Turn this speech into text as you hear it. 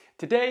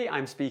Today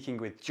I'm speaking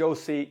with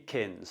Josie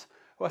Kins,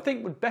 who I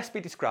think would best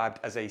be described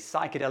as a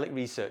psychedelic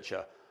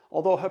researcher,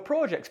 although her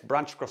projects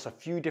branch across a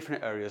few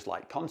different areas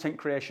like content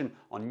creation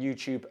on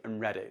YouTube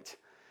and Reddit.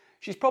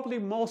 She's probably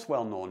most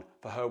well known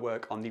for her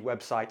work on the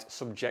website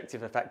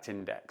Subjective Effect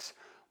Index,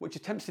 which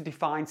attempts to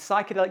define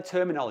psychedelic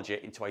terminology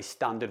into a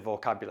standard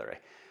vocabulary,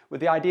 with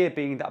the idea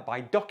being that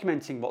by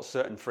documenting what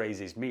certain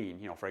phrases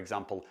mean, for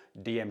example,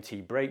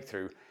 DMT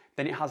breakthrough,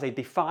 then it has a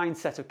defined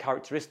set of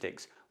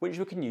characteristics which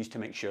we can use to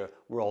make sure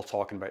we're all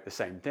talking about the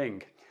same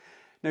thing.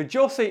 Now,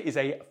 Josie is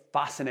a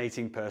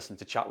fascinating person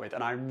to chat with,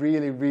 and I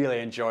really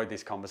enjoyed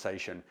this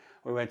conversation.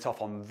 We went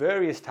off on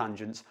various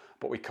tangents,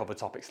 but we covered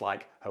topics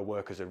like her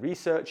work as a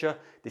researcher,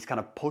 this kind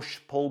of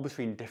push-pull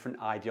between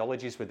different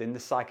ideologies within the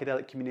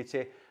psychedelic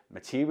community,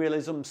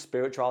 materialism,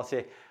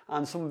 spirituality,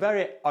 and some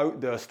very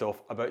out there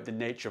stuff about the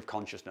nature of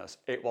consciousness.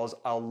 It was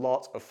a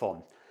lot of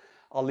fun.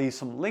 I'll leave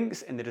some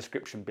links in the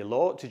description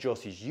below to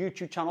Josie's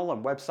YouTube channel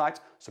and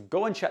website, so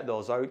go and check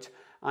those out.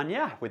 And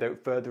yeah,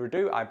 without further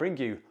ado, I bring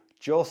you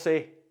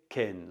Josie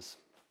Kins.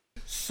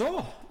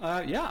 So,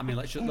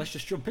 let's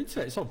just jump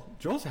into it. So,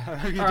 Josie, how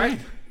are you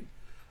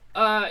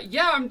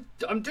doing?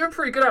 I'm doing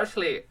pretty good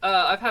actually.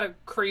 I've had a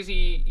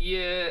crazy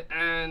year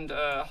and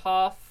a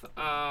half.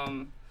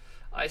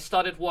 I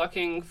started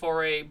working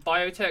for a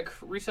biotech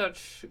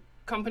research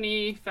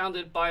company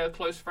founded by a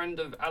close friend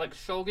of Alex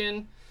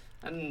Shulgin,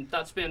 and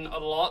that's been a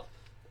lot.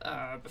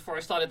 Before I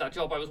started that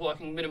job, I was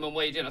working minimum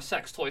wage in a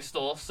sex toy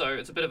store, so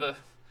it's a bit of a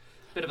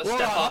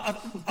step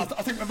up. I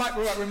think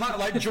we might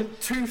like jump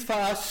too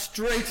far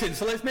straight in.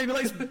 So let's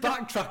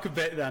backtrack a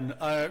bit then,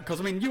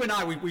 because you and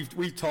I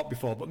we've talked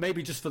before, but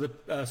maybe just for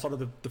the sort of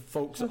the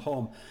folks at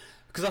home,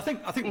 because I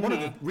think one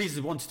of the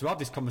reasons we wanted to have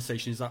this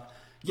conversation is that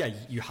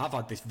you have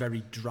had this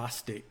very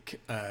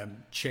drastic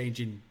change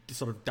in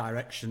sort of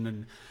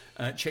direction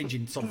and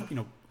changing sort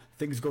of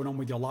things going on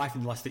with your life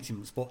in the last 18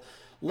 months. But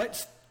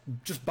let's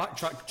just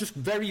backtrack just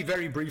very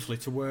very briefly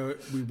to where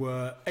we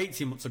were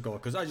 18 months ago,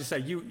 because as you say,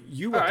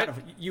 you were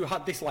you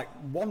had this like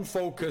one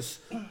focus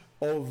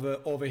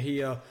over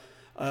here,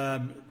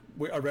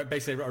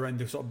 basically around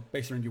the sort of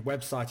based around your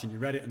website and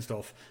your Reddit and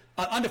stuff,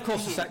 and of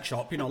course the sex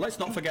shop. Let's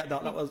not forget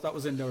that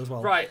was in there as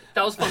well. Right,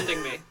 that was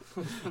funding me.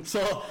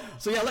 so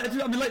yeah,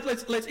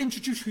 let's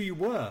introduce who you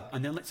were,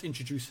 and then let's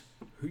introduce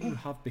who you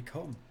have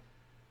become.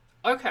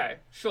 Okay,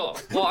 sure.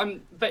 Well,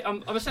 I'm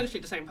essentially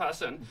the same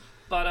person,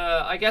 but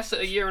I guess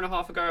a year and a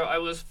half ago I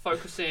was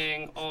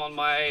focusing on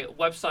my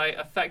website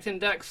Effect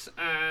Index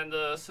and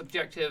the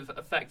Subjective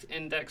Effect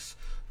Index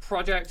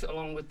project,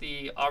 along with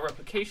the R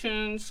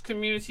Replications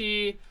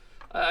community.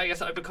 I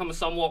guess I've become a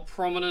somewhat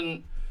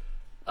prominent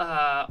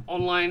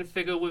online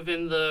figure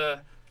within the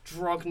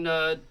drug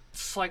nerd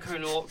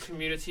Psychonaut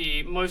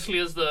community, mostly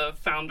as the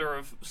founder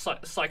of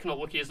Psychonaut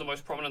Wiki is the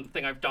most prominent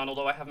thing I've done,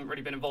 although I haven't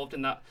really been involved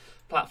in that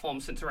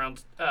platform since around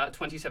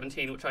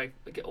 2017, which I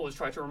always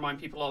try to remind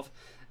people of.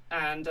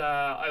 And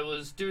I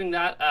was doing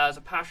that as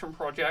a passion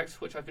project,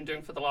 which I've been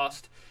doing for the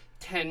last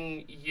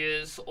 10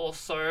 years or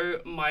so.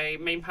 My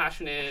main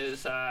passion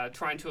is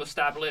trying to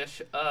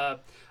establish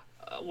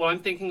what I'm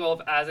thinking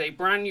of as a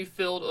brand new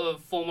field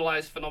of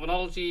formalized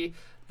phenomenology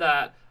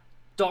that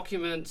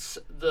documents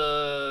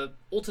the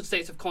altered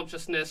states of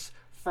consciousness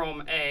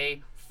from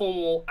a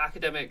formal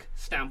academic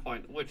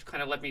standpoint, which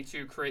kind of led me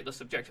to create the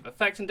Subjective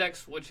Effect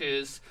Index, which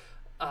is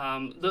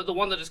the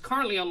one that is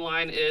currently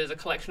online is a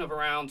collection of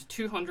around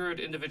 200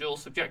 individual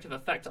subjective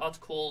effect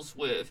articles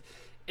with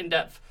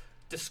in-depth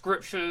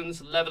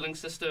descriptions, leveling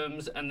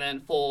systems, and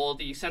then for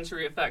the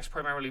sensory effects,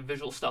 primarily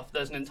visual stuff,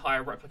 there's an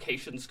entire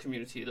replications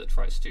community that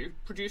tries to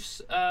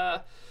produce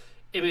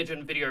image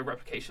and video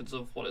replications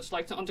of what it's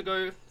like to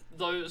undergo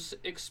those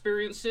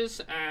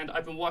experiences. And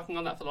I've been working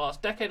on that for the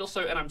last decade or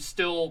so, and I'm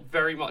still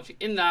very much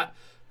in that,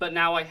 but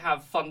now I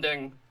have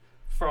funding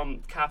from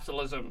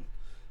capitalism,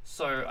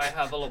 so I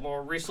have a lot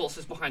more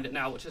resources behind it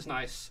now, which is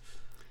nice.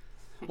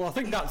 Well, I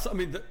think that's,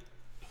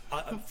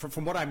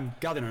 from what I'm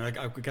gathering,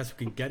 I guess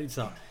we can get into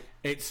that.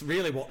 It's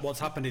really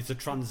what's happened is a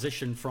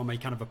transition from a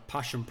kind of a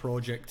passion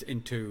project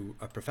into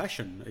a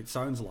profession, it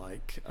sounds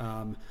like,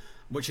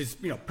 which is,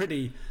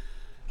 pretty...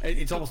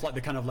 It's almost like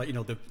the kind of like,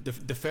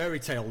 the fairy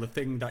tale, the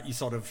thing that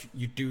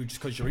you do just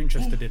because you're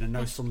interested in, and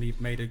now suddenly you've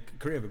made a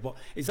career of it. But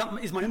is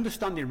my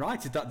understanding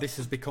right? Is that this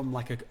has become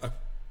like a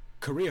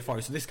career for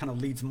you? So this kind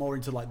of leads more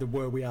into like the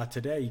where we are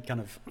today kind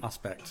of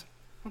aspect.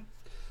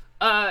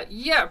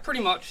 Yeah,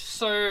 pretty much.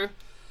 So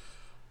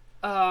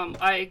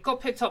I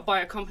got picked up by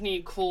a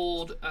company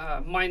called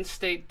Mind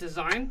State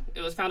Design.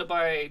 It was founded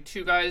by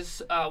two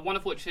guys, one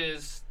of which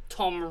is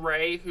Tom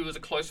Ray, who was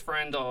a close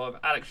friend of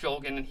Alex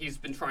Shulgin, and he's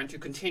been trying to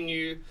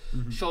continue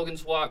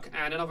Shulgin's work,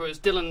 and another is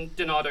Dylan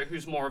Donato,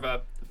 who's more of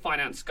a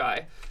finance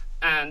guy.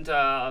 And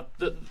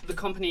the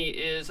company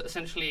is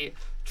essentially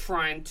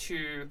trying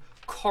to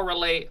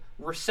correlate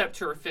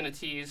receptor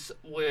affinities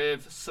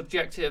with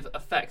subjective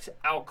effect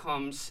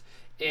outcomes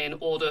in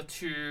order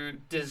to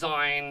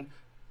design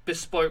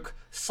bespoke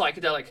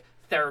psychedelic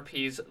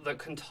therapies that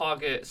can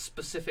target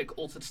specific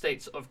altered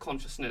states of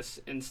consciousness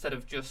instead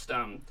of just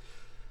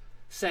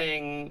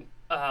saying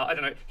I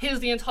don't know, here's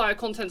the entire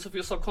contents of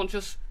your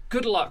subconscious,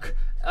 good luck.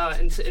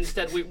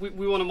 Instead, we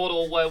want a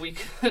model where we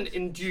can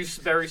induce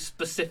very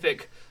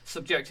specific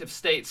subjective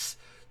states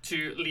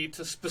to lead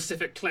to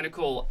specific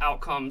clinical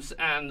outcomes.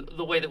 And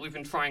the way that we've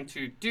been trying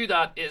to do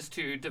that is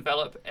to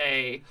develop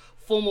a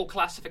formal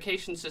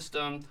classification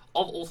system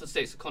of altered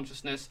states of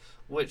consciousness,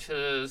 which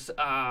has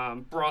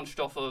branched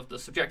off of the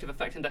subjective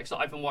affect index that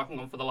I've been working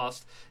on for the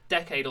last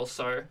decade or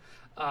so.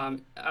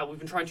 We've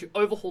been trying to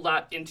overhaul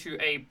that into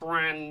a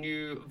brand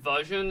new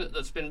version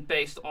that's been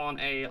based on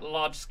a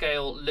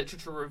large-scale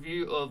literature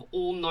review of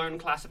all known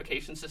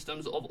classification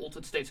systems of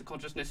altered states of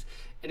consciousness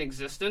in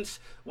existence,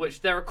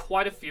 which there are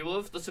quite a few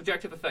of. The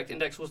subjective affect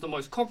index was the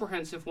most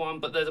comprehensive one,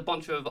 but there's a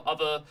bunch of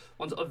other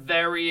ones of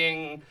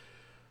varying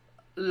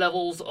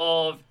levels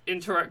of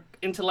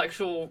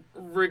intellectual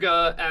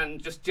rigor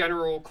and just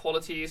general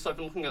quality. So I've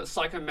been looking at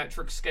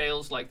psychometric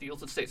scales like the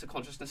Altered States of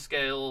Consciousness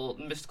scale,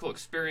 Mystical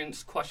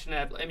Experience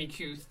Questionnaire,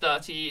 MEQ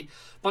 30, a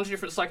bunch of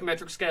different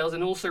psychometric scales,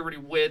 and also really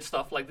weird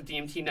stuff like the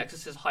DMT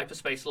Nexus's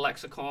Hyperspace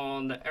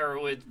Lexicon, the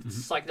Erowid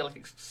Psychedelic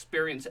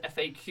Experience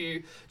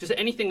FAQ, just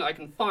anything that I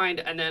can find.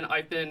 And then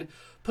I've been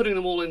putting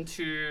them all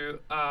into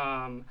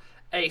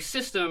a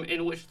system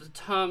in which the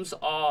terms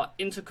are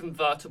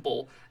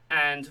interconvertible.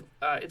 And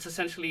it's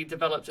essentially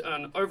developed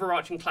an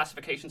overarching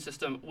classification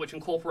system which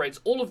incorporates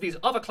all of these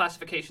other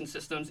classification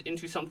systems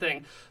into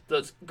something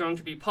that's going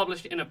to be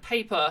published in a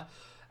paper.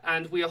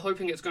 And we are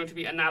hoping it's going to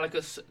be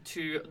analogous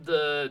to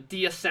the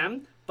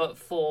DSM, but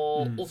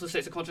for altered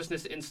states of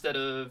consciousness instead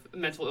of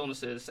mental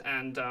illnesses.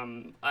 And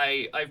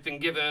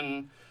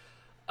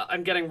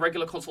I'm getting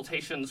regular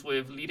consultations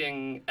with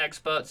leading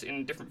experts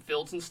in different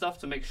fields and stuff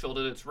to make sure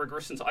that it's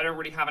rigorous. Since I don't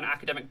really have an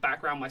academic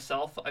background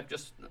myself, I've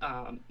just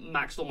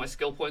maxed all my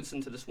skill points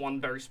into this one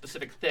very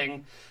specific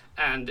thing,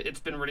 and it's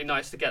been really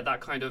nice to get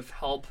that kind of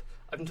help.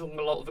 I've been talking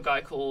a lot with a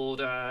guy called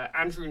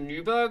Andrew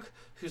Newberg,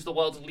 who's the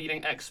world's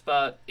leading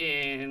expert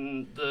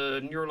in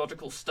the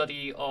neurological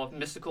study of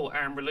mystical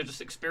and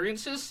religious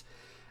experiences.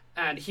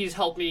 And he's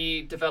helped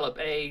me develop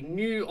a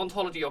new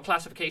ontology or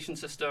classification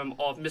system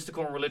of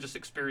mystical and religious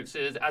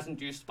experiences as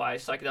induced by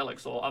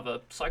psychedelics or other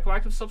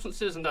psychoactive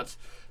substances, and that's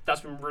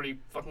been really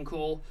fucking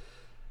cool.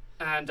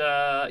 And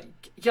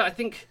yeah, I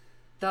think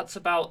that's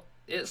about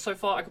it so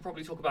far. I could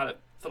probably talk about it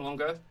for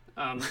longer.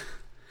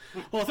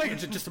 Well, I think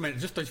just a minute,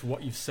 just to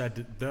what you've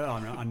said there,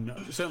 and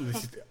certainly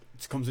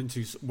this comes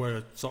into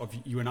where sort of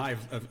you and I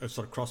have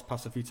sort of crossed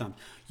paths a few times.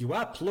 You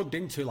are plugged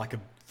into like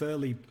a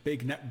fairly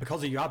big net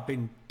because you have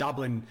been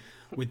dabbling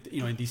with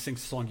in these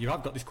things so long. You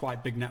have got this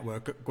quite big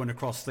network going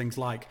across things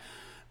like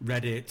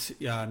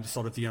Reddit,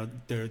 sort of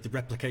the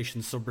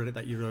replication subreddit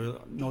that you're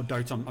no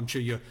doubt I'm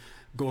sure you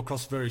go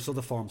across various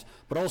other forums,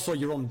 but also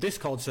your own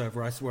Discord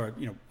server. Where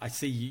I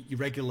see you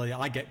regularly.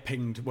 I get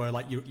pinged where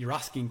like you're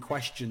asking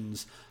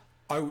questions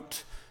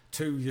out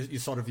to your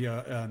sort of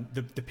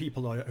the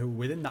people who are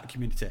within that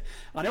community,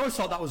 and I always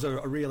thought that was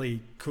a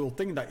really cool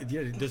thing. That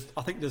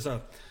I think there's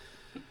a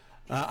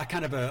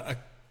kind of a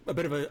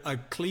bit of a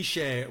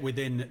cliche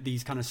within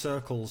these kind of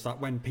circles that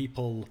when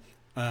people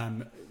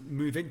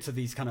move into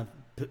these kind of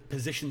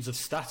positions of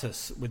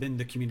status within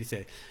the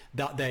community,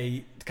 that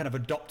they kind of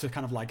adopt a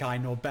kind of like I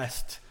know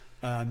best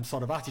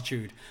sort of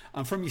attitude.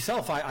 And from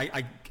yourself,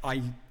 I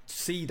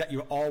see that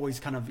you're always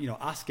kind of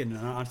asking,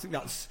 and I think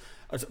that's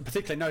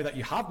particularly now that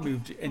you have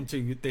moved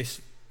into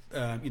this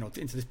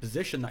into this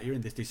position that you're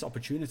in, this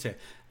opportunity,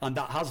 and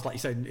that has, like you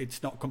said,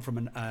 it's not come from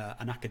an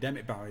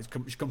academic barrier.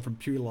 It's come from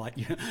pure like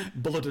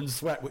blood and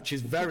sweat, which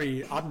is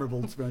very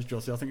admirable, to be honest,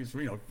 Josie. I think it's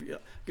really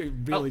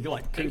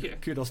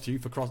kudos to you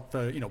for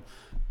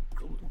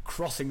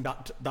crossing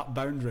that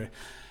boundary.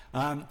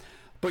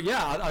 But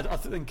yeah, I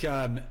think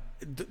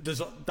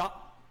there's that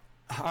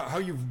how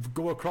you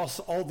go across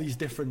all these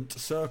different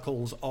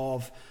circles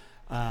of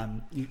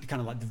kind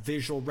of like the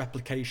visual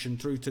replication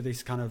through to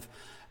this kind of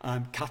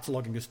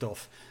cataloging of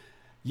stuff.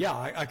 Yeah,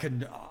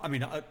 I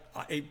mean,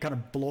 it kind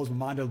of blows my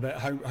mind a little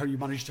bit how you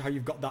managed how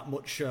you've got that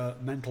much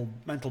mental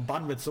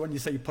bandwidth. So when you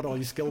say you put all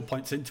your skill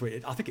points into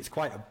it, I think it's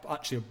quite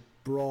actually a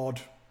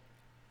broad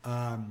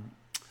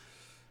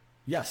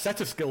set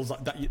of skills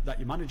that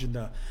you're managing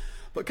there.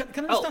 But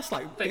can I just ask,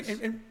 like,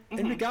 in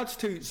regards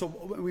to,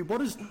 so I mean, what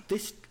does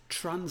this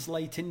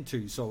translate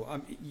into?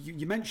 So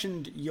you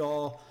mentioned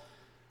you're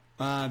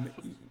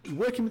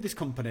working with this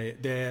company.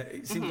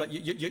 It seems like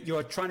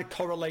you're trying to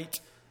correlate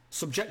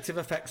subjective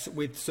effects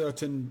with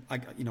certain,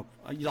 you'll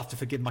have to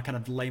forgive my kind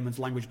of layman's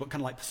language, but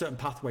kind of like certain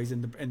pathways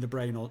in the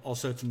brain or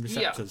certain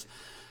receptors.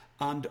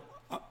 Yeah.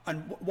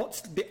 And what's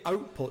the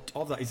output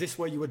of that? Is this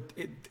where you would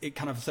it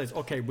kind of says,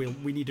 okay,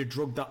 we need a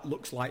drug that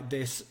looks like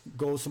this.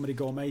 Somebody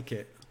go make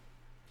it.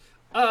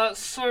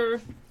 So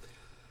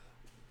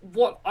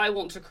what I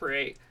want to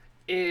create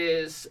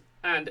is,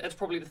 and it's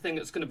probably the thing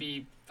that's going to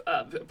be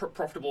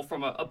profitable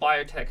from a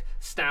biotech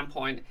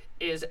standpoint,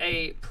 is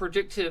a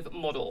predictive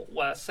model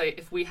where, say,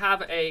 if we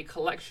have a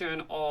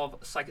collection of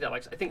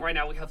psychedelics, I think right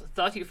now we have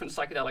 30 different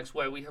psychedelics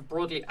where we have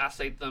broadly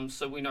assayed them,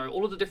 so we know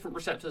all of the different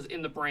receptors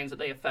in the brains that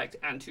they affect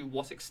and to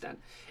what extent.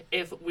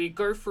 If we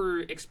go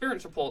through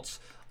experience reports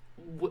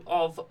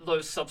of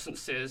those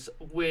substances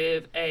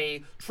with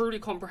a truly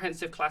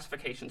comprehensive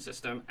classification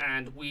system,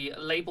 and we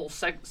label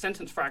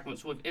sentence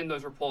fragments within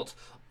those reports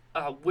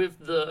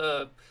with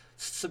the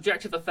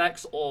subjective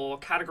effects or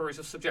categories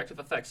of subjective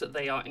effects that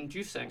they are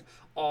inducing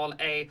on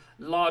a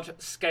large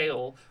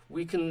scale.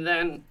 We can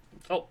then...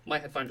 Oh, my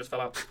headphone just fell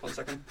out. 1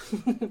 second.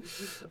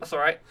 That's all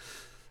right.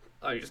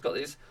 Oh, you just got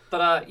these.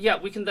 But yeah,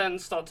 we can then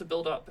start to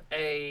build up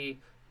a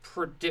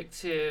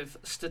predictive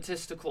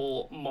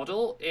statistical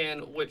model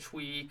in which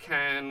we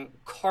can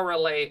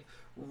correlate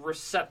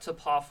receptor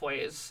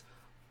pathways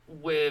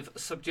with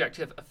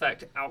subjective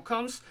effect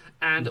outcomes.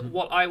 And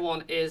what I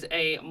want is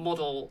a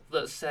model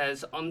that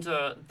says,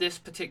 under this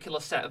particular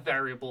set of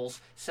variables,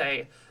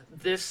 say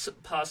this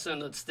person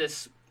that's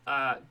this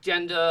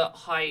gender,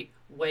 height,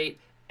 weight,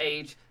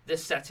 age,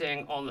 this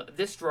setting on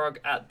this drug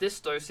at this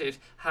dosage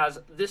has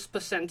this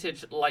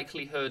percentage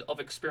likelihood of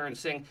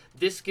experiencing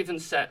this given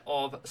set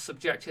of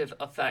subjective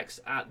effects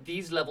at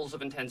these levels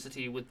of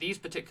intensity with these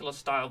particular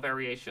style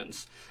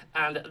variations,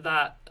 and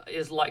that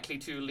is likely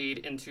to lead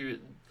into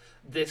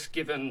this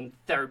given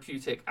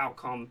therapeutic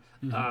outcome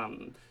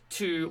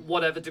to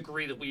whatever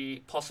degree that we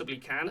possibly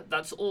can.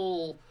 That's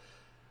all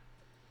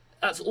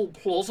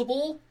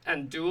plausible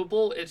and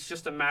doable. It's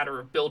just a matter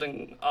of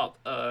building up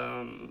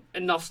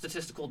enough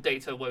statistical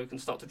data where we can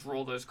start to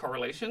draw those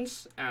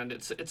correlations. And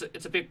it's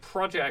a big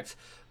project.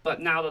 But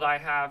now that I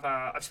have,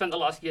 I've spent the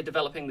last year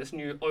developing this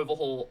new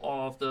overhaul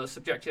of the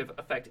Subjective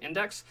Effect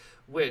Index,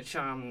 which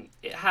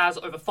it has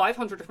over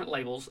 500 different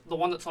labels. The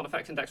one that's on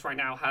Effect Index right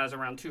now has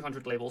around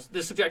 200 labels.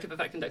 The Subjective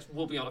Effect Index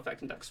will be on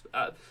Effect Index.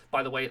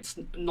 By the way, it's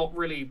not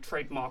really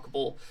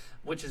trademarkable,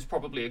 which is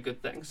probably a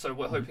good thing. So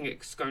we're hoping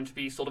it's going to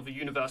be sort of a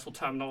universal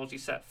terminology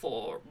set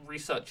for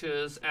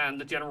researchers and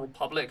the general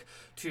public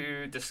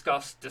to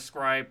discuss,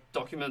 describe,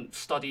 document,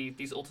 study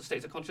these altered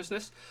states of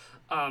consciousness.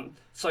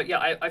 So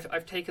yeah,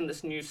 I've taken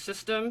this new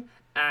system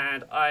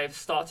and I've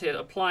started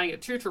applying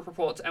it to trip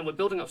reports, and we're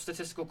building up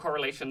statistical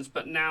correlations,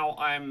 but now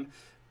I'm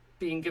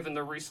being given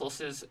the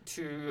resources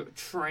to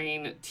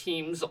train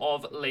teams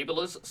of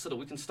labelers so that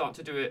we can start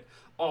to do it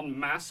en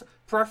masse,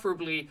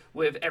 preferably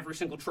with every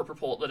single trip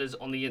report that is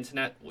on the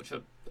internet, which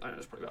are, I don't know,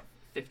 it's probably about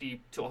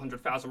 50 to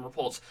 100,000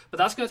 reports, but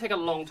that's going to take a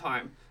long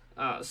time.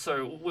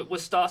 So we're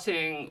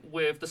starting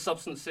with the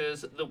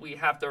substances that we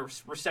have the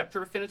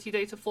receptor affinity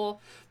data for,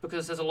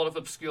 because there's a lot of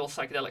obscure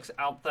psychedelics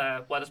out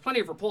there where there's plenty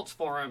of reports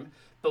for them,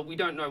 but we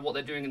don't know what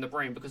they're doing in the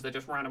brain because they're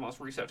just randomized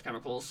research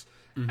chemicals.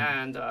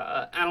 And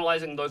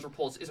analyzing those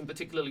reports isn't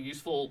particularly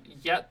useful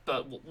yet,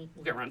 but we'll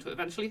get around to it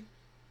eventually.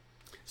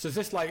 So is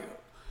this like,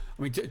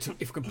 I mean, if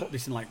we can put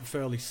this in like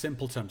fairly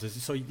simple terms,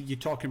 so you're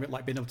talking about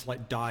like being able to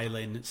like dial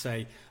in and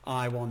say,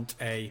 I want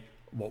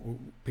what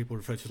people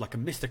refer to as like a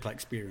mystical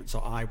experience,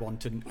 or I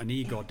want an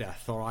ego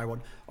death, or I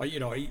want, or you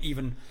know,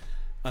 even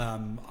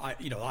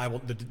I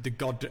want the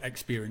God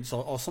experience,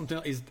 or something.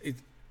 Is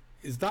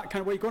that kind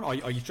of where you're going? Or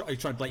are you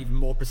trying to like even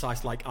more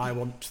precise, like I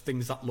want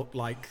things that look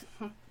like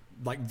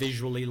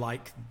visually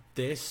like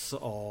this,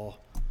 or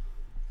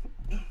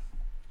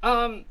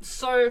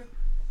so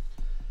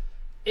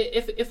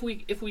if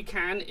we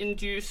can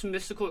induce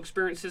mystical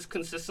experiences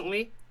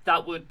consistently,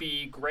 that would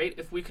be great.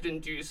 If we could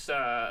induce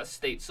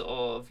states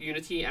of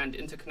unity and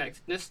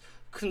interconnectedness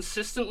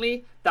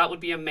consistently, that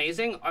would be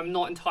amazing. I'm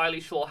not entirely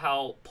sure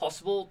how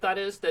possible that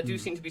is. There do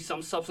seem to be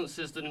some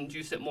substances that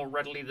induce it more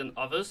readily than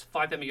others,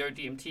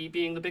 5-MeO-DMT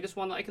being the biggest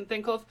one that I can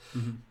think of.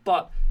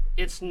 But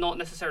it's not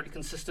necessarily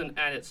consistent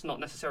and it's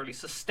not necessarily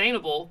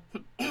sustainable.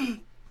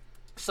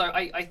 So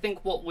I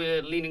think what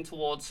we're leaning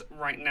towards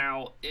right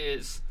now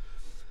is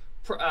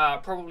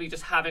probably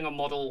just having a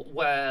model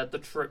where the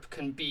trip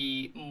can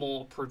be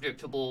more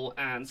predictable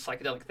and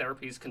psychedelic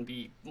therapies can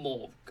be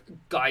more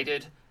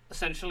guided,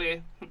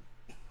 essentially,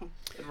 and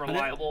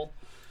reliable.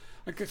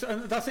 It's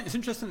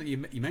interesting that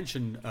you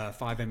mentioned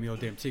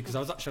 5-MeO-DMT, because I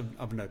was actually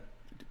having a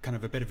kind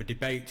of a bit of a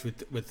debate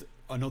with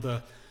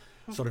another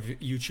sort of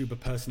YouTuber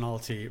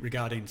personality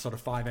regarding sort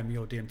of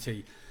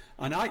 5-MeO-DMT.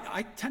 And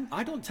I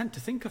don't tend to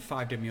think of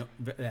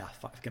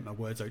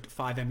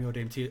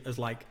 5-MeO-DMT as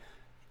like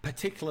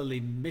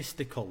particularly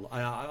mystical.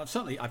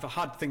 I've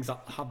had things that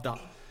have that,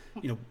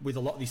 you know, with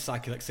a lot of these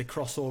psychedelics, they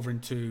cross over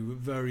into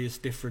various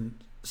different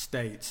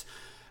states.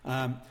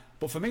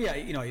 But for me,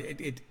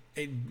 it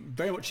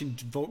very much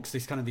invokes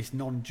this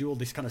non-dual,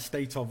 this kind of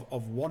state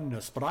of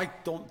oneness. But I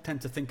don't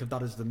tend to think of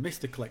that as the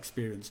mystical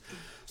experience.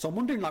 So I'm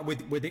wondering, like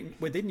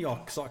within your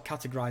sort of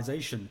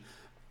categorization,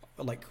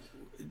 like,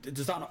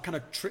 does that not kind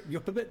of trip you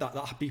up a bit that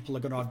people are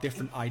going to have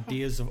different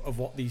ideas of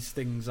what these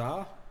things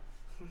are?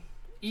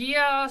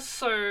 Yeah,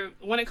 so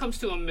when it comes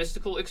to a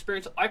mystical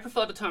experience, I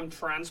prefer the term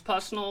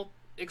transpersonal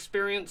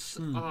experience.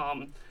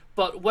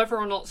 But whether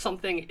or not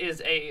something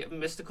is a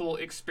mystical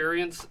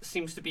experience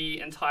seems to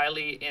be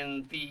entirely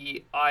in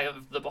the eye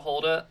of the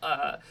beholder.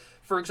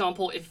 For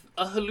example, if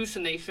a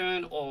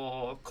hallucination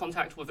or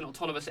contact with an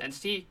autonomous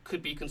entity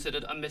could be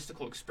considered a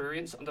mystical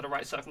experience under the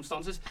right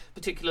circumstances,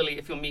 particularly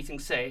if you're meeting,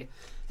 say,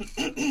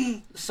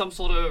 some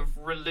sort of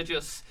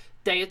religious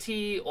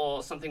deity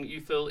or something that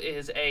you feel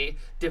is a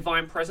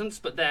divine presence,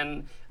 but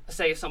then,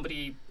 say, if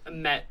somebody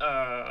met,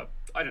 I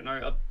don't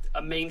know,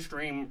 a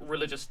mainstream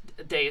religious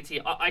deity,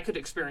 I could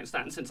experience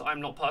that, and since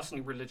I'm not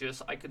personally religious,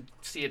 I could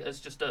see it as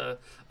just an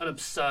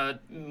absurd,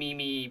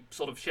 memey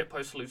sort of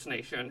shitpost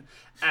hallucination,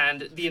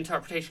 and the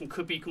interpretation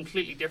could be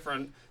completely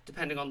different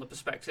depending on the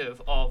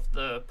perspective of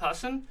the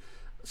person.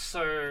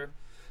 So,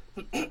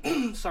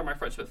 sorry, my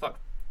throat's a bit fucked.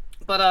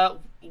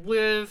 But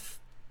with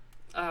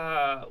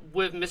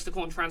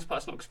mystical and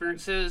transpersonal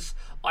experiences,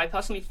 I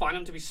personally find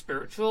them to be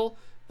spiritual,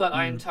 but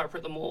I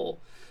interpret them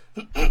all.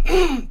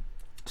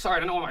 Sorry, I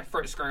don't know why my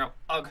throat is screwing up.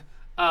 Ugh.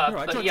 All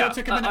right, but yeah,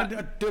 take a minute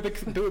and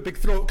do a big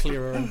throat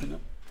clearer or anything.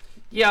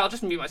 Yeah, I'll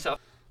just mute myself.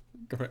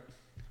 Go for it.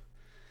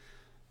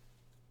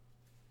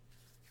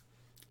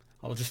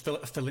 I'll just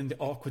fill in the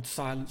awkward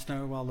silence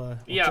now while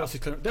Yeah,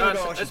 Chelsea's clearing. There we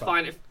go, it's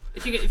fine.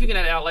 If you can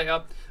edit out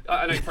later,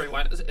 I know you probably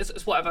won't.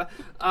 It's whatever.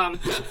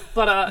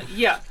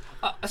 Yeah.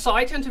 So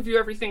I tend to view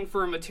everything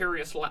through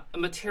a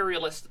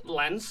materialist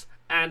lens,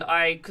 and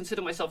I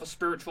consider myself a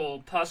spiritual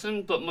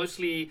person, but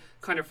mostly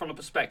kind of from a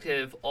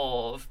perspective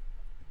of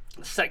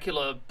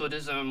secular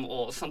Buddhism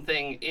or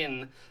something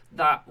in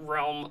that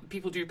realm.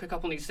 People do pick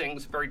up on these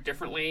things very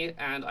differently,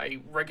 and I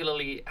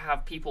regularly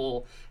have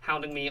people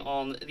hounding me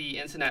on the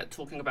internet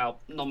talking about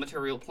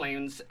non-material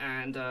planes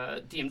and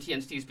DMT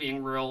entities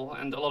being real,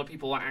 and a lot of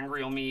people are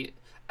angry at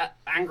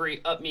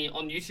me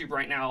on YouTube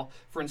right now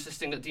for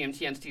insisting that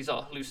DMT entities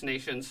are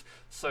hallucinations.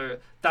 So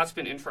that's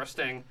been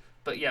interesting.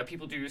 But yeah,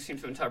 people do seem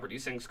to interpret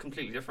these things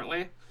completely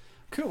differently.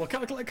 Cool. Well,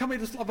 can we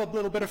just have a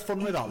little bit of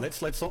fun with that?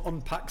 Let's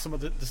unpack some of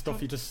the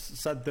stuff you just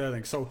said there.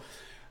 Then. So,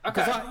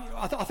 because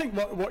I think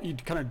what you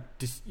kind of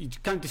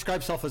describe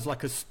yourself as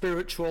like a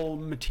spiritual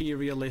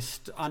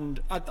materialist, and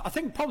I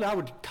think probably I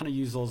would kind of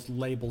use those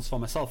labels for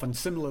myself. And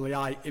similarly,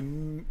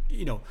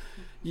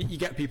 you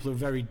get people who are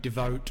very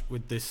devout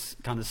with this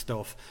kind of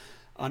stuff,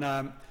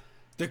 and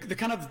the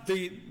kind of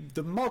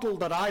the model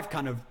that I've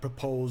kind of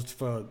proposed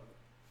for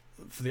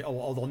the,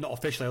 although not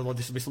officially, although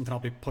this will be something I'll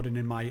be putting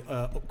in my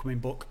upcoming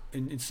book,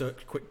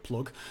 insert quick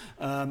plug.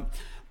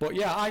 But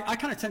yeah, I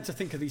kind of tend to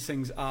think of these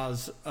things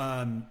as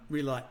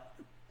really like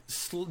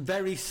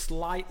very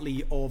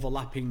slightly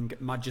overlapping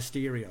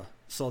magisteria,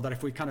 so that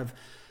if we kind of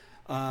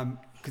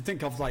could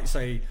think of, like,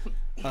 say,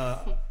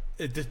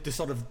 the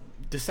sort of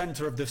the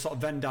center of the sort of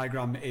Venn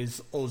diagram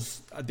is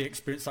us, the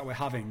experience that we're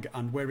having,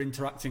 and we're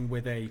interacting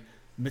with a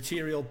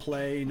material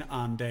plane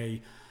and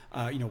a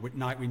with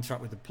night we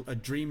interact with a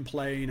dream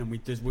plane, and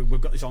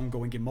we've got this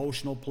ongoing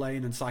emotional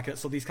plane and psychic.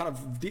 So these kind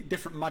of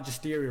different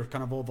magisteria are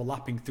kind of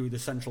overlapping through the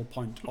central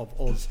point of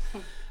us.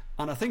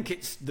 And I think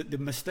it's the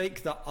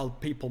mistake that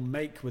people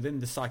make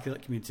within the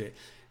psychedelic community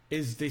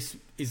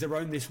is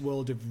around this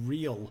world of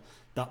real,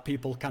 that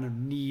people kind of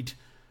need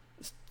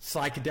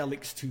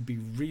psychedelics to be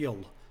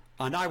real.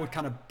 And I would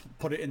kind of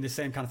put it in the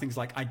same kind of things,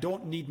 like, I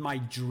don't need my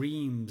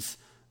dreams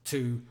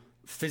to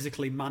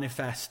physically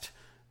manifest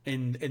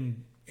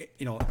in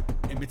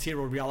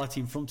material reality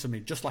in front of me,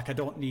 just like I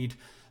don't need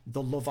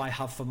the love I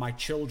have for my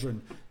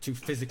children to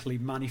physically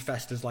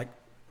manifest as, like,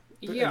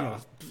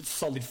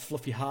 solid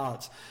fluffy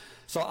hearts.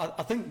 So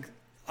I think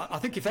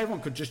if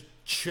everyone could just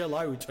chill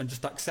out and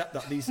just accept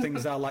that these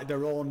things are like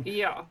their own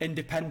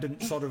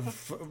independent sort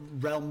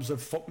of realms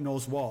of fuck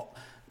knows what,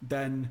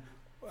 then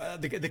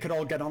they could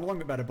all get on a little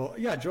bit better. But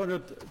yeah, do you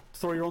want to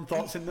throw your own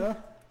thoughts in there?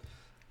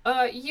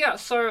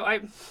 So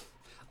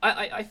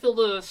I feel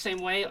the same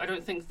way. I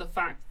don't think the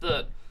fact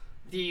that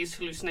these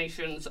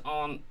hallucinations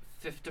aren't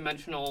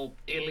fifth-dimensional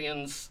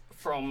aliens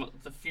from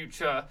the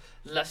future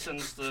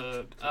lessens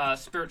the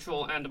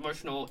spiritual and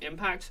emotional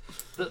impact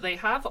that they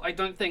have. I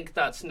don't think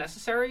that's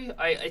necessary.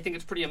 I think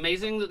it's pretty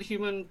amazing that the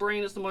human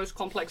brain is the most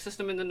complex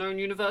system in the known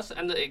universe,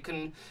 and that it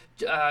can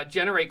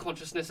generate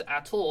consciousness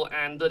at all,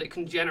 and that it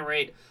can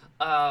generate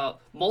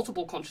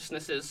multiple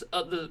consciousnesses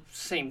at the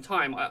same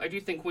time. I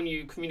do think when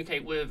you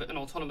communicate with an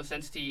autonomous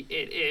entity,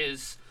 it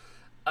is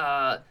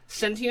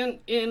sentient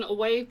in a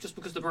way, just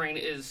because the brain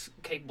is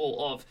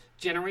capable of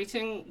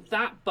generating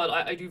that, but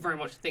I do very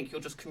much think you're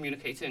just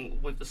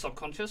communicating with the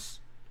subconscious.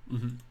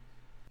 Mm-hmm.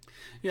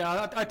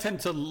 Yeah, I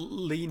tend to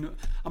lean,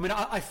 I mean,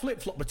 I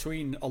flip-flop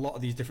between a lot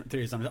of these different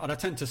theories, and I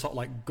tend to sort of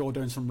like go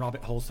down some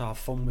rabbit holes to have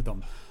fun with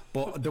them.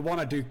 But the one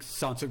I do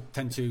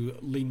tend to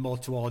lean more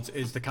towards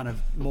is the kind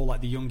of more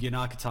like the Jungian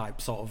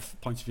archetype sort of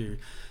point of view.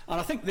 And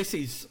I think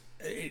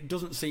it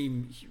doesn't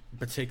seem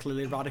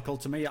particularly radical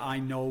to me. I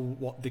know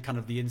what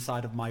the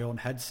inside of my own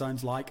head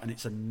sounds like, and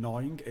it's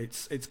annoying.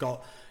 It's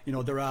got,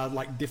 there are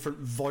like different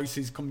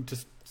voices coming to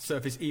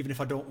surface even if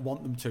I don't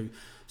want them to.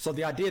 So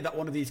the idea that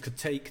one of these could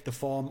take the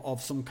form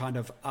of some kind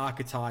of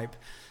archetype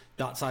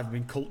that's either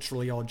been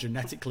culturally or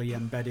genetically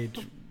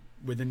embedded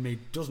within me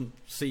doesn't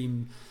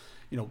seem,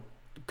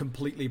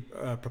 completely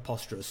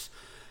preposterous.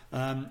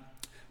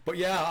 But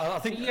yeah, I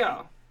think...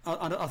 Yeah.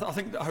 I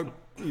think that how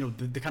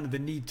the kind of the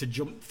need to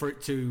jump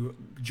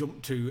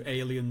to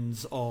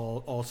aliens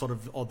or sort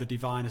of or the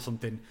divine or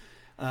something,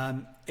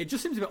 it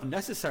just seems a bit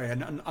unnecessary,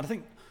 and I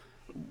think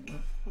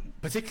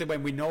particularly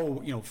when we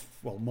know,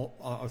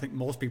 I think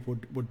most people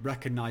would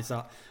recognise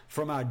that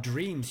from our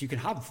dreams, you can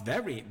have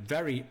very,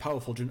 very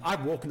powerful dreams.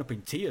 I've woken up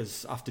in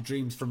tears after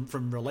dreams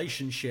from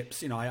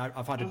relationships.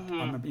 I've had, I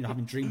remember,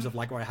 having dreams of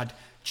like where I had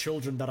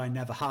children that I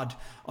never had,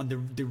 and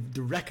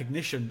the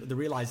recognition, the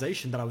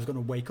realisation that I was going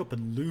to wake up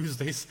and lose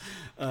this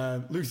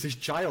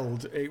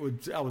child.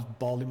 I was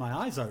bawling my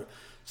eyes out.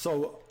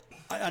 So.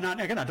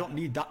 And again, I don't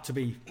need that to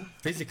be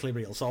physically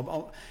real.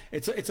 So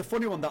it's a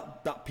funny one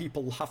that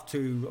people have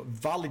to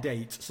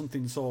validate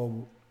something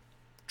so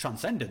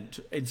transcendent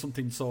in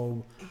something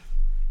so,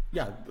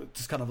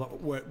 just kind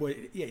of like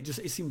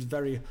it seems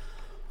very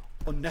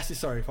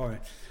unnecessary for me.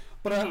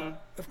 But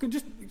if can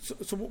just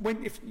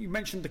if you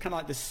mentioned the kind of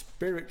like the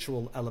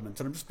spiritual element,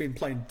 and I'm just being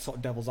plain sort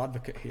of devil's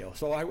advocate here.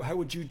 So how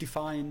would you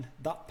define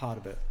that part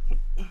of it?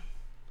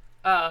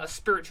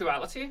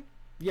 Spirituality?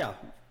 Yeah.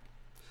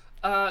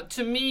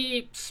 To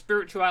me,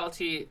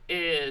 spirituality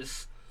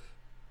is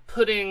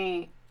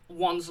putting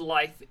one's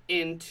life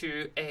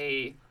into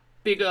a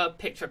bigger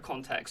picture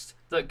context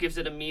that gives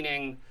it a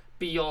meaning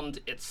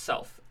beyond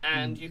itself.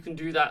 And you can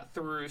do that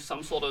through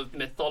some sort of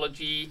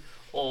mythology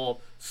or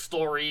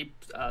story,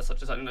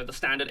 such as, the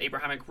standard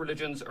Abrahamic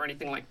religions or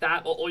anything like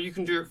that. Or you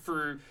can do it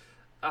through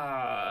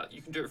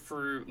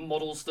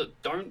models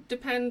that don't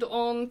depend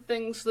on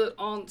things that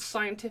aren't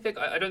scientific.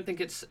 I don't think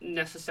it's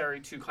necessary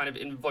to kind of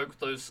invoke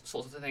those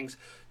sorts of things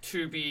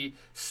to be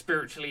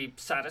spiritually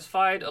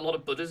satisfied. A lot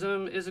of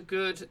Buddhism is a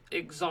good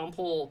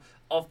example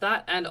of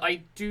that, and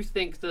I do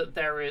think that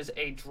there is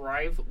a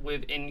drive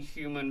within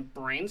human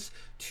brains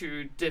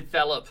to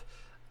develop,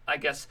 I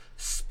guess,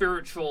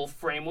 spiritual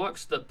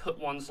frameworks that put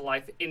one's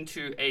life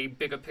into a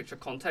bigger picture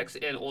context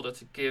in order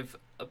to give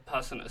a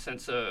person a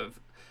sense of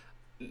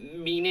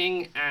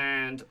meaning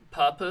and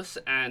purpose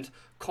and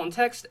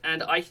context.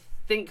 And I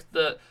think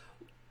that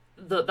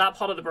that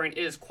part of the brain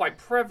is quite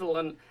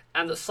prevalent,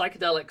 and that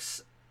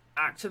psychedelics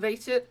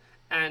activate it,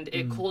 and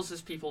it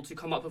causes people to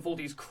come up with all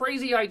these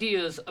crazy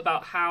ideas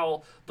about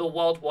how the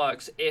world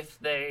works if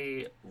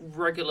they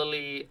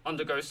regularly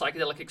undergo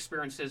psychedelic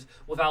experiences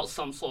without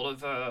some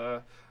sort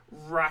of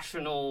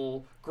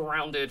rational,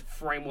 grounded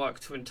framework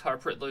to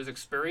interpret those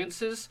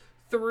experiences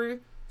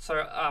through. So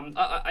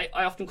I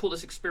often call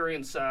this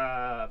experience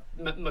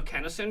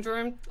McKenna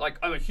syndrome. Like,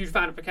 I'm a huge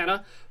fan of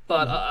McKenna,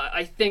 but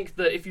I think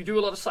that if you do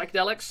a lot of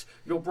psychedelics,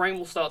 your brain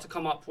will start to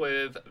come up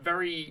with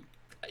very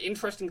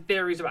interesting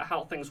theories about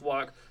how things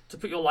work to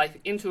put your life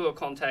into a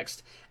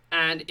context.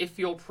 And if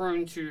you're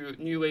prone to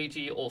new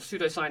agey or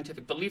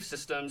pseudoscientific belief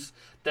systems,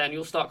 then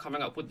you'll start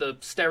coming up with the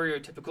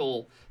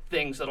stereotypical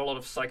things that a lot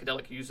of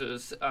psychedelic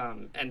users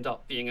end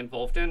up being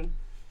involved in.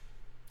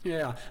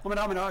 Yeah,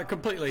 I mean, I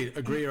completely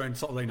agree around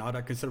sort of,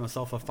 I consider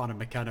myself a fan of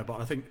McKenna, but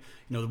I think,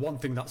 the one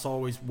thing that's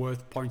always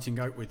worth pointing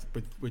out with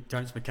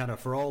Terence McKenna,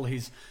 for all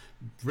his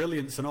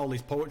brilliance and all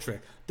his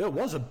poetry, there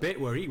was a bit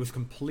where he was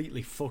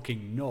completely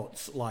fucking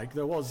nuts. Like,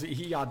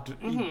 he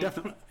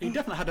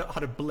definitely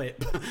had a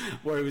blip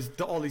where it was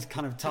all these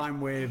kind of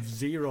time wave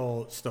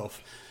zero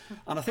stuff,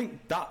 and I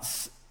think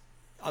that's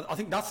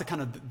the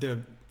kind of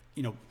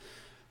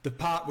the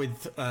part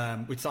with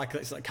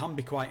psychedelics that can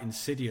be quite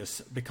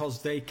insidious,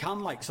 because they can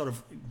like sort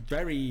of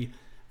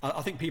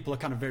I think people are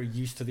kind of very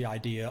used to the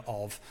idea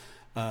of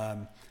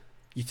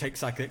you take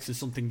psychedelics and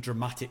something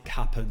dramatic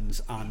happens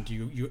and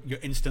you're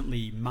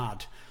instantly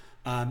mad,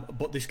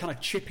 but this kind of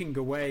chipping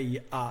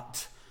away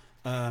at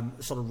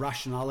sort of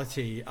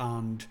rationality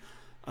and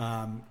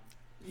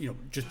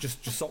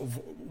just sort of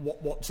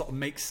what sort of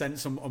makes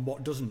sense and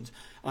what doesn't.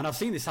 And I've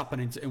seen this happen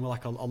in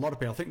like a lot of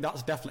people. I think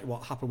that's definitely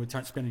what happened with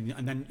Terence McKenna.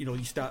 And then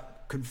you start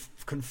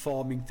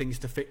conforming things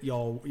to fit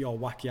your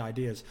wacky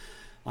ideas.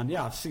 And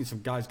yeah, I've seen some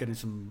guys getting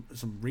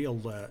some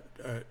real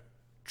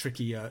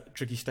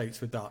tricky states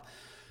with that.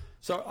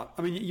 So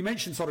I mean, you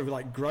mentioned sort of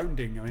like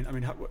grounding. I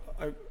mean,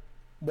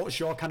 what's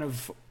your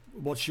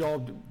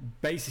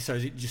basis? So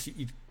is it just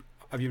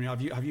have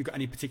you got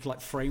any particular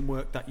like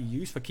framework that you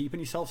use for keeping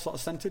yourself sort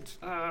of centered?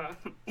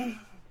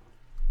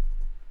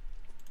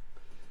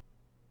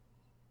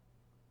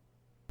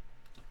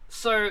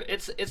 So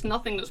it's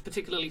nothing that's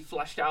particularly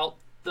fleshed out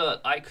that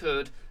I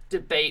could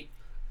debate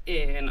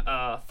in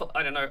a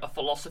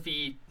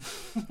philosophy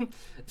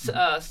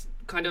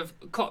kind of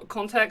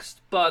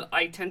context, but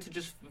I tend to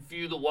just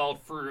view the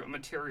world through a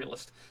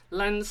materialist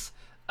lens.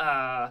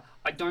 I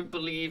don't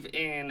believe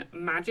in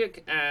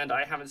magic, and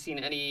I haven't seen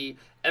any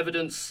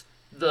evidence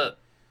that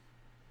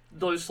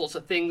those sorts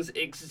of things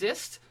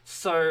exist.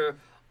 So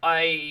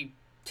I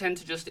tend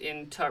to just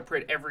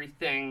interpret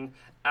everything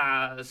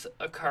as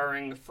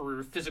occurring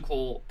through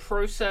physical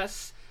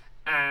process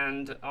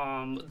and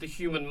the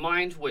human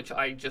mind, which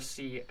I just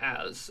see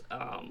as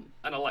an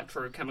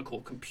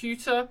electrochemical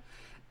computer,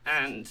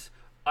 and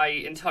I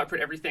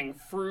interpret everything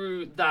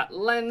through that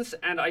lens,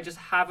 and I just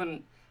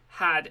haven't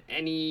had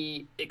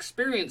any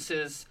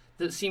experiences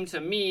that seem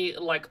to me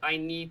like I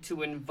need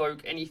to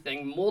invoke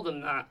anything more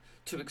than that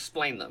to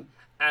explain them.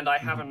 And I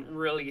haven't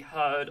really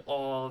heard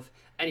of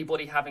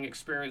anybody having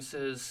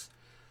experiences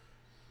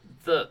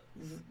that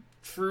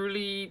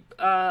truly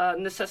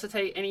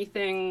necessitate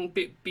anything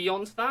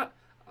beyond that.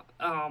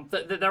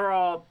 There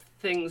are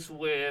things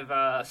with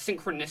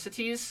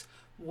synchronicities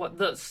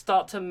that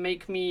start to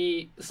make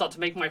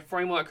my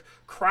framework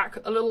crack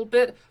a little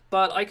bit,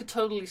 but I could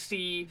totally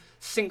see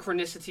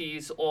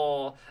synchronicities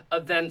or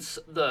events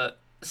that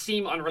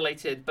seem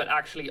unrelated but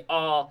actually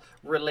are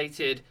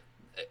related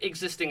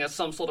existing as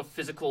some sort of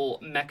physical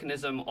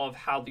mechanism of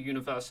how the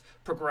universe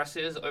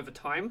progresses over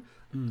time.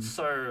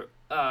 So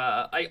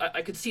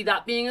I could see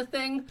that being a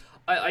thing.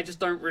 I just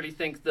don't really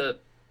think that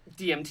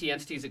DMT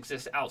entities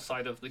exist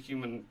outside of the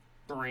human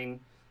brain.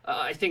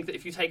 I think that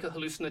if you take a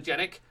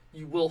hallucinogenic,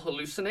 you will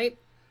hallucinate,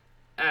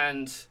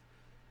 and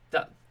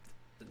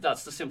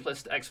that's the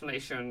simplest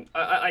explanation.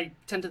 I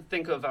tend to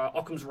think of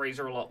Occam's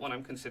razor a lot when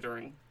I'm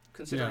considering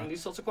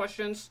these sorts of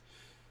questions.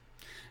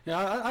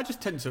 Yeah, I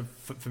just tend to,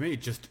 for me,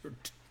 just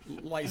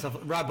like yourself,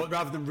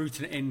 rather than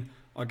rooting it in,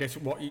 I guess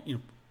what you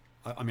know,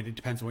 I mean, it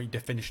depends on what your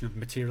definition of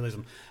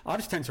materialism. I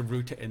just tend to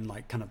root it in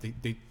like kind of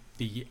the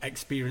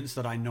experience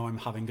that I know I'm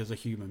having as a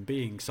human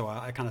being. So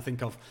I kind of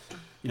think of,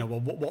 you know, well,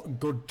 what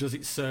good does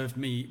it serve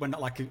me when,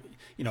 like,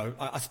 you know,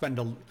 I spent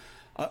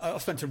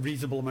a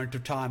reasonable amount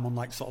of time on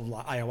like sort of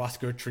like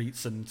ayahuasca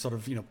retreats and sort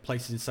of, you know,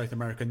 places in South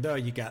America, and there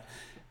you get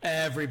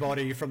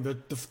everybody from the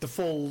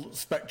full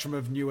spectrum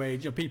of New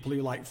Age, you know, people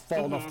who like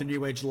fallen off the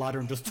New Age ladder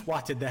and just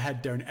twatted their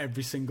head down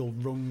every single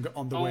rung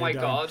on the way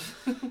down. Oh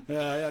my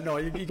God. No,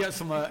 you get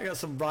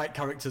some right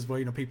characters where,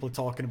 you know, people are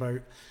talking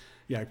about,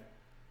 you know,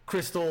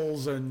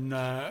 crystals and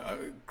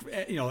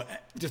you know,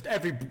 just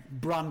every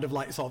brand of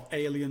like sort of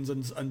aliens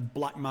and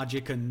black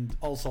magic and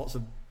all sorts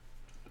of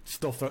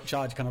stuff which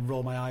I kind of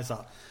roll my eyes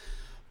at.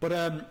 But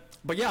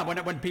yeah,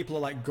 when people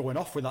are like going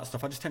off with that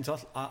stuff, I just tend to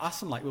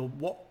ask them like,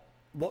 well,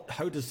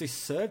 how does this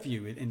serve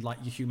you in like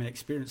your human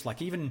experience?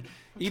 Like even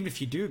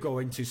if you do go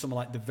into some of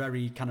like the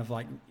very kind of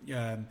like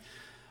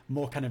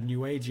more kind of new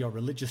agey or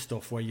religious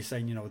stuff where you're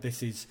saying, you know,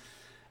 this is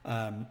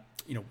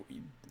you know,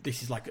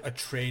 this is like a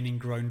training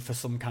ground for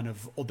some kind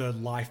of other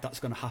life that's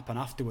going to happen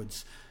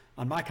afterwards.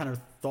 And my kind of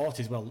thought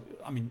is, well,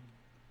 I mean,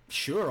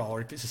 sure, or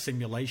if it's a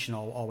simulation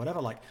or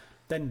whatever, like,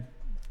 then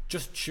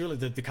just surely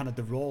the kind of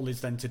the role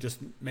is then to just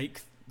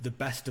make the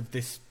best of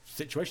this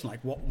situation. Like,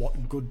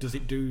 what good does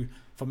it do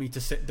for me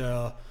to sit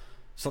there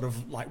sort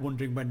of like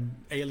wondering when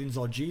aliens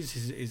or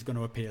Jesus is going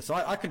to appear? So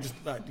I can just,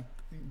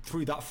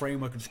 through that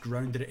framework, just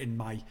grounded it in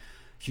my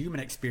human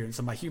experience,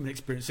 and my human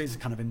experience is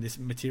kind of in this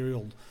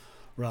material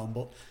realm.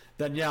 But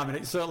then, yeah, I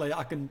mean, certainly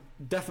I can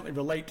definitely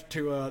relate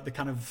to the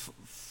kind of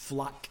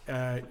flack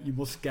you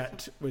must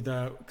get with,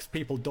 because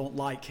people don't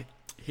like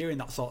hearing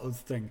that sort of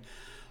thing.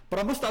 But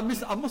I must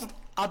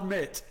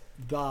admit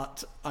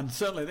that, and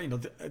certainly, you know,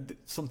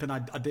 something I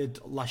did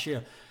last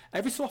year,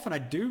 every so often I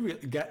do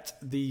get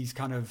these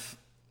kind of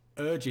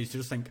urges to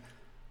just think,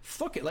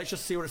 fuck it, let's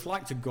just see what it's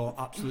like to go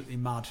absolutely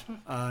mad,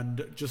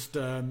 and just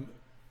kind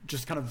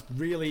of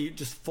really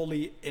just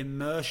fully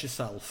immerse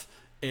yourself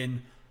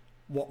in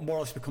what more or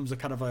less becomes a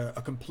kind of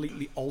a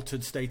completely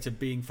altered state of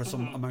being for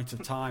some amount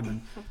of time.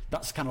 And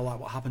that's kind of like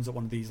what happens at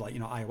one of these, like, you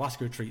know, ayahuasca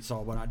retreats,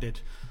 or when I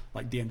did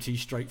like DMT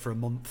straight for a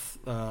month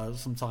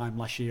sometime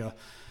last year.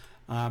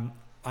 And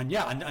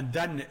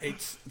then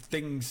it's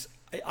things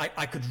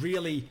I could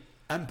really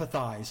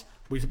empathize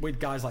with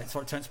guys like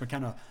sort of Terence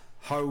McKenna,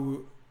 how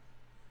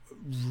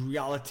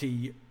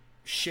reality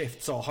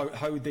shifts, or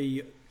how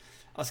the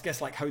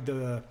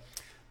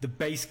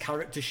base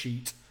character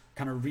sheet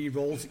kind of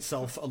re-rolls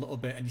itself a little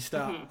bit, and you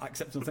start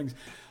accepting things.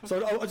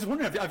 So I was just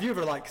wondering, have you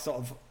ever like sort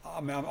of,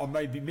 I mean, or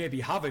maybe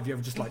you have you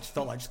ever just like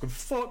felt like just going,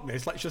 fuck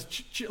this, let's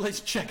just let's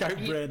check out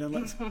Brain and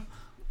let's.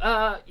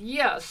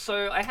 Yeah,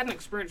 so I had an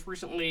experience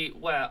recently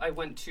where I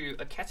went to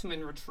a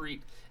ketamine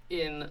retreat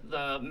in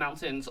the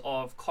mountains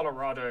of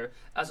Colorado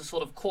as a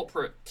sort of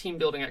corporate team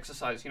building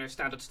exercise, you know,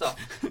 standard stuff.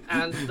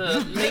 And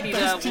the lady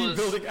there was team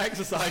building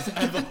exercise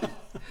ever.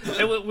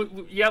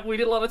 We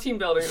did a lot of team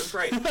building. It was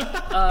great.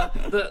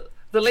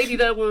 The lady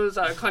there was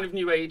kind of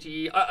new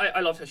agey. I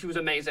loved her. She was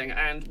amazing.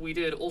 And we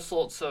did all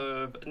sorts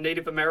of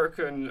Native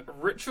American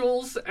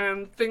rituals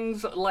and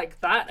things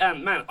like that.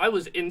 And man, I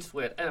was into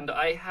it. And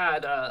I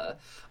had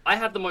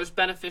the most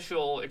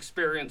beneficial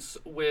experience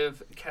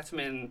with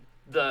ketamine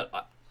that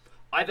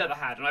I've ever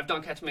had. And I've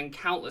done ketamine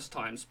countless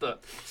times.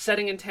 But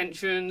setting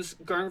intentions,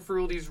 going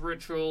through all these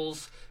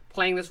rituals,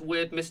 playing this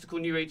weird mystical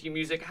new agey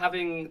music,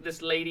 having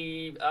this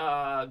lady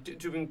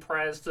doing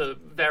prayers to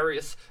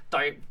various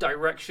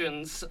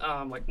directions,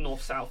 like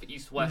north, south,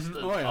 east, west,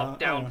 up,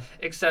 down,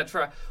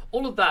 etc.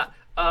 All of that,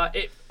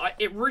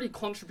 it really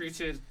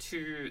contributed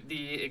to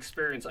the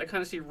experience. I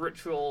kind of see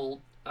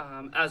ritual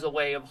as a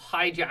way of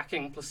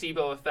hijacking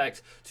placebo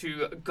effect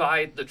to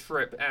guide the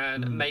trip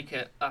and make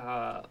it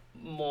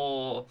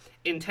more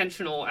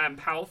intentional and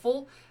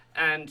powerful.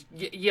 And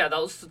yeah,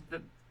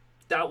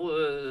 that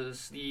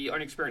was the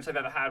only experience I've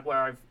ever had where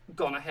I've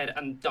gone ahead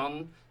and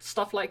done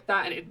stuff like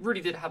that, and it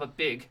really did have a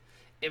big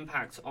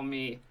impact on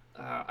me.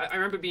 I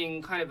remember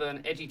being kind of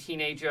an edgy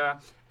teenager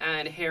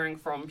and hearing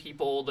from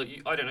people that,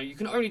 I don't know, you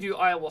can only do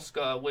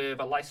ayahuasca with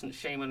a licensed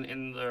shaman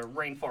in the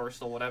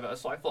rainforest or whatever.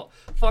 So I thought,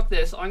 fuck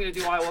this, I'm going to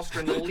do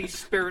ayahuasca in the least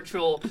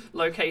spiritual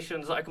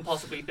locations that I can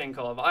possibly think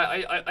of.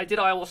 I did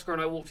ayahuasca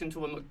and I walked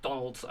into a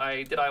McDonald's.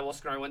 I did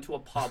ayahuasca and I went to a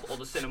pub or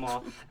the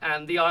cinema.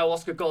 And the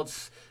ayahuasca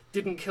gods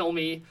didn't kill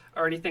me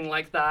or anything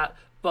like that.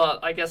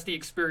 But I guess the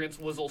experience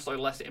was also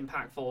less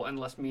impactful and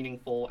less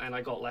meaningful, and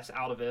I got less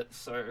out of it.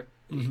 So,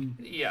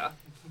 yeah.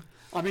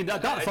 I mean,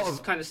 that I sort just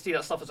of kind of see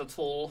that stuff as a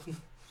tool.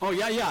 Oh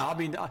yeah. I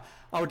mean,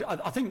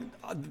 I think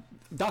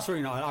that's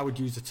where I would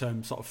use the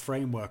term sort of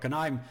framework, and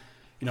I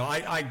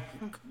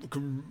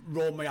can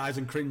roll my eyes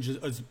and cringe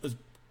as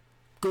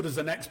good as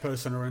the next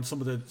person, or in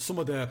some of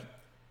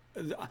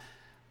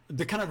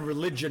the kind of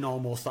religion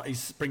almost that is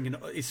springing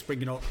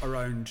up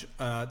around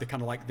the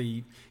kind of like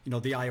the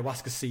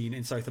ayahuasca scene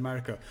in South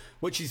America,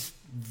 which is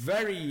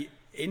very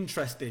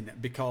interesting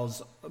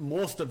because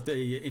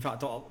in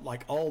fact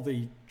like all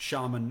the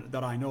shaman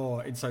that I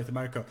know in South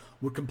America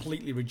would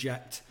completely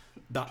reject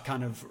that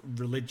kind of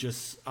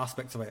religious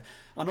aspect of it.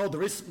 I know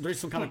there is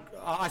some kind of,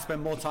 I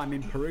spend more time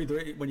in Peru.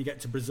 When you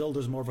get to Brazil,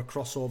 there's more of a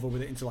crossover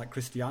with it into like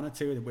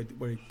Christianity,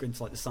 where you go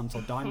into like the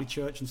Santo Daime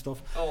church and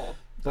stuff. Oh,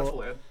 that's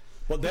weird.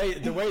 But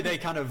the way they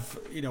kind of,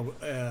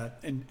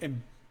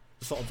 in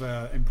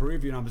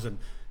Peruvian Amazon,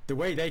 the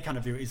way they kind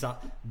of view it is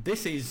that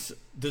there's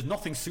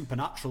nothing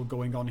supernatural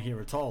going on here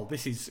at all.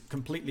 This is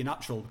completely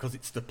natural because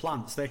it's the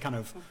plants. They kind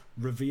of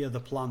revere the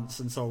plants,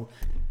 and so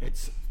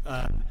it's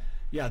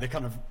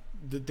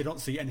they don't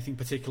see anything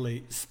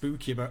particularly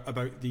spooky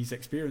about these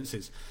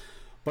experiences.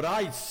 But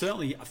I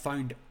certainly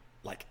found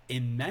like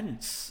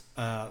immense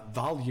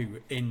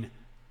value in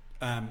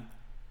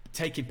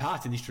taking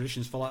part in these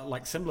traditions for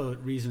like similar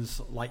reasons,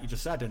 like you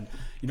just said. And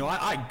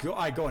I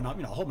go and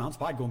hold my hands,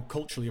 but I go and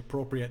culturally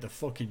appropriate the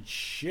fucking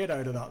shit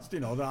out of that.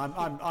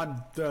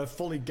 I'm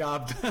fully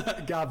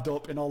gabbed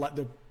up in all like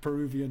the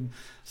Peruvian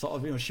sort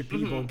of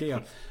Shipibo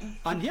gear.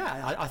 And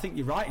yeah, I think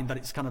you're right in that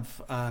it's kind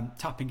of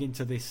tapping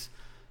into this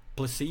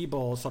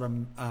placebo sort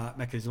of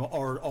mechanism,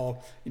 or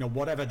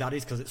whatever that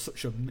is, because it's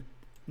such a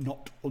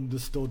not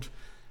understood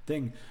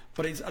thing.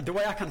 But it's the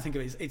way I kind of think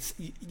of it is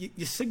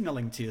you're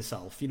signaling to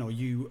yourself,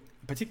 you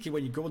particularly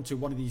when you go into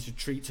one of these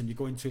retreats and you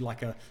go into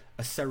like a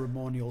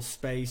ceremonial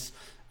space,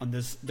 and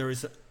there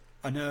is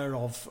an air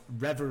of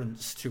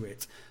reverence to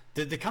it.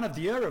 The kind of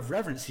the air of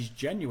reverence is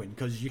genuine,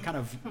 because you kind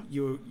of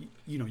you're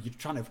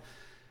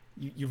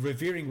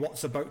revering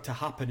what's about to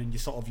happen, and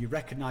you're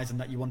recognizing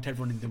that you want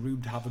everyone in the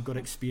room to have a good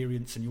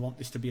experience, and you want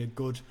this to be a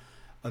good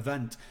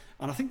event.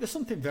 And I think there's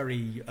something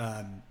very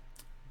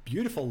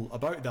beautiful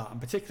about that,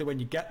 and particularly when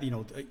you get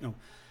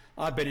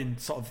I've been in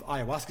sort of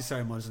ayahuasca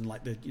ceremonies, and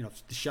like the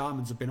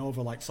shamans have been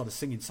over like sort of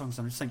singing songs,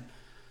 and I'm just thinking,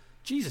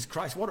 Jesus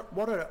Christ,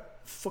 what a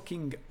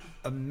fucking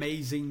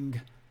amazing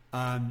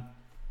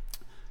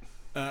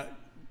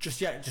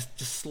just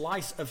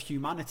slice of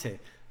humanity,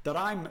 that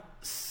I'm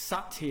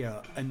sat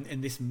here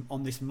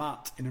on this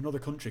mat in another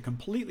country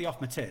completely off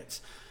my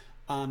tits,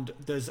 and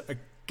there's a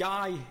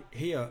guy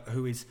here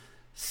who is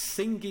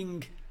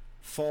singing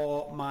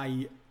for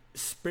my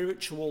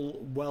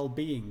spiritual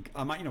well-being,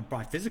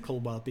 my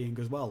physical well-being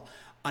as well.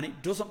 And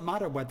it doesn't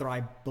matter whether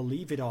I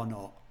believe it or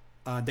not.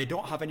 They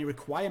don't have any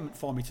requirement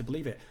for me to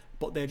believe it,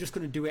 but they're just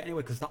going to do it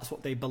anyway because that's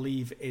what they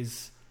believe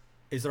is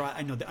right.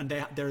 I know, and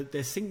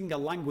they're singing a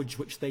language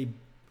which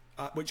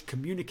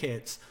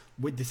communicates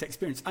with this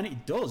experience, and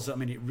it does. I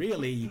mean, it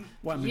really.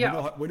 Well,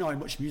 we know how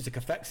much music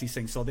affects these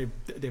things, so they're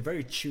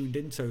very tuned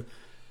into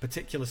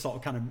particular sort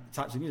of kind of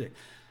types of music,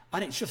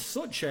 and it's just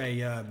such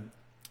a.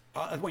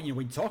 When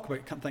you talk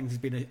about things as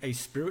being a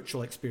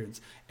spiritual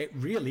experience, it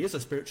really is a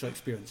spiritual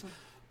experience.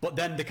 But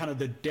then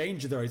the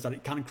danger there is that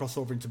it can cross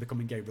over into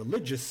becoming a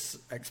religious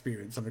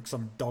experience and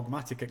some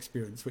dogmatic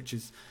experience, which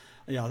is,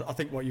 I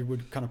think what you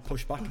would kind of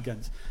push back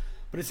against.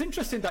 But it's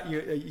interesting that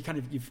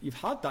you've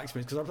had that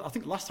experience, because I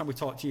think last time we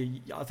talked to you,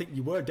 I think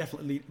you were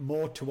definitely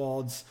more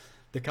towards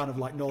the kind of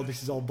like, no,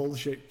 this is all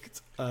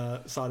bullshit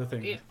side of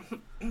things.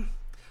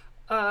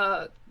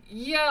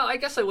 Yeah, I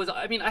guess I was.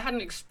 I mean, I hadn't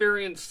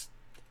experienced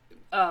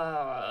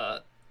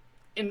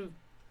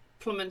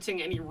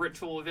implementing any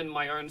ritual within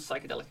my own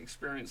psychedelic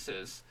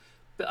experiences,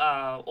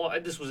 or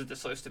this was a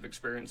dissociative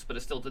experience, but it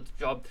still did the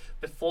job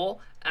before,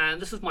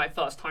 and this was my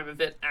first time of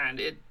it, and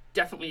it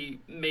definitely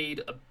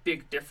made a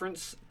big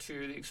difference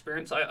to the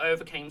experience. I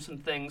overcame some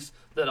things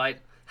that I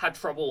had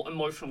trouble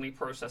emotionally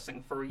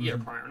processing for a year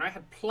prior, and I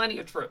had plenty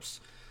of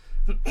trips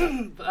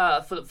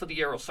for the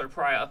year or so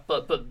prior,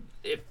 but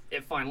it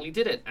finally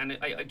did it, and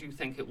I do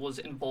think it was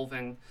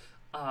involving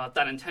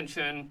that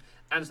intention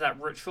and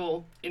that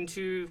ritual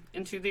into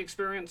the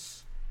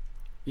experience.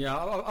 Yeah,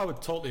 I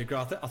would totally agree.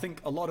 I think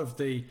a lot of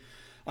the,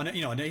 and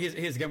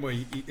here's again where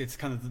it's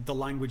kind of the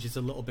language is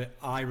a little bit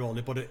eye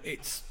rolly, but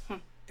it's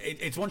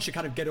once you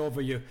kind of get over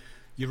your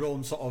your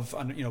own sort of,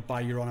 and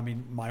by your own I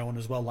mean my own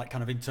as well, like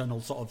kind of internal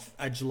sort of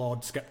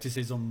edgelord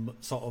skepticism,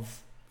 sort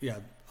of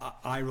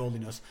eye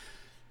rolliness,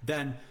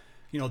 then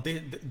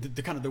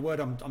the kind of the word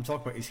I'm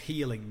talking about is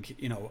healing,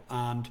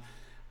 and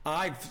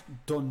I've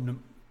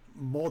done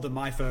more than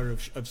my fair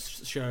of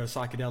share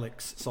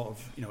psychedelics, sort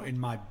of in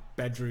my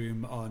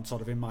bedroom and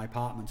sort of in my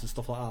apartment and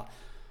stuff like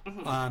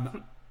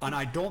that, and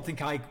I don't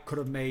think I could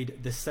have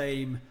made the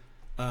same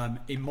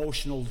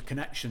emotional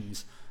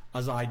connections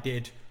as I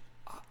did,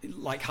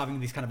 like having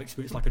this kind of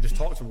experience, like I just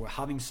talked about,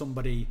 having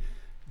somebody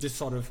just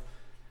sort of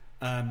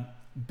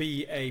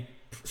be a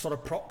sort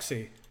of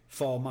proxy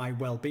for my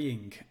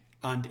well-being.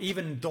 And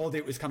even though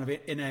it was kind of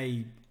in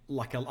a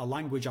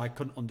language I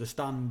couldn't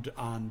understand,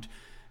 and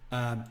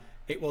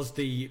it was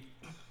the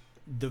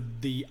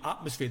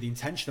atmosphere, the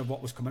intention of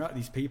what was coming out of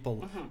these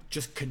people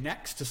just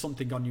connects to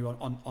something on you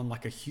on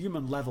like a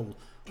human level,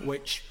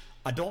 which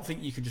I don't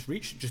think you can just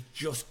reach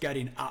just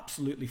getting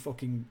absolutely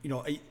fucking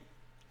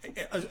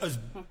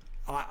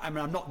I mean,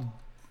 I'm not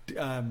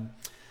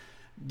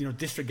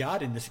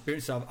disregarding the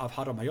experiences I've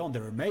had on my own.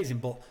 They're amazing,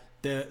 but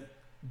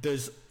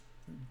there's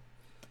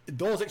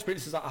those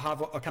experiences that I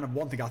have are kind of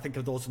one thing. I think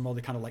of those as more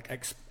the kind of like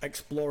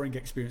exploring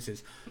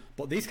experiences,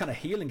 but these kind of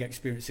healing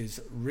experiences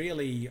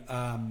really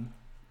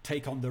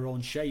take on their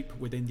own shape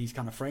within these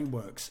kind of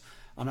frameworks.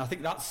 And I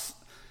think that's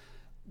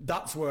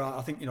where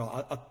I think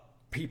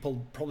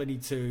people probably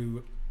need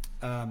to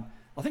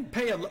I think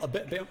pay a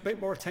bit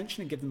more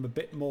attention and give them a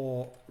bit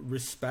more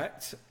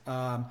respect,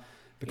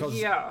 because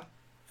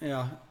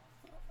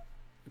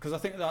because I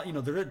think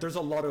that there's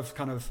a lot of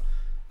kind of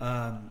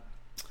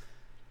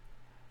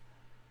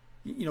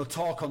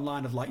talk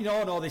online of like,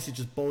 no, this is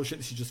just bullshit,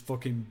 this is just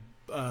fucking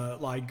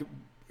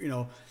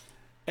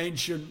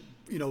ancient,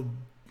 you're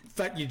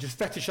just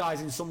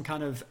fetishizing some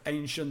kind of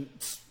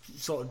ancient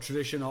sort of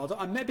tradition,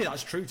 and maybe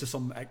that's true to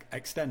some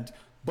extent,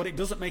 but it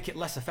doesn't make it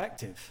less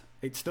effective.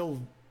 It's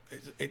still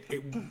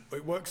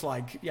it works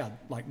like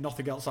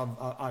nothing else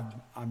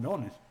I've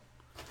known it.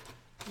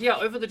 Yeah,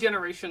 over the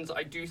generations,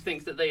 I do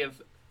think that they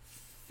have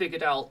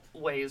figured out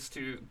ways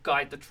to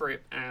guide the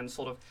trip and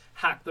sort of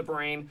hack the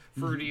brain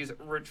through these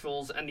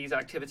rituals and these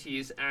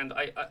activities, and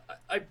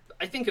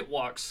I think it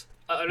works.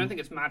 I don't think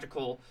it's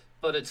magical,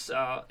 but it's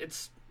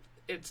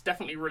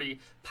definitely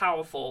really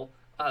powerful.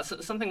 So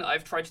something that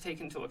I've tried to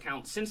take into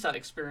account since that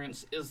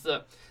experience is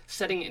that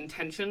setting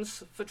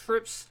intentions for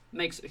trips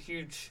makes a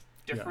huge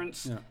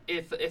difference.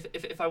 Yeah.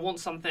 If I want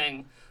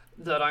something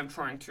that I'm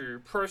trying to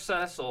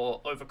process or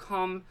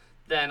overcome,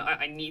 then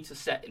I need to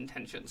set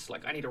intentions.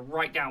 Like, I need to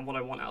write down what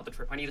I want out of the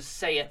trip. I need to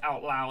say it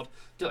out loud,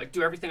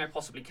 do everything I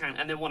possibly can,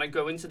 and then when I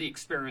go into the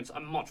experience,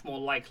 I'm much more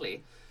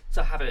likely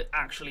to have it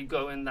actually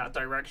go in that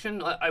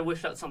direction. I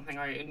wish that's something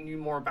I knew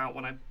more about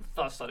when I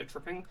first started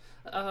tripping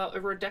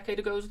over a decade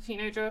ago as a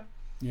teenager.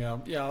 Yeah,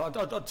 I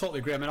totally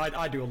agree. I mean,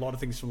 I do a lot of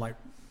things from like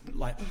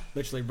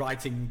literally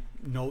writing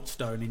notes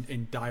down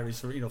in diaries,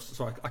 so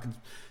I can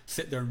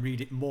sit there and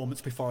read it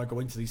moments before I go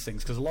into these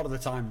things, because a lot of the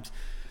times,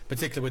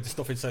 particularly with the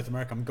stuff in South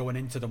America, I'm going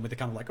into them with the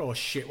kind of like, oh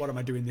shit, what am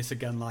I doing this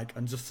again, like,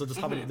 and just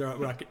having it there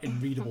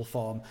in readable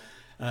form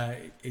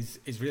is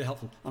really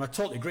helpful. And I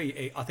totally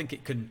agree. I think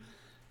it can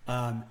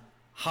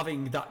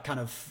having that kind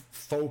of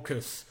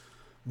focus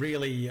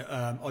really,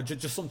 or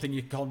just something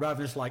you can, rather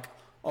than just like,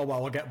 oh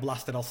well, I'll get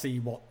blasted, I'll see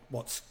what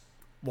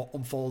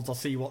unfolds, I'll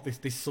see what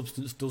this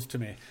substance does to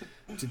me,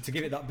 to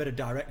give it that bit of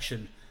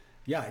direction.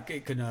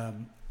 It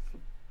can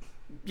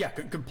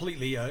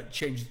completely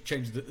change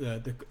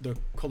the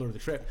colour of the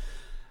trip.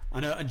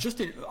 And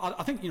Justin,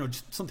 I think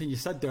just something you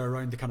said there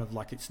around the kind of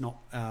like, it's not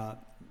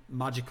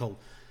magical.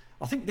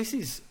 I think this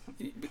is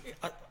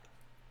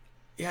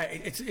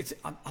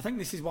I think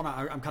this is one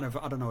I'm kind of,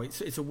 I don't know,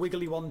 it's a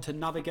wiggly one to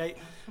navigate,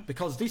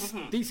 because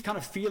these kind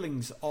of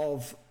feelings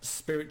of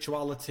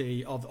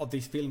spirituality, of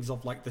these feelings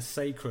of like the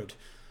sacred,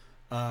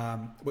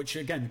 which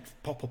again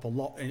pop up a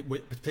lot,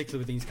 particularly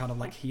with these kind of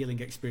like healing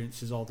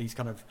experiences or these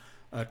kind of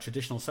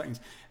traditional settings.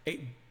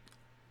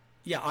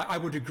 I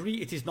would agree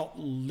it is not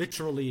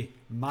literally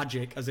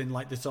magic, as in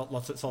like the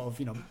lots of sort of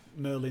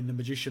Merlin the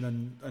magician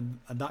and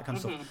that kind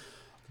of stuff,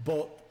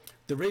 but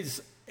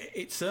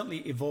it certainly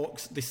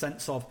evokes the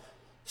sense of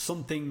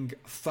something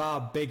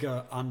far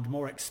bigger and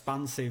more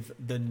expansive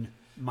than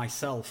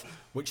myself,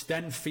 which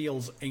then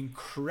feels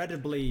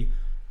incredibly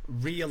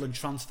real and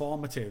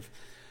transformative.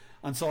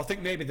 And so I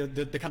think maybe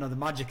the kind of the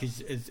magic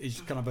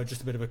is kind of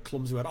just a bit of a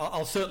clumsy word.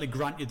 I'll certainly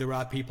grant you there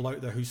are people out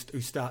there who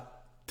start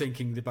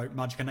thinking about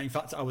magic. And in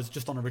fact, I was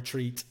just on a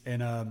retreat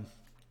in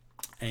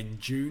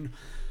June,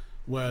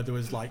 where there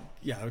was like,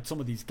 some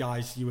of these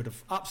guys, you would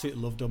have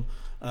absolutely loved them.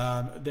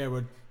 They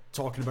were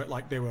talking about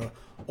like they were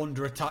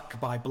under attack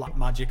by black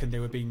magic, and they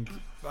were being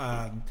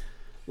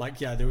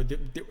they were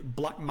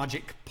black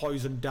magic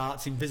poison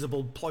darts,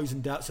 invisible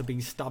poison darts are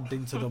being stabbed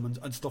into them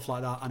and stuff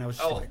like that. And I was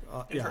just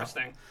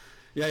interesting.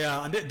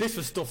 And this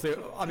was stuff that,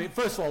 I mean,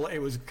 first of all, it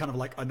was kind of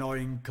like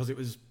annoying because it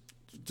was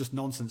just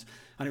nonsense,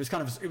 and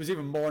it was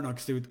even more annoying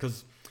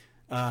because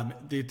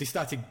they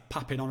started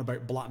papping on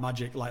about black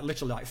magic like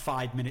literally like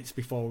 5 minutes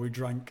before we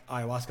drank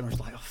ayahuasca, and I was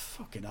like, oh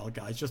fucking hell,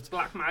 guys, just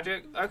Black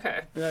magic.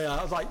 Okay. yeah.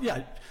 I was like,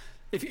 yeah,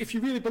 if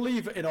you really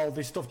believe in all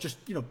this stuff, just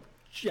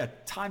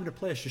time and a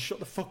place, just shut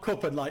the fuck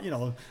up and like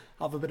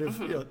have a bit of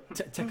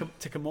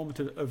take a moment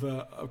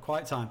of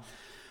quiet time.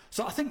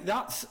 So I think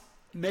that's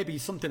maybe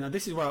something, and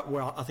this is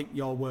where I think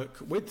your work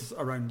with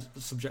around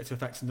subjective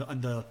effects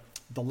and the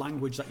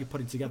language that you're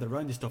putting together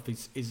around this stuff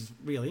is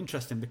really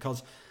interesting,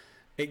 because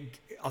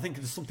I think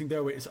there's something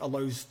there where it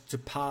allows to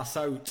parse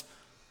out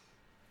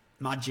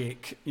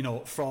magic,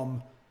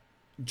 from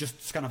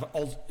just kind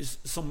of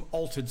some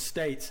altered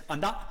state.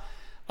 And that,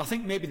 I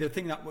think maybe the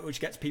thing which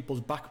gets people's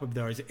back up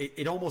there is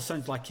it almost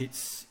sounds like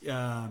it's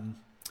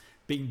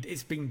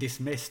being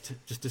dismissed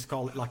just to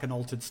call it like an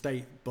altered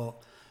state. But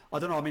I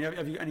don't know. I mean,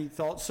 have you any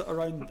thoughts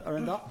around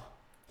that?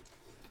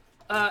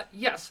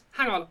 Yes.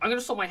 Hang on. I'm going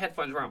to swap my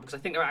headphones around because I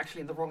think they're actually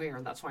in the wrong ear,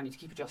 and that's why I need to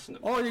keep adjusting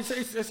them. Oh,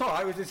 it's all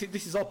right.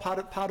 This is all part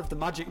of the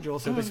magic, Joe.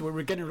 So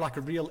we're getting like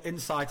a real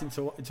insight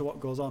into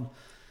what goes on.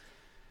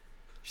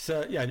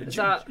 So yeah,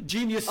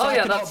 genius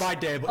psychic out by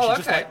day, but she's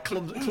just like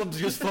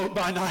clumsy as folk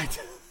by night.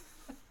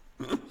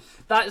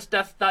 That is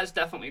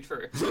definitely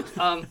true.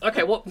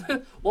 Okay, what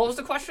was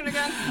the question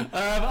again?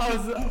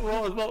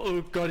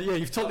 Oh god, yeah,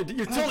 you've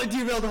totally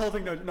derailed the whole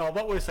thing. No,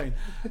 what we're saying,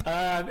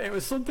 it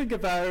was something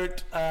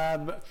about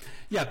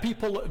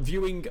people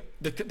viewing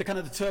the kind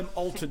of the term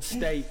altered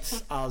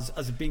states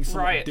as being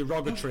somewhat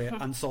derogatory,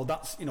 and so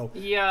that's like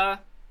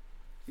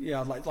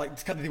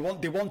kind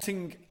of they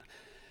wanting.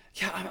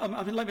 Yeah,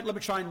 I mean, let me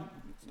try and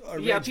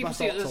arrange people my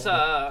see it thoughts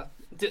as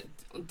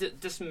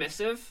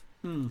dismissive.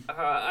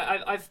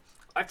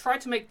 I've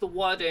tried to make the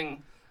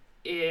wording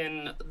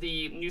in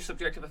the new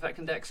subjective effect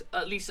index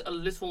at least a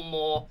little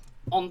more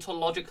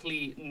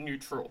ontologically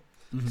neutral.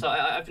 Mm-hmm. So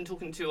I've been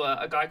talking to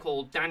a guy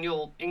called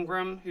Daniel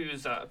Ingram,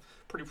 who's a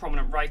pretty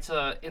prominent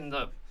writer in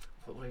what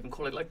do I even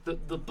call it, like the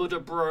Buddha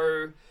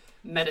Bro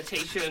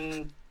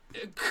meditation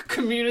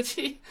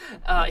community.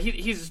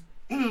 He's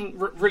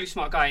really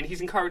smart guy, and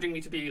he's encouraging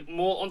me to be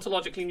more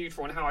ontologically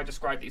neutral in how I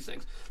describe these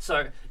things.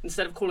 So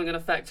instead of calling an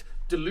effect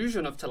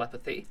delusion of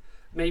telepathy,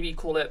 maybe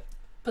call it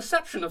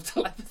perception of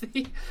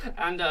telepathy,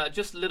 and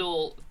just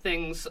little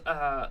things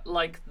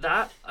like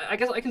that. I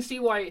guess I can see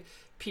why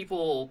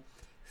people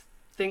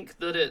think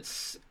that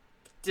it's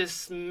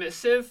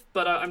dismissive,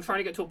 but I'm trying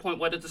to get to a point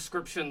where the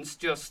descriptions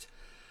just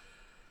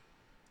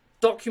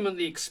document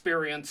the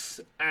experience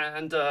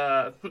and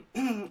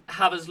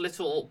have as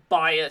little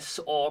bias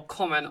or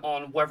comment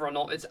on whether or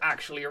not it's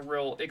actually a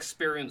real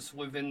experience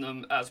within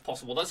them as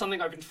possible. That's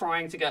something I've been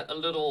trying to get a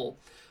little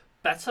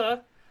better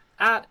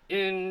at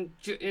in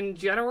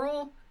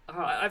general.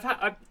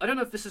 I don't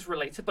know if this is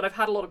related, but I've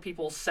had a lot of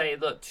people say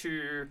that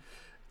to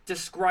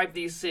describe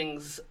these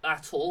things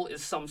at all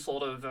is some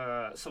sort of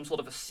a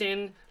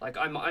sin. Like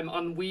I'm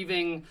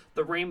unweaving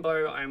the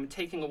rainbow. I'm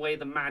taking away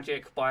the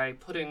magic by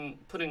putting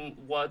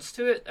words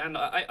to it, and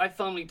I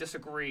firmly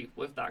disagree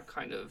with that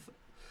kind of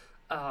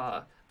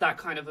a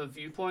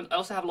viewpoint. I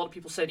also have a lot of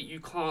people say that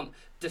you can't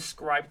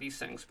describe these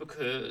things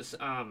because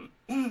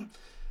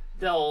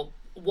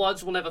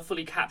words will never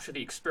fully capture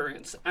the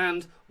experience.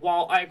 And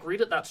while I agree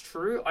that that's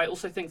true, I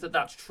also think that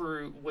that's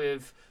true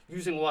with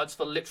using words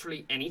for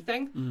literally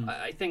anything.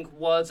 I think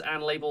words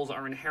and labels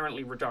are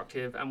inherently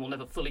reductive and will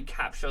never fully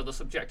capture the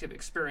subjective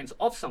experience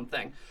of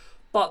something,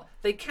 but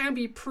they can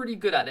be pretty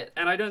good at it.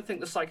 And I don't think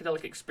the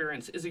psychedelic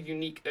experience is a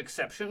unique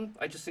exception.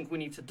 I just think we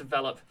need to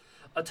develop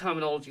a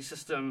terminology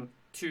system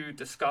to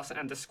discuss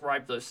and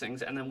describe those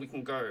things, and then we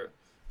can go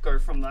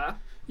from there.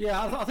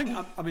 Yeah, I think,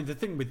 I mean, the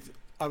thing with,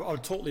 I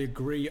would totally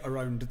agree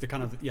around the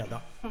kind of,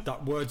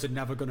 that words are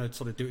never going to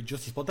sort of do it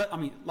justice. But I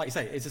mean, like you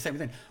say, it's the same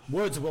thing.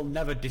 Words will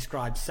never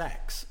describe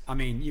sex. I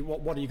mean,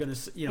 what are you going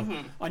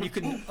to, and you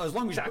can, as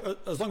long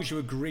as you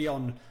agree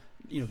on,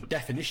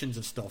 definitions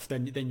of stuff,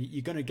 then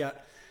you're going to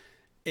get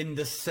in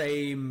the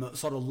same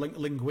sort of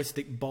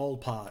linguistic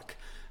ballpark.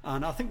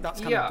 And I think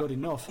that's kind of good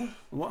enough.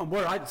 And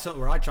where I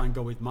try and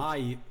go with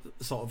my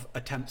sort of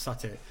attempts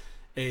at it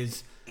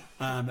is,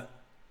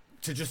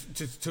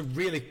 to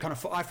really kind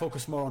of, I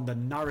focus more on the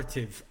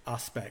narrative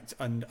aspect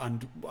and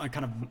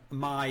kind of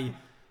my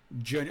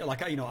journey,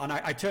 like, and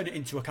I turn it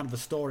into a kind of a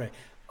story.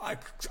 I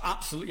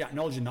absolutely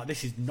acknowledging that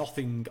this is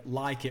nothing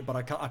like it, but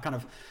I kind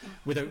of,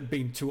 without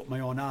being too up my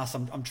own ass,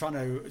 I'm trying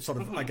to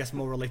sort of, I guess,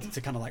 more related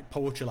to kind of like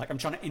poetry. Like I'm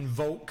trying to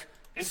invoke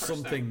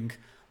something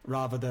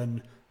rather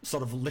than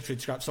sort of literally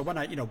describe. So when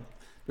I,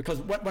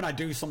 because when I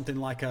do something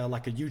like a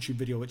YouTube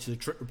video, which is a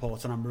trip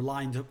report, and I'm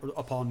relying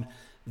upon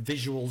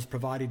visuals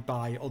provided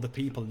by other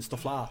people and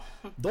stuff like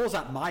that, those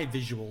aren't my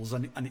visuals,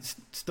 and it's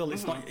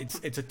not,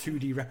 it's a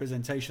 2D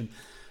representation.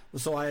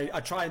 So I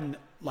try and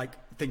like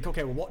think,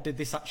 okay, well, what did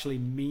this actually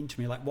mean to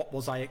me? Like, what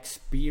was I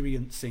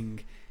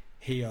experiencing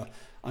here?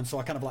 And so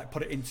I kind of like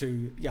put it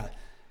into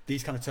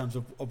these kind of terms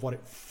of what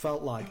it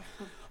felt like.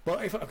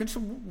 But if I can just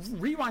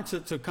rewind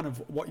to kind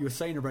of what you were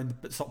saying around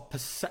the sort of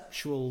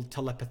perceptual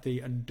telepathy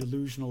and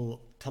delusional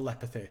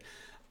telepathy,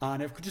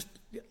 and if I could just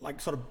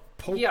like sort of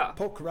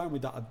poke around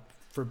with that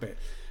for a bit,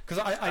 because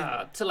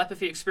I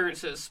telepathy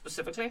experiences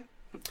specifically.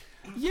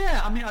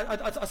 Yeah, I mean,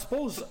 I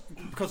suppose,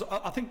 because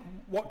I think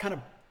what kind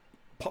of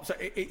pops out,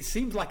 it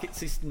seems like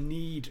it's this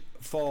need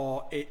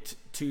for it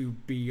to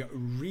be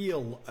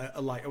real,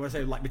 like I want to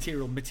say, like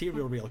material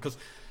real. Because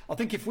I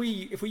think if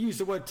we use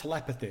the word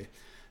telepathy,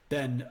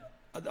 then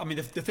I mean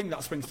the thing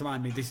that springs to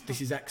mind,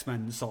 this is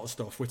X-Men sort of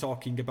stuff. We're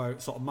talking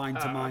about sort of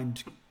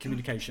mind-to-mind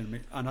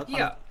communication,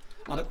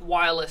 and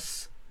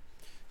wireless.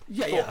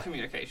 Yeah.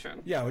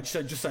 Communication. Yeah, which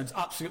just sounds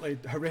absolutely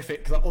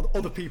horrific that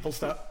other people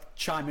start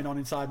chiming on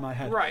inside my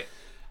head. Right.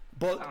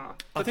 But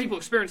I think people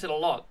experience it a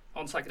lot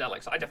on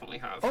psychedelics. I definitely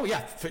have. Oh yeah,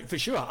 for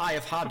sure. I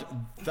have had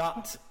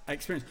that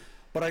experience.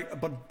 But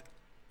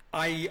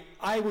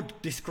I would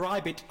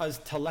describe it as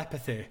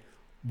telepathy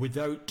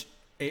without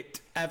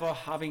it ever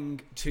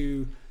having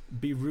to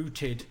be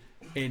rooted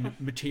in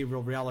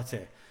material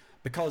reality.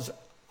 Because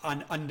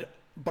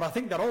but I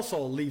think that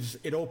also leaves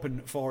it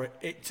open for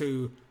it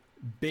to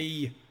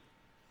be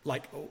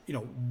like, you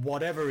know,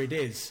 whatever it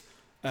is,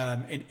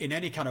 in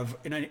any kind of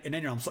in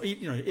any realm. So,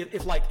 you know,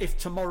 if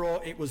tomorrow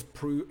there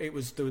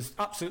was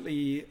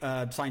absolutely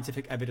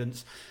scientific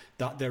evidence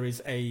that there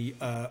is a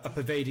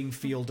pervading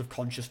field of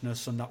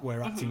consciousness, and that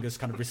we're acting as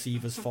kind of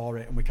receivers for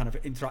it, and we're kind of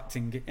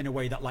interacting in a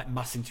way that like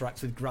mass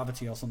interacts with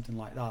gravity or something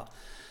like that,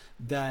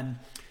 then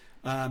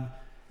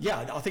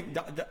yeah, I think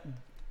that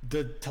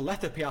the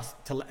telepathy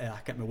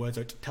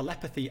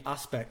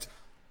aspect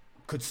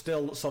could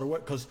still sort of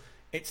work, because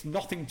it's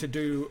nothing to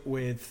do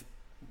with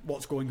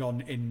what's going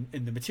on in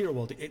the material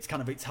world. It's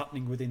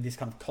happening within this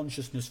kind of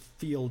consciousness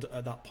field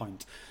at that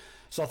point.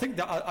 So I think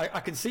that I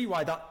can see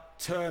why that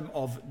term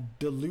of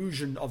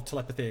delusion of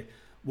telepathy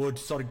would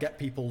sort of get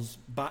people's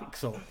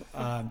backs up,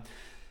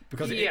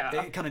 because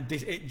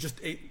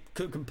it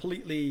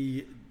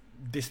completely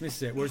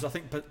dismisses it. Whereas I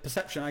think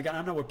perception, again,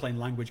 I know we're playing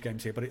language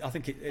games here, but I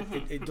think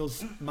it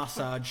does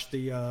massage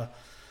the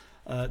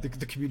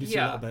community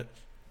a little bit.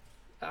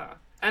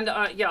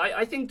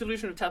 I think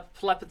delusion of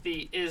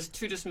telepathy is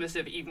too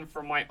dismissive even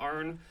from my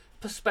own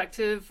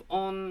perspective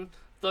on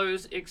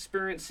those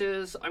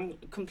experiences. I'm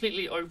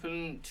completely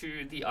open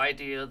to the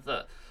idea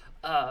that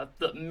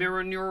that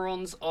mirror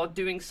neurons are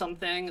doing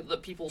something,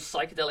 that people's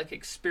psychedelic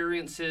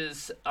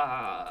experiences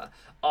are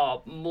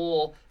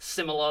more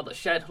similar, that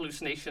shared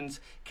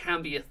hallucinations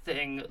can be a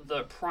thing,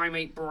 that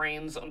primate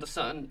brains under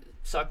certain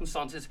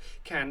circumstances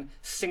can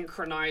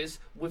synchronize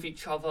with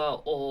each other,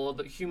 or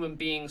that human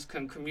beings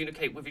can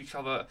communicate with each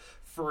other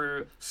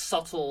through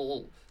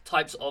subtle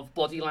types of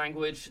body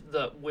language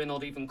that we're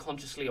not even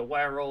consciously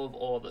aware of,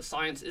 or that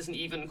science isn't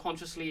even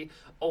consciously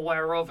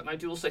aware of. And I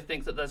do also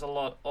think that there's a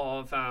lot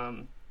of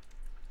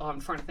I'm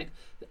trying to think.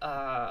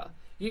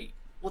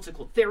 What's it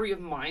called? Theory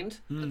of mind.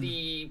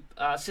 The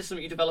system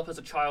that you develop as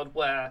a child,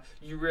 where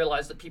you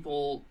realize that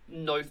people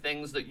know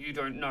things that you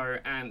don't know,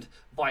 and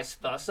vice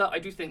versa. I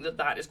do think that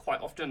that is quite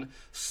often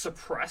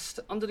suppressed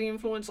under the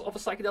influence of a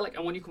psychedelic.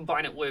 And when you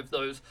combine it with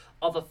those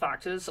other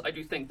factors, I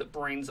do think that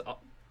brains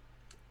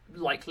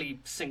likely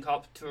sync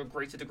up to a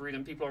greater degree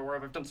than people are aware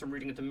of. I've done some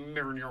reading into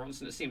mirror neurons,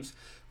 and it seems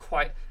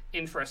quite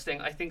interesting.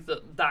 I think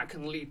that that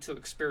can lead to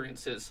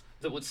experiences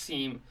that would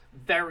seem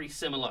very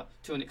similar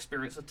to an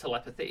experience of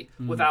telepathy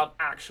without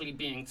actually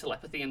being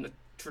telepathy in the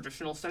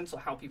traditional sense, or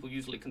how people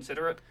usually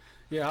consider it.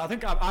 Yeah, I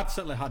think I've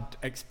certainly had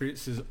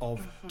experiences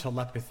of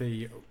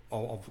telepathy,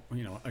 of,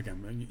 you know,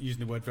 again, using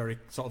the word very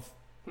sort of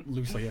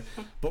loosely here,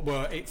 but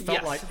where it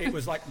felt like it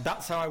was like,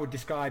 that's how I would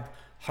describe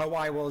how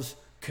I was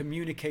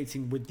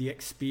communicating with the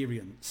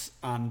experience,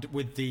 and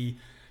with the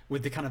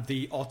kind of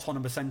the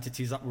autonomous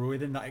entities that were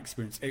within that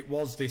experience. It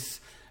was this,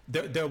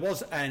 there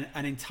was an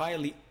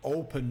entirely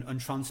open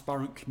and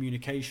transparent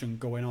communication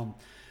going on.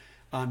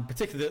 And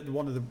particularly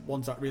one of the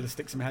ones that really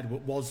sticks in my head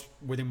was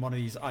within one of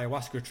these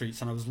ayahuasca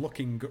retreats, and I was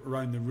looking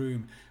around the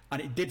room,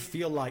 and it did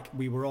feel like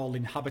we were all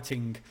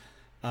inhabiting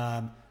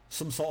some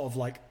sort of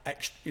like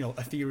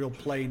ethereal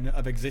plane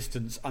of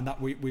existence, and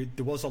that we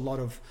there was a lot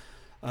of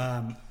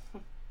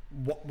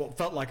what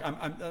felt like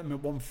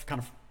one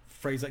kind of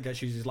phrase that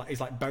gets used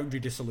is like boundary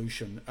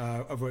dissolution,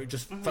 of where it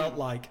just felt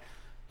like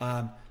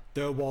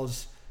there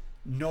was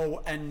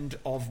no end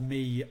of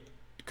me,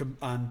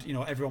 and you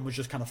know, everyone was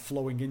just kind of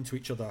flowing into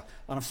each other.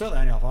 And I've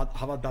certainly have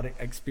had that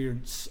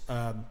experience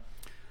a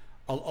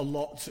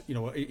lot, you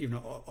know, even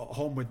at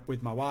home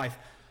with my wife,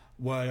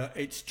 where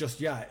it's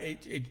just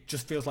it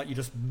just feels like you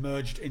just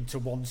merged into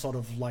one sort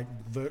of like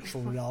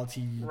virtual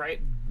reality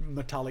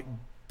metallic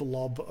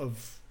blob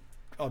of,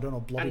 I don't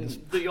know, and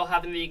that you're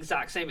having the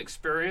exact same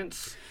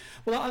experience.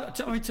 Well,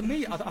 I mean, to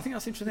me, I think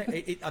that's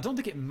interesting. I don't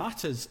think it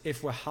matters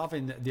if we're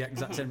having the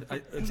exact same. I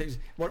think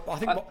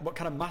what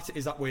kind of matter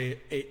is that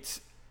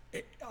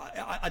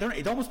I don't know.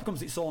 It almost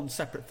becomes its own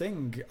separate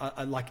thing.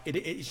 Like it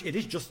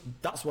is just,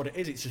 that's what it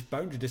is. It's just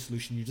boundary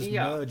dissolution. You just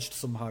merged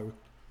somehow.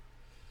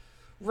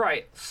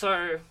 Right.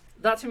 So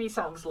that to me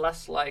sounds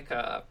less like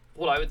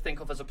what I would think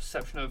of as a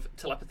perception of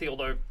telepathy,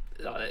 although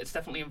it's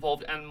definitely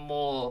involved, and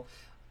more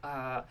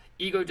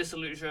ego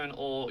dissolution,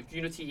 or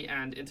unity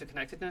and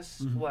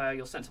interconnectedness, where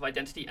your sense of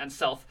identity and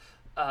self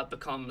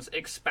becomes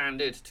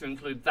expanded to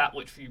include that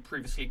which you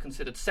previously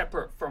considered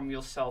separate from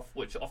yourself,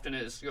 which often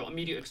is your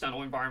immediate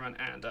external environment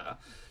and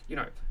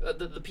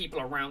the people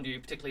around you,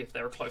 particularly if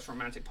they're a close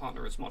romantic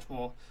partner, is much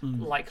more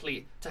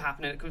likely to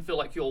happen. And it can feel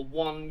like you're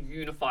one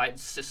unified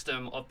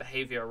system of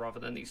behavior rather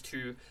than these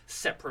two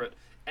separate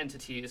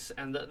entities.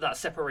 And that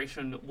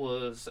separation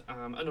was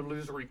an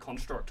illusory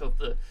construct of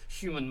the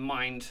human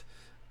mind.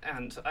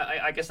 And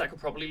I guess that could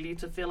probably lead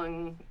to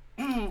feeling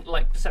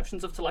like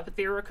perceptions of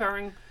telepathy are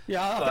occurring.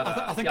 Yeah, But,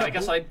 I think I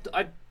guess I'd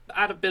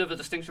add a bit of a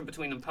distinction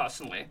between them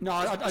personally. No,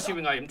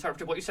 assuming I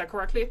interpreted what you said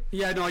correctly.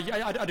 Yeah, no,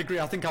 I'd agree.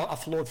 I think I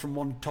flowed from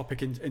one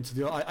topic into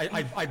the other.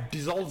 I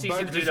dissolved It's easy to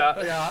boundaries. do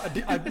that.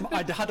 Yeah,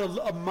 I'd had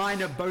a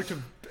minor bout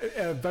of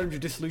boundary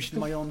dissolution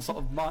in my own sort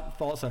of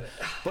thoughts there.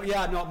 But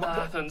yeah, no, That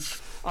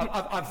happens.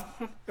 I've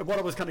what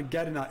I was kind of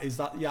getting at is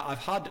that I've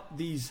had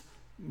these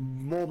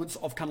moments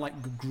of kind of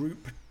like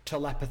group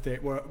telepathy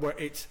where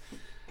it's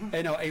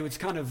it was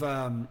kind of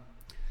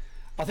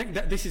I think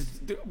that this is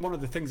one of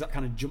the things that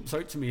kind of jumps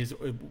out to me is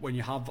when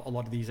you have a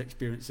lot of these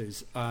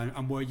experiences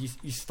and where you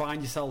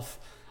find yourself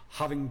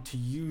having to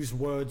use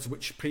words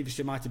which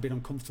previously might have been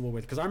uncomfortable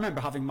with. Because I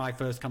remember having my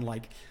first kind of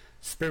like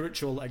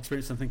spiritual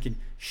experience and thinking,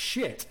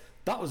 shit,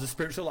 that was a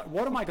spiritual, like,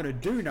 what am I going to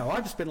do now?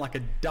 I've just been like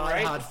a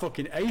die-hard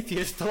fucking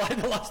atheist for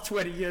like the last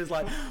 20 years.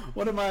 Like,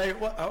 how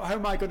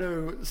am I going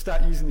to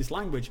start using this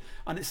language?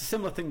 And it's a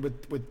similar thing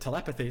with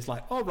telepathy. It's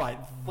like, all right.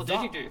 What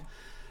did you do?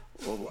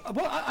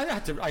 Well, I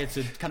had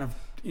to kind of,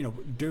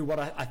 do what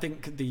I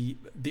think the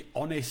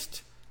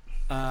honest,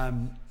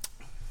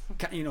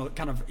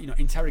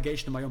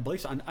 interrogation of my own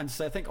beliefs and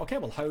so I think, okay,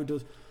 well,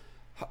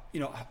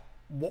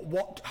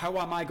 how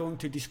am I going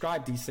to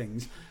describe these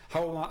things?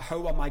 How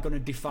am I going to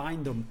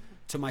define them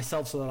to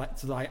myself so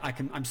that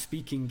I'm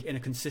speaking in a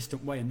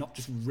consistent way and not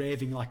just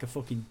raving like a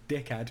fucking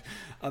dickhead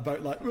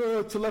about like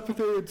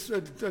telepathy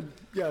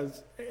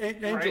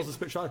and angels and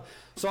spirituality.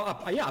 So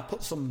I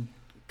put some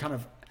kind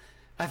of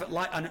effort,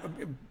 and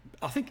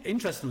I think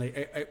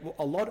interestingly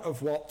a lot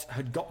of what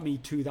had got me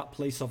to that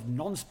place of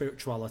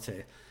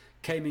non-spirituality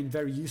came in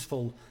very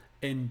useful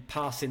in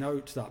passing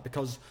out that,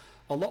 because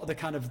a lot of the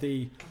kind of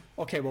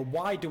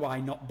why do I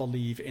not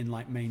believe in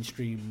like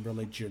mainstream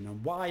religion,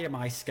 and why am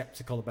I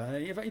skeptical about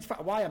it? In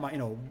fact, why am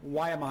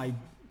I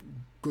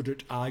good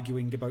at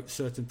arguing about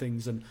certain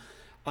things, and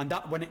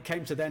that when it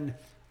came to then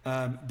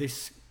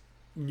this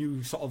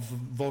new sort of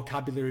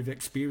vocabulary of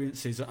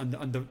experiences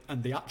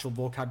and the actual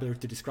vocabulary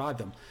to describe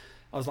them,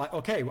 I was like,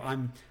 okay,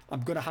 I'm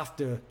going to have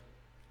to,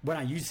 when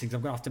I use things,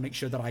 I'm going to have to make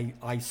sure that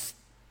I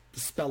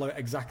spell out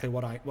exactly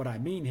what I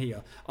mean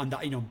here, and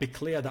that be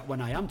clear that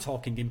when I am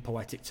talking in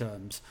poetic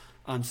terms,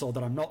 and so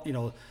that I'm not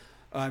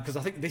because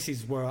I think this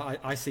is where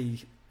I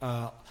see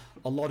a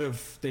lot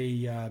of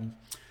the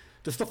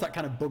stuff that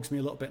kind of bugs me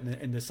a little bit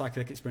in the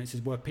psychedelic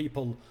experiences, where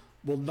people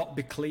will not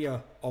be clear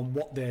on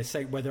what they're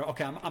saying, whether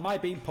am I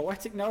being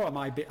poetic now, am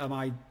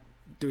I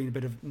doing a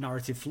bit of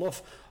narrative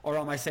fluff, or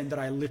am I saying that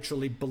I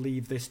literally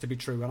believe this to be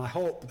true? And I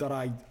hope that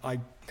I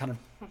kind of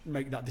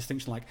make that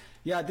distinction, like,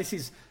 yeah, this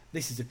is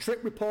a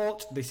trip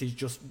report, this is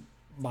just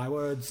my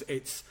words,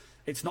 it's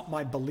not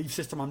my belief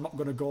system, I'm not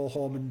going to go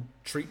home and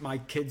treat my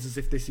kids as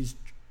if this is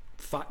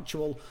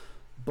factual,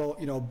 but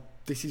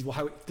this is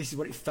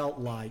what it felt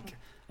like.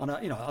 And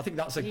I think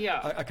that's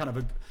a kind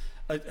of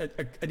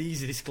an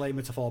easy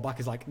disclaimer to fall back,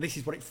 is like, this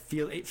is what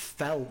it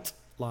felt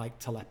like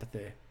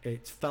telepathy.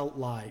 It felt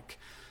like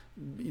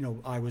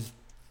I was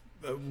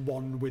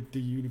one with the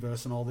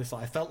universe and all this.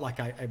 I felt like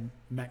I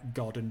met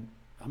God, and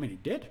I mean, he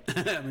did.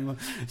 I mean,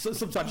 so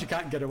sometimes you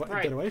can't get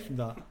away from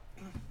that.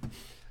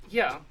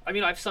 Yeah, I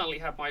mean, I've certainly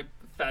had my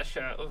fair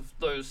share of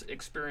those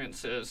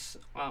experiences.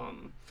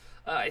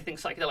 I think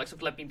psychedelics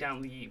have led me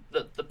down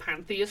the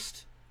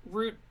pantheist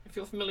route, if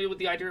you're familiar with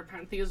the idea of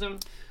pantheism.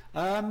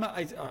 I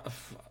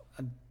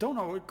don't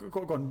know.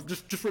 Go on.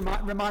 Just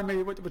remind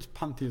me what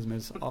pantheism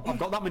is. I've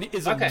got that many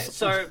isms. Okay,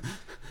 so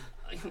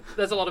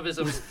there's a lot of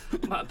isms.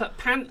 But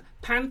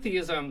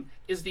pantheism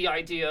is the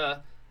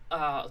idea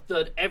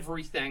that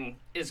everything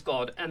is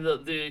God, and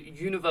that the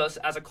universe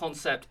as a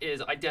concept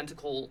is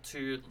identical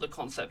to the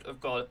concept of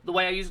God. The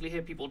way I usually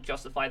hear people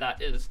justify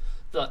that is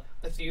that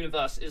if the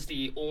universe is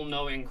the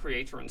all-knowing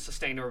creator and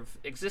sustainer of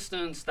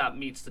existence, that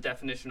meets the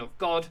definition of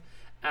God.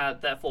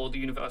 Therefore, the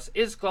universe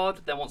is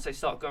God. Then once they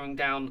start going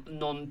down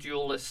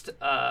non-dualist,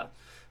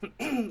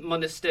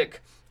 monistic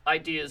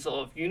ideas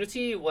of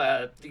unity,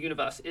 where the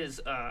universe is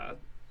a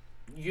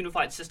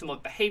unified system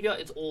of behavior,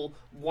 it's all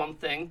one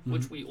thing,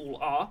 which we all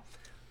are,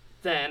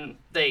 then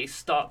they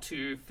start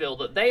to feel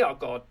that they are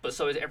God, but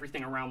so is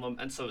everything around them,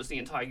 and so is the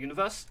entire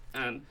universe.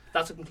 And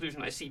that's a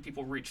conclusion I see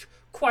people reach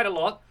quite a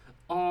lot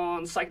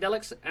on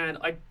psychedelics, and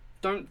I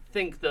don't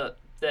think that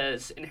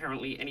there's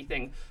inherently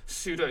anything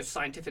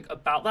pseudo-scientific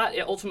about that.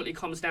 It ultimately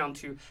comes down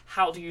to,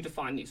 how do you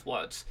define these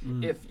words?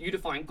 If you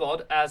define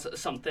God as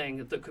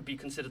something that could be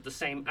considered the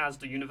same as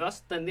the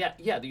universe, then the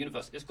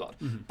universe is God.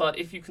 But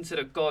if you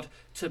consider God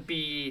to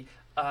be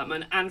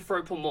an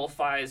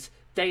anthropomorphized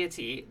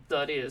deity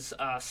that is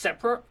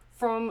separate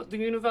from the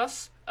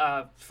universe,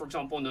 for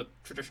example, in the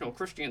traditional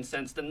Christian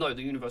sense, then no,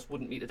 the universe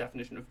wouldn't meet the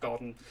definition of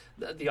God, and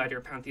the idea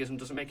of pantheism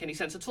doesn't make any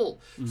sense at all.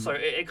 So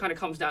it kind of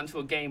comes down to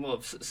a game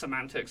of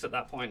semantics at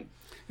that point.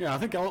 Yeah, I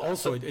think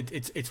also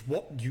it's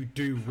what you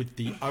do with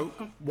the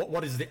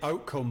what is the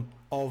outcome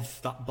of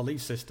that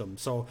belief system.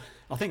 So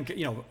I think,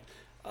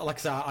 like I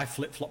say, I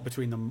flip-flop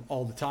between them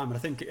all the time, and I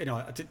think,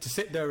 to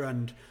sit there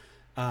and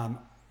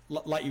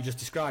like you just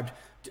described,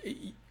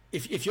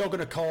 if you're going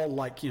to call,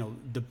 like,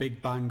 the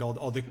Big Bang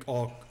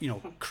or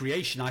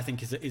creation, I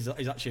think is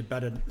actually a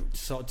better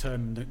sort of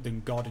term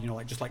than God.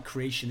 Like, just like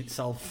creation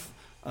itself,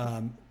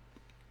 and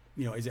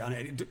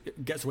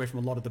it gets away from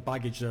a lot of the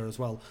baggage there as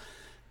well.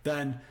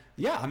 Then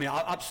yeah, I mean,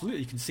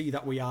 absolutely, you can see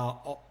that we are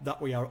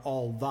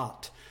all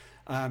that.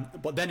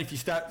 But then if you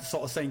start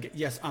sort of saying,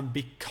 yes, and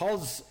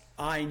because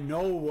I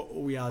know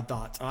we are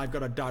that, I've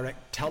got a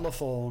direct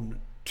telephone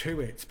to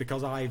it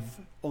because I've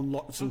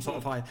unlocked some sort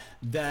of high,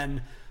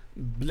 then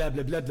blah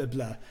blah blah blah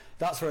blah.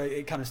 That's where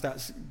it kind of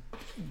starts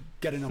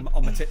getting on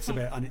my tits a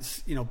bit, and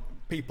it's,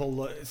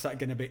 people start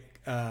getting a bit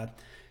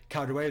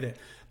carried away with it.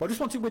 But I just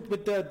wanted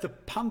with the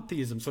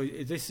pantheism. So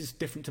this is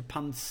different to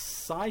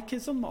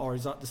panpsychism, or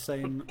is that the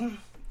same?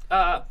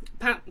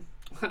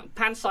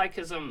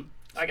 Panpsychism,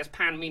 I guess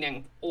pan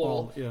meaning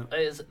all,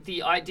 is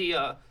the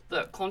idea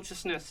that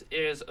consciousness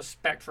is a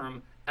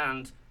spectrum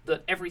and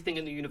that everything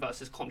in the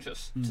universe is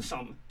conscious to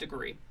some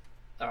degree.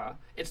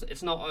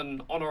 It's not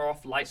an on or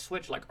off light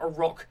switch. Like a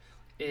rock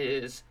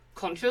is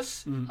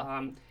conscious.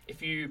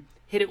 If you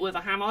hit it with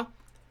a hammer,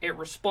 it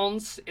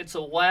responds. It's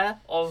aware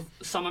of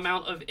some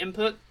amount of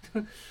input.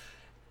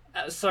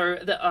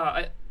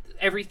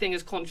 Everything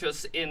is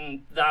conscious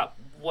in that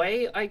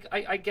way,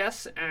 I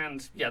guess.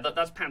 And yeah,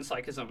 that's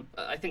panpsychism.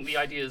 I think the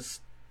ideas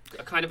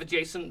are kind of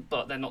adjacent,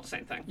 but they're not the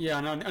same thing. Yeah,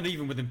 and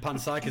even within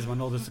panpsychism, I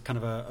know there's kind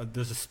of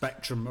there's a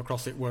spectrum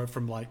across it, where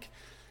from like.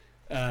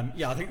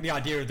 I think the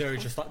idea there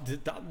is just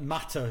that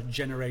matter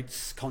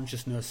generates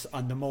consciousness,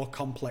 and the more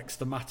complex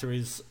the matter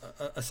is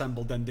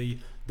assembled, then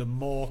the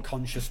more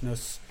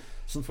consciousness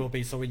something will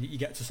be. So when you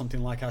get to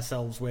something like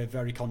ourselves, we're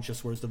very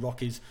conscious, whereas the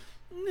rock is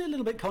a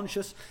little bit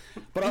conscious.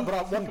 But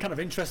one kind of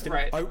interesting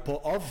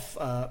output of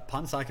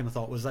panpsychism, I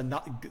thought, was then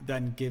that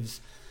then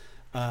gives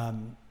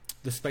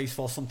the space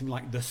for something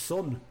like the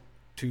sun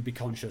to be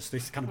conscious.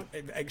 This kind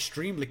of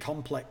extremely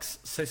complex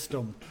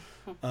system.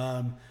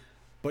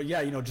 But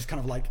yeah, just kind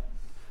of like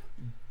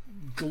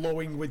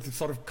glowing with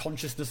sort of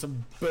consciousness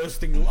and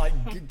bursting,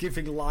 like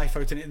giving life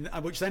out in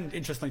it, which then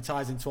interestingly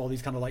ties into all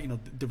these kind of like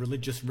the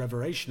religious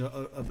revelation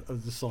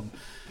of the sun.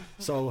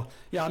 So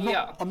yeah,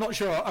 I'm not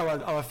sure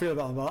how I feel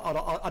about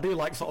them. I do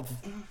like sort of,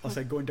 I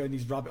say, going down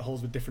these rabbit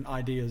holes with different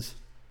ideas.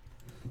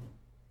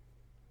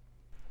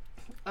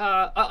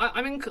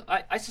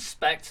 I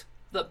suspect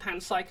that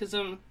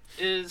panpsychism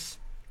is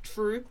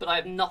true, but I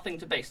have nothing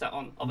to base that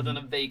on other than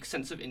a vague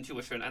sense of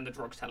intuition and the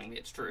drugs telling me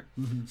it's true.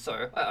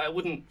 So I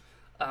wouldn't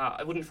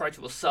try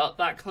to assert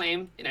that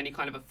claim in any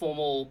kind of a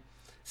formal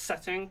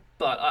setting,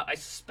 but I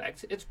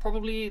suspect it's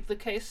probably the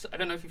case. I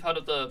don't know if you've heard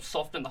of the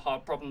soft and the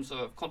hard problems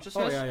of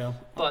consciousness,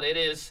 but it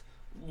is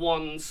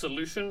one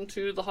solution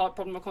to the hard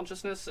problem of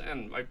consciousness,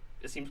 and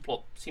it seems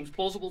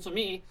plausible to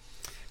me.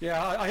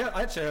 Yeah,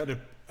 I actually heard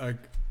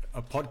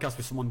a podcast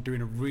with someone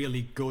doing a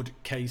really good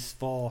case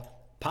for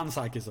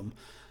panpsychism.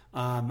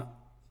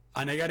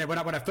 And again, when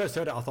I first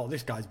heard it, I thought,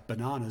 this guy's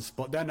bananas.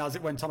 But then as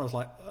it went on, I was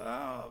like,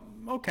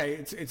 okay,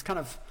 it's kind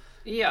of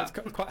it's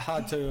quite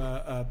hard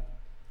to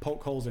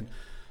poke holes in.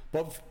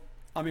 But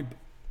I mean,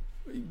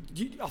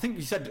 I think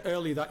you said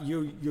earlier that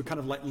you kind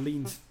of like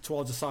leaned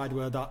towards the side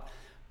where that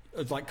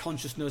it's like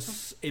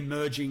consciousness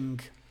emerging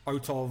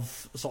out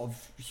of sort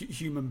of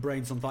human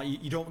brains, something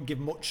like you don't give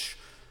much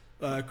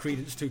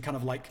credence to kind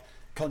of like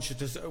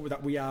consciousness,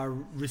 that we are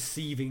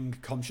receiving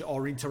conscious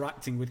or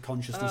interacting with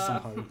consciousness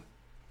somehow.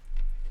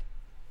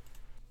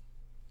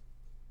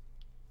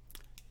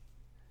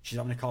 She's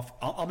having a cough.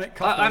 I'll make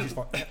cough noises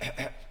for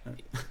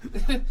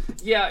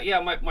Yeah,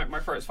 my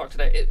throat's fucked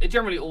today. It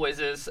generally always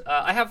is.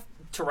 I have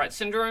Tourette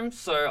syndrome,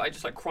 so I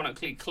just like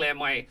chronically clear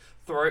my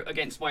throat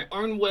against my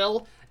own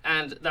will,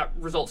 and that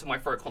results in my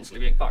throat constantly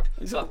being fucked.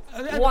 But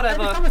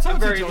whatever. I'm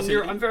very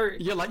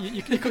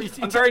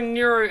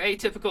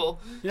neuroatypical.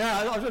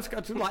 Yeah,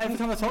 like every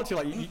time I talk to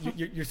you, like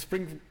you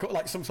spring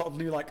like some sort of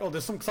new, like,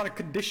 there's some kind of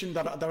condition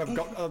that I've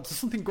got. There's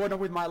something going on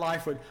with my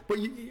life, but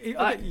you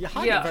hide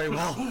it very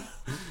well.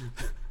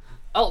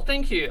 Oh,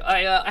 thank you.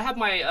 I had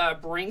my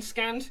brain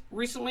scanned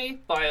recently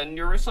by a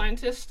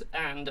neuroscientist,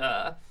 and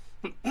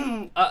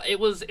it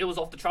was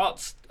off the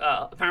charts.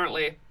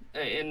 Apparently,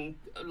 in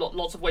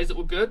lots of ways that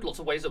were good, lots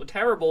of ways that were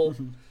terrible,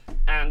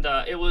 and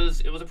it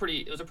was a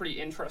pretty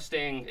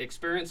interesting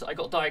experience. I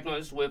got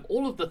diagnosed with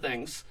all of the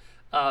things,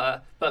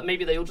 but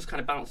maybe they all just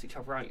kind of balance each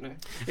other out,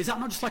 Is that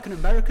not just like an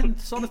American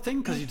sort of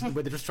thing? Because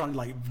where they're just trying to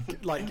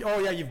like, oh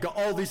yeah, you've got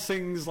all these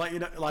things,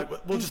 like,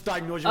 like we'll just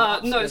diagnose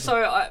you. No,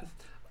 so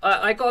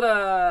I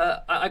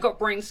got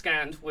brain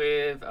scanned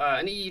with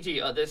an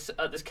EEG at this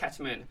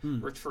ketamine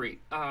retreat,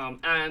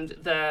 and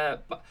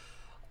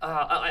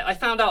I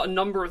found out a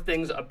number of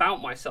things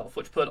about myself,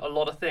 which put a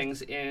lot of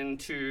things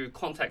into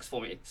context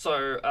for me.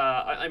 So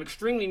I'm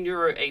extremely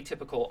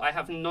neuroatypical. I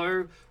have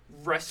no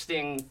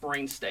resting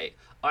brain state.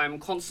 I'm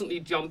constantly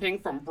jumping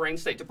from brain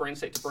state to brain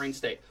state to brain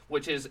state,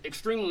 which is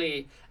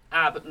extremely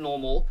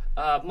abnormal.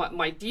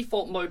 My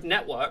default mode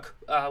network,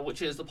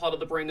 which is the part of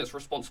the brain that's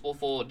responsible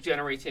for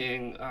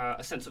generating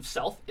a sense of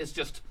self, is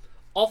just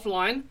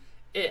offline.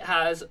 It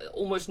has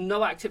almost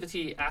no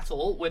activity at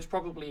all, which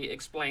probably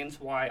explains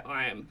why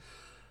I'm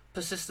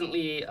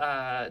persistently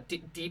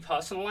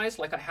depersonalized.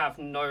 Like I have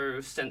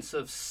no sense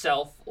of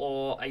self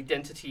or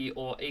identity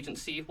or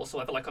agency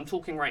whatsoever. Like I'm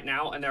talking right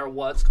now and there are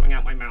words coming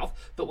out my mouth,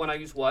 but when I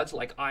use words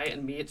like I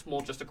and me, it's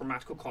more just a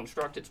grammatical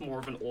construct. It's more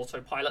of an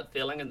autopilot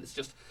feeling, and it's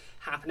just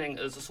happening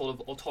as a sort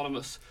of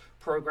autonomous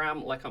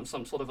program, like I'm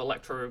some sort of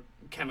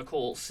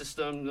electrochemical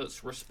system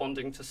that's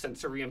responding to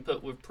sensory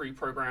input with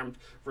pre-programmed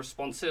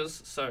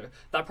responses. So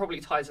that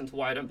probably ties into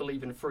why I don't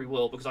believe in free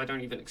will, because I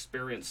don't even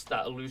experience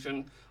that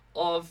illusion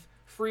of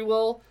free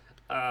will.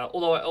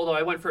 Although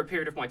I went for a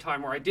period of my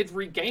time where I did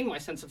regain my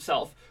sense of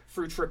self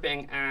through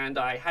tripping, and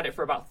I had it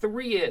for about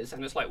 3 years,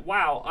 and it's like,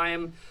 wow,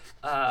 I'm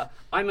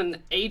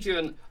an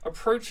agent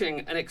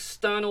approaching an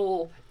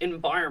external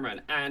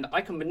environment, and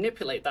I can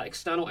manipulate that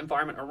external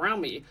environment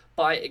around me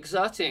by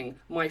exerting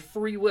my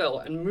free will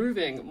and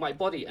moving my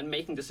body and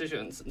making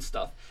decisions and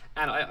stuff.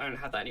 And I don't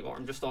have that anymore.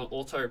 I'm just on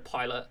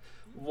autopilot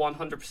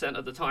 100%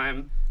 of the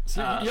time.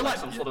 So you're like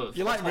some sort of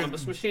you're like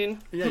autonomous machine.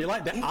 Yeah, you're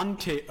like the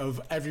anti of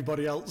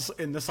everybody else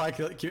in the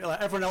psychedelic community.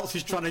 Like everyone else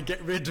is trying to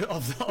get rid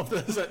of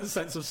the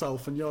sense of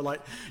self, and you're like,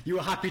 you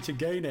were happy to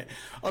gain it.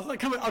 I was like,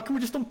 can we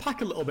just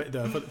unpack a little bit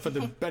there for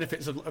the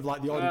benefits of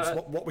like the audience,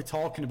 what we're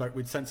talking about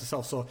with sense of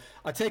self? So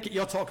I take it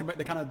you're talking about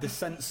the kind of the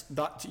sense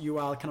that you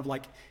are kind of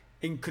like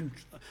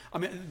I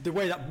mean, the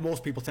way that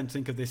most people tend to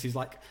think of this is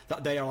like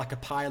that they are like a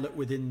pilot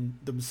within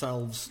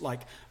themselves.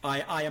 Like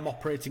I am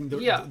operating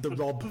the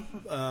Rob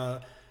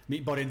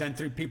meat body, and then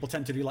people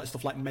tend to do like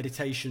stuff like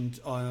meditation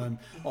or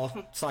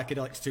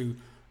psychedelics to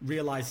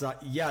realize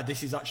that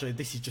this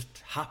is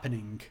just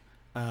happening.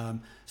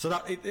 So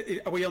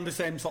that are we on the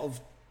same sort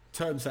of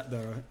term set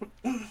there?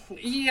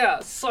 Yeah.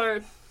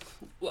 So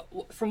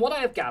from what I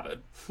have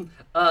gathered,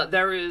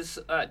 there is,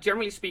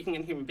 generally speaking,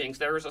 in human beings,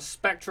 there is a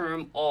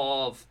spectrum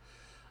of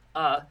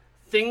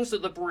things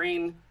that the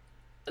brain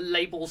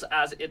labels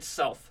as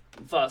itself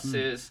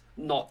versus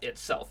not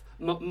itself.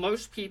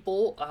 Most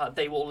people,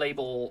 they will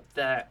label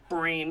their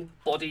brain,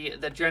 body,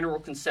 their general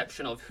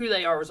conception of who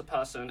they are as a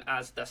person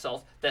as their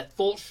self, their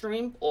thought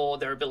stream or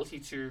their ability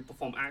to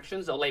perform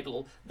actions. They'll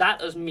label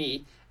that as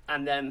me.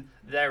 And then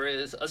there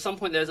is, at some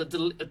point, there's a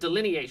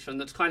delineation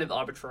that's kind of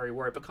arbitrary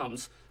where it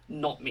becomes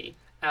not me.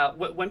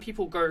 When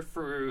people go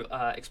through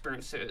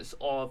experiences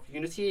of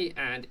unity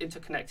and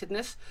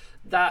interconnectedness,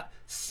 that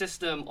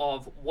system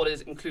of what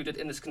is included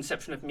in this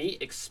conception of me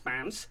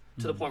expands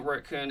to the point where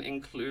it can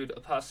include a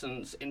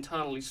person's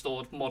internally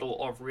stored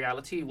model of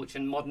reality, which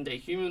in modern day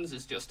humans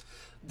is just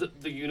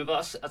the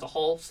universe as a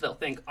whole. So they'll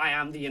think, I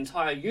am the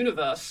entire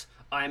universe.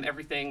 I am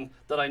everything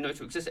that I know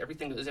to exist,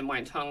 everything that is in my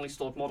internally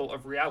stored model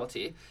of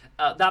reality.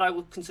 That I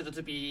would consider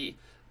to be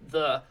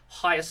the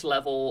highest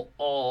level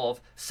of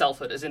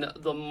selfhood, as in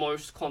the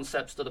most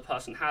concepts that a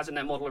person has in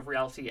their model of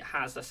reality, it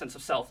has their sense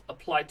of self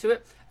applied to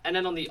it. And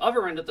then on the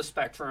other end of the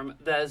spectrum,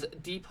 there's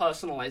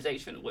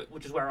depersonalization,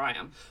 which is where I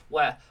am,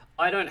 where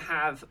I don't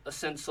have a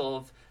sense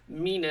of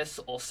me-ness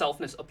or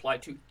selfness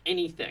applied to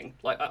anything.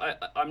 Like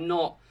I'm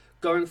not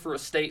going through a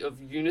state of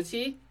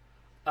unity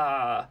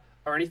or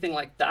anything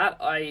like that.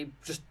 I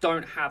just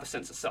don't have a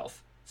sense of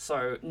self.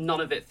 So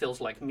none of it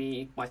feels like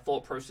me. My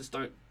thought process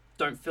don't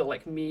feel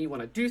like me when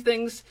I do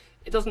things.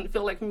 It doesn't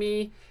feel like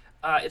me.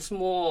 It's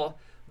more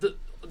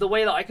the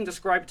way that I can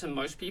describe it to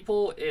most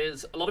people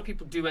is a lot of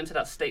people do enter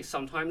that state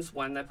sometimes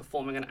when they're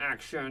performing an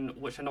action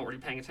which are not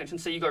really paying attention.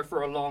 So you go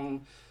for a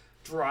long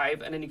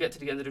drive and then you get to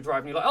the end of the drive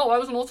and you're like, oh, I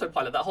was on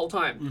autopilot that whole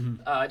time.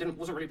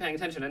 Wasn't really paying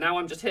attention and now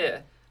I'm just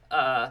here.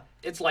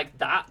 It's like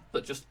that,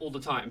 but just all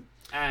the time.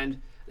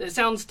 And it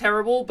sounds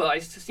terrible, but I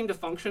seem to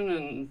function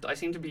and I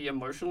seem to be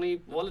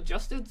emotionally well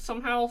adjusted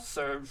somehow.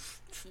 So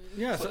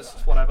yeah, so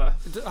whatever.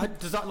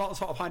 Does that not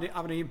sort of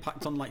have any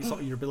impact on like sort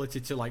of your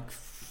ability to like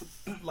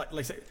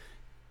say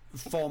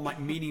form like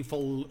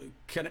meaningful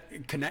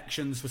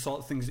connections with sort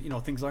of things,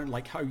 things around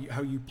like how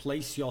you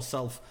place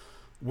yourself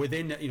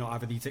within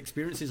either these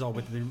experiences or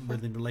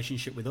within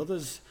relationship with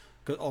others,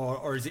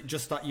 or is it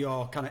just that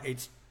you're kind of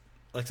it's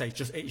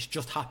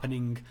just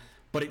happening?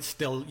 But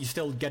you're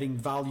still getting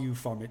value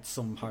from it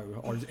somehow,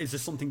 or is there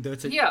something there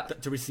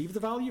to receive the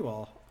value,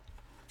 or?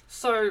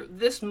 So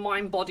this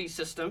mind-body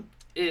system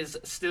is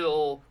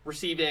still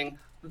receiving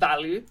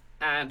value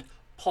and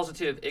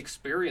positive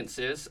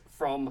experiences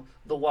from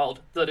the world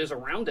that is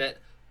around it,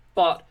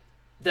 but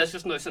there's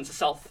just no sense of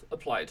self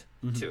applied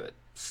to it.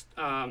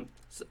 And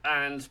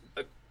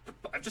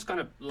I've just kind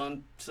of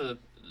learned to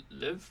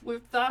live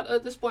with that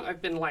at this point.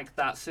 I've been like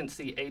that since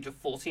the age of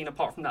 14,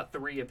 apart from that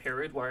 3-year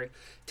period where I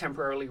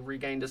temporarily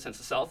regained a sense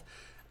of self.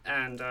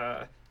 and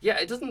yeah,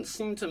 it doesn't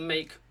seem to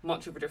make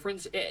much of a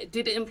difference. It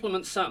did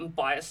implement certain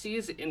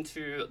biases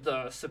into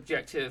the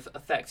subjective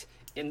affect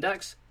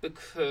index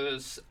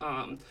because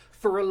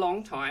for a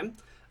long time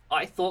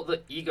I thought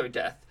that ego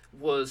death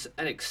was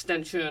an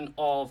extension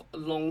of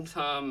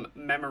long-term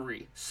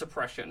memory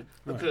suppression,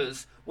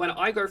 because when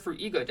I go through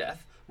ego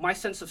death, my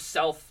sense of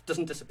self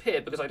doesn't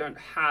disappear because I don't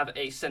have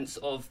a sense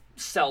of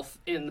self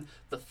in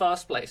the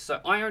first place. So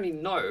I only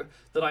know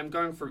that I'm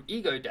going through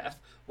ego death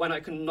when I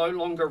can no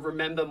longer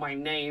remember my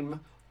name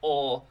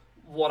or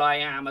what I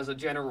am as a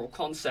general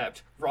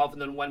concept, rather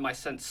than when my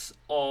sense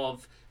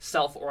of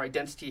self or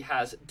identity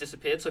has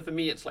disappeared. So for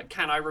me, it's like,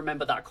 can I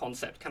remember that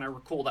concept? Can I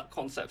recall that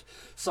concept?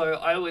 So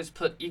I always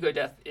put ego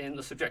death in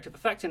the subjective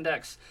affect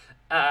index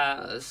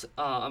as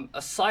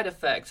a side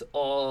effect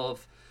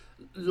of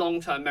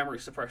long-term memory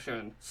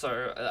suppression.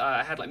 So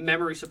I had like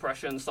memory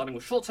suppression, starting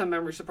with short-term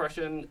memory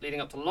suppression,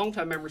 leading up to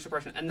long-term memory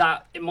suppression, and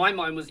that, in my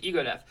mind, was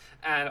ego death.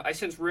 And I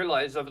since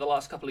realized over the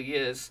last couple of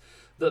years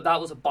that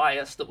that was a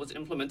bias that was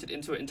implemented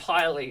into it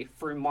entirely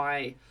through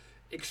my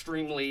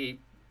extremely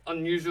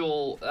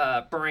unusual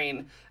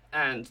brain,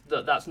 and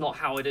that's not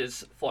how it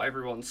is for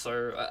everyone.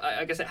 So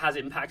I guess it has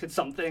impacted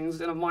some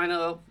things in a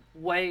minor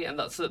way, and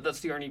that's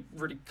the only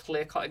really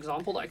clear-cut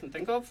example that I can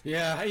think of.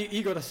 Yeah,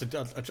 ego.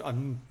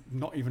 I'm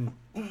not even.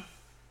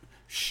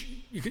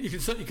 You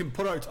can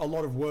put out a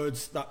lot of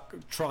words that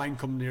try and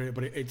come near it,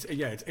 but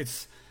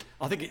it's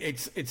I think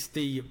it's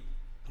the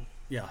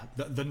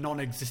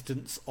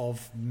non-existence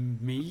of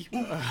me.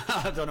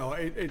 I don't know.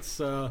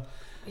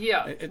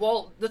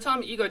 Well, the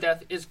term ego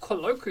death is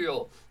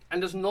colloquial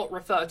and does not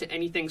refer to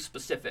anything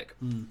specific.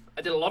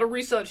 I did a lot of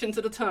research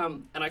into the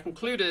term, and I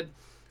concluded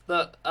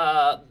that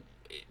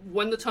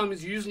when the term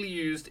is usually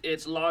used,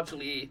 it's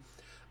largely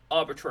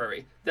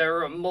arbitrary.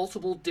 There are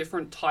multiple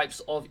different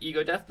types of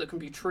ego death that can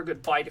be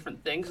triggered by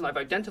different things, and I've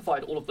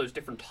identified all of those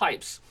different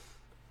types.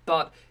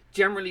 But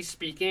generally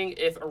speaking,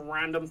 if a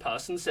random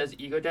person says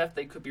ego death,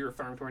 they could be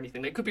referring to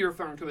anything. They could be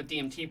referring to a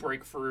DMT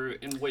breakthrough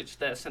in which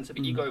their sense of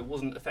ego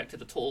wasn't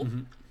affected at all.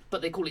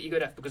 But they call it ego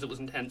death because it was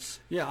intense.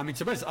 Yeah, I mean,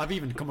 to be honest, I've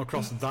even come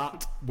across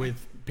that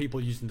with people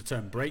using the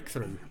term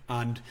breakthrough.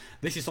 And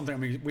this is something, I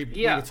mean, we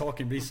were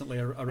talking recently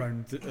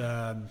around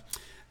the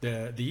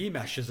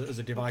eMesh as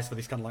a device for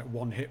this kind of like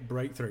one-hit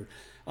breakthrough.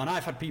 And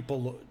I've had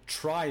people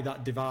try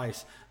that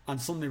device and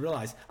suddenly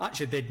realise,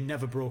 actually, they'd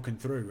never broken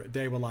through.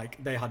 They were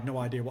like, they had no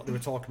idea what they were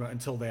talking about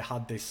until they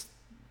had this.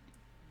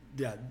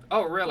 Yeah.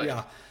 Oh, really?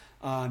 Yeah.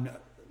 And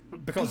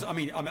because, I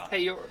mean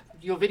hey,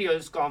 your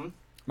video's gone.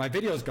 My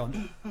video's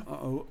gone.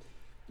 Uh-oh.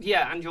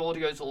 Yeah, and your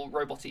audio's all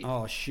roboty.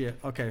 Oh shit.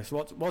 Okay,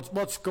 so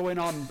what's going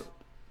on?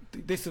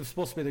 This is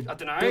supposed to be the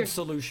good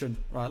solution.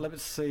 Right, let me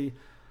see.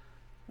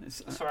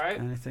 That's all right.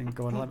 Anything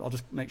going on? I'll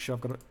just make sure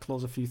I've got to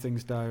close a few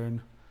things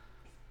down.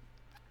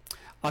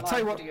 I'll tell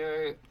you what.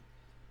 Video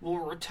will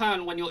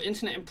return when your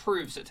internet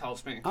improves, it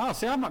tells me. Oh,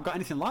 see, I've not got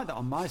anything like that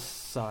on my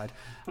side.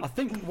 I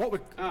think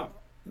what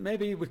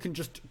maybe we can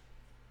just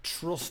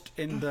trust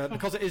in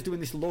because it is doing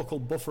this local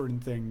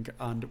buffering thing,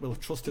 and we'll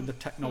trust in the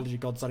technology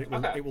gods that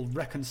it will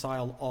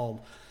reconcile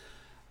all.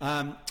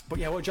 But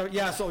yeah,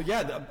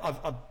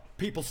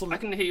 people suddenly. I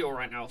can hear you all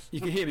right now. You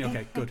can hear me,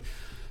 okay, good.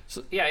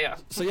 So, yeah.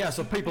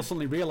 So people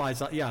suddenly realise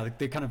that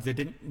they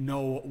didn't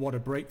know what a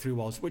breakthrough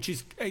was, which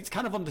is it's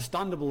kind of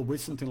understandable with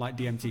something like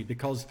DMT,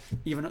 because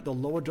even at the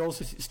lower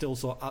doses it's still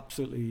so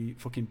absolutely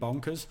fucking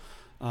bonkers.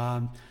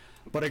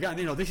 But again,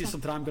 this is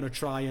something I'm going to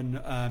try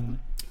and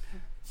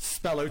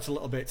spell out a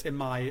little bit in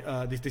my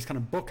this kind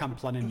of book I'm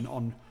planning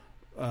on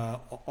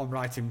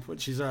writing,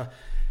 which is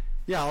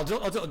I'll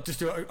just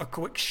do a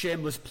quick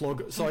shameless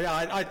plug. So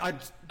yeah,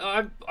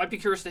 I'd be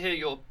curious to hear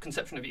your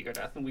conception of ego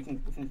death, and we can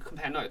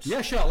compare notes.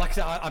 Yeah, sure. Like I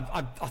said,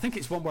 I think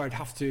it's one where I'd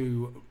have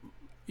to,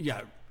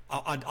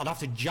 I'd have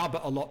to jab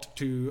it a lot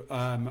to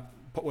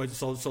put words.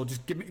 So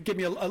just give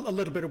me a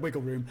little bit of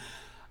wiggle room.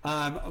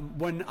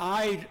 When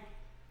I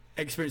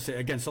experienced it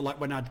again, so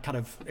like when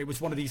it was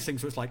one of these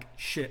things where it's like,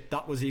 shit,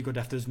 that was ego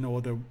death. There's no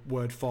other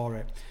word for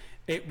it.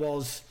 It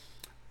was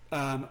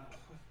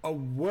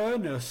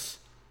awareness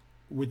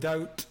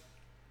without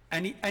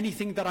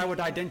anything that I would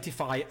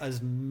identify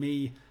as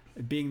me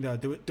being there.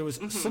 There was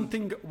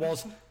something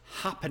was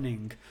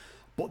happening,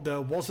 but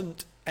there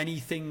wasn't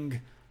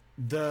anything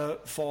there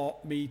for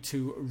me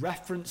to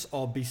reference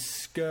or be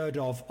scared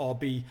of or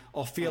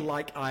feel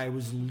like I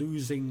was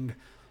losing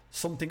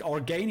something or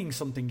gaining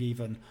something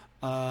even.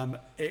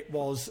 It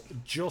was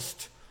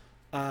just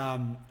a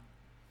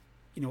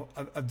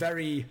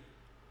very,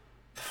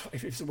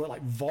 if it's a word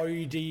like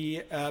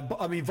voidy, but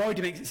I mean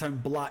voidy makes it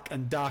sound black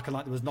and dark and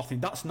like there was nothing.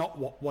 That's not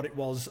what it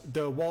was.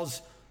 There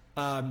was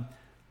an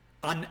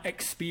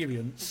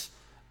experience.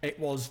 It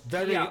was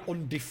very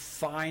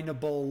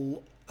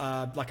undefinable.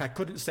 Like I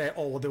couldn't say,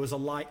 oh, there was a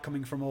light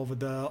coming from over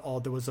there, or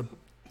there was a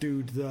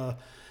dude there.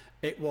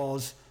 It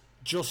was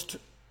just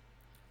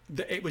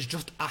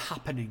a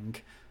happening.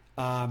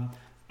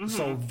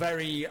 So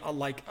very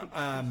like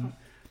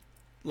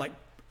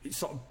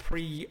sort of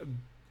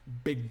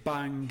Big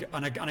Bang,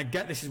 and I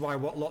get this is why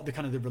what a lot of the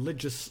kind of the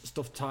religious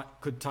stuff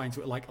could tie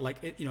into it,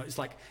 it's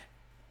like,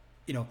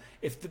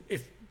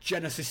 if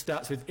Genesis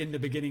starts with in the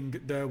beginning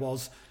there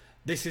was,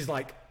 this is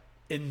like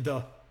in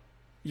the,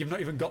 you've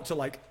not even got to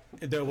like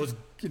there was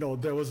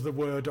the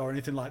word or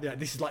anything like that.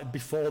 This is like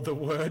before the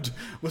word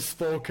was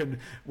spoken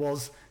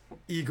was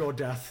ego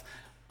death,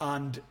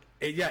 and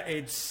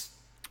it's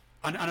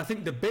and I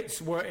think the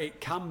bits where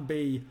it can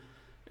be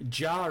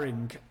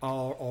jarring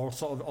or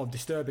sort of or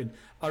disturbing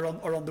are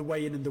on the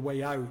way in and the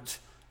way out,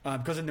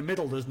 because in the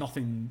middle there's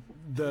nothing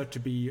there to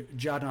be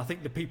jarred, and I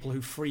think the people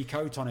who freak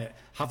out on it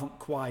haven't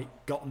quite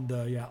gotten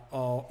there yet,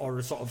 or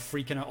are sort of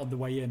freaking out on the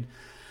way in.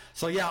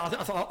 So yeah,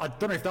 I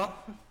don't know if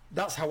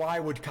that's how I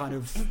would kind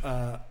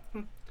of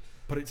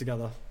put it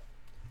together.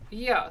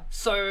 Yeah,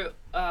 so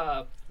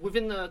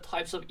within the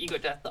types of ego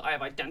death that I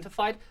have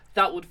identified,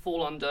 that would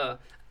fall under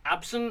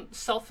absent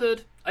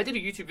selfhood. I did a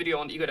YouTube video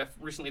on ego death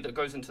recently that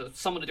goes into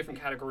some of the different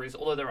categories,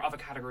 although there are other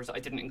categories that I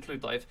didn't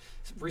include that I've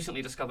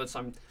recently discovered, so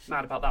I'm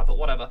mad about that, but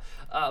whatever.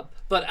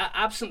 But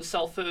absent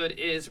selfhood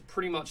is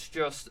pretty much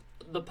just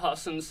the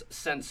person's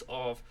sense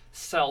of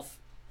self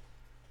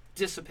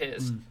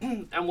disappears,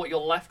 and what you're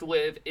left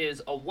with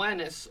is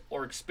awareness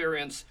or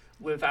experience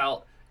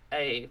without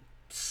a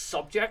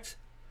subject.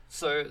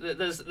 So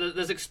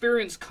there's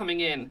experience coming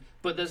in,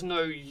 but there's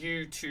no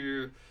you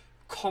to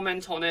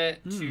comment on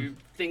it, to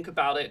think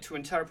about it, to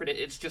interpret it.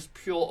 It's just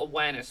pure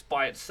awareness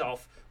by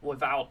itself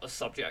without a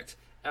subject.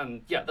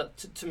 And yeah, that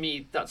to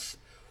me, that's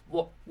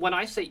what, when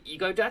I say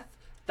ego death,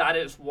 that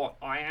is what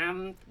I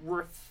am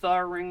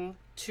referring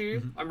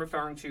to. I'm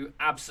referring to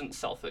absent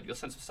selfhood. Your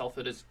sense of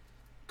selfhood is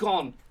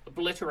gone,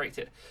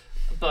 obliterated.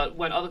 But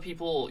when other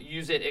people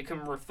use it, it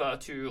can refer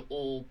to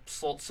all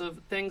sorts of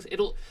things.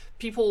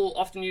 People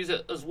often use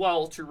it as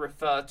well to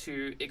refer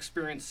to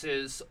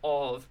experiences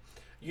of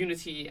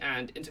unity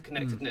and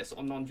interconnectedness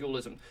or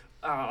non-dualism.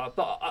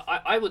 But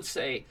I would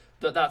say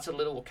that that's a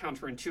little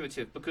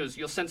counterintuitive, because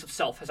your sense of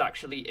self has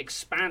actually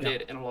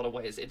expanded in a lot of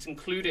ways. It's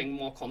including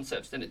more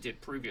concepts than it did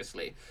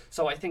previously.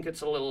 So I think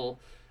it's a little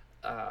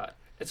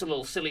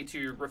silly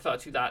to refer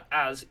to that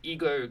as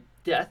ego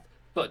death.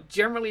 But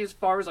generally, as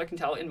far as I can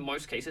tell, in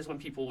most cases, when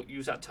people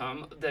use that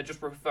term, they're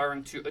just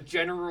referring to a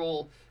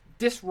general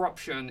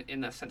disruption in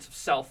their sense of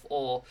self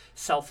or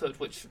selfhood,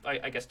 which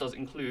I guess does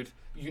include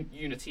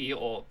unity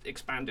or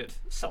expanded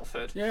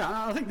selfhood. Yeah,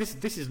 I think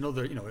this is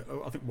another,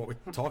 I think what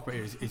we're talking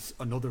about is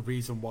another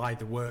reason why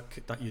the work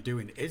that you're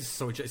doing is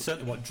so. It's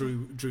certainly what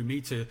drew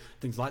me to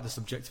things like the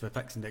Subjective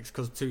Effects Index,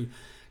 because to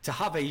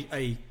have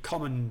a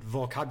common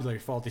vocabulary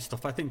for this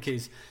stuff, I think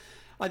is.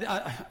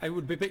 I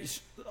would be a bit,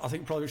 I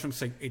think probably wrong to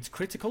say it's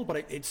critical,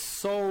 but it's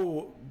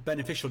so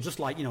beneficial. Just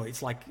like,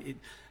 it's like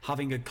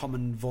having a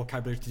common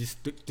vocabulary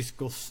to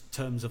discuss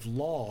terms of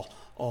law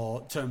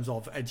or terms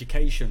of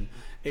education.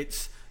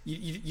 It's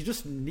you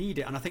just need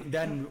it, and I think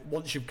then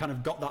once you've kind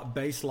of got that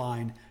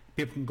baseline,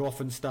 people can go off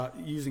and start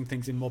using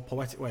things in more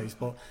poetic ways.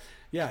 But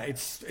yeah,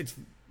 it's.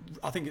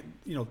 I think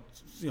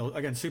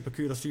again, super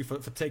kudos to you for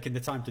taking the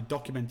time to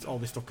document all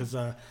this stuff, because.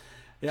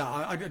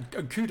 Yeah,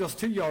 and kudos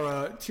to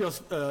your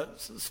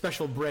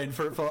special brain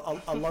for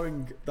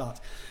allowing that.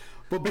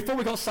 But before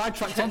we got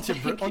sidetracked onto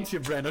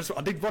your brain,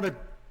 I did want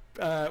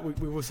to.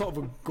 We were sort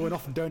of going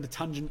off and down the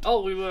tangent.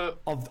 Oh, we were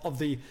of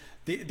the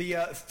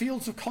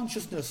fields of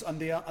consciousness and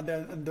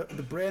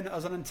the brain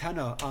as an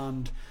antenna,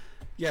 and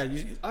yeah.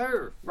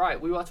 Right,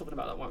 we were talking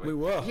about that, weren't we?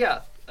 We were.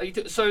 Yeah.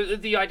 So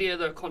the idea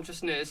that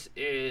consciousness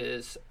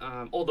is,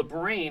 or the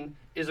brain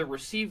is a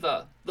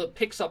receiver that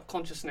picks up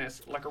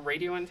consciousness like a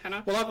radio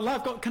antenna. Well,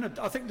 I've got kind of.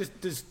 I think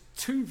there's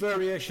two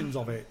variations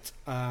of it.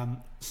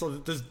 So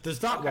there's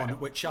that one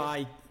which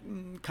I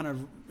kind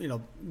of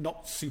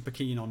not super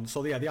keen on.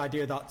 So yeah, the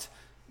idea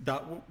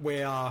that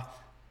we are,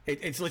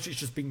 it's literally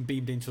just being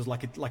beamed into us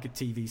like a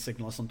TV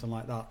signal or something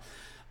like that.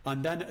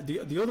 And then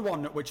the other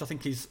one, which I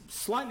think is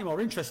slightly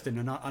more interesting,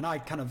 and I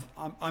kind of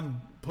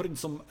I'm putting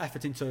some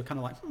effort into kind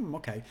of like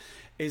okay,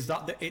 is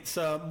that it's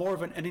more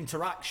of an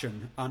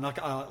interaction, and like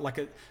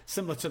a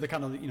similar to the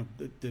kind of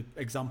the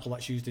example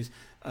that's used is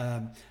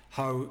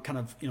how kind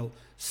of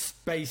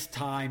space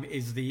time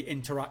is the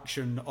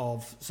interaction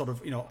of sort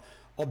of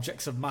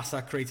objects of mass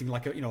are creating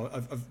like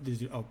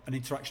an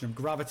interaction of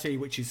gravity,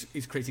 which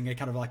is creating a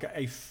kind of like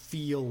a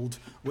field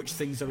which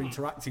things are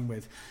interacting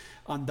with,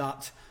 and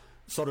that.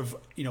 Sort of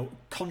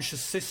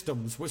conscious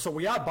systems, so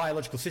we are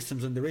biological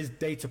systems and there is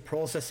data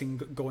processing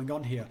going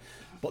on here,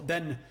 but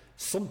then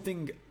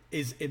something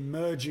is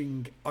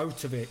emerging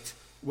out of it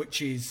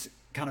which is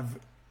kind of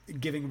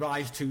giving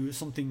rise to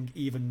something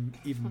even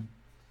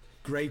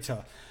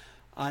greater.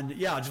 And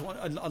yeah, I just want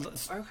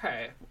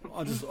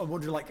I'm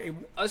wondering like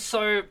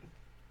so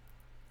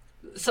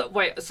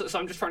wait, so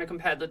I'm just trying to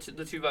compare the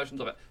two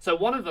versions of it. So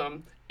one of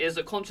them is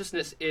that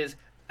consciousness is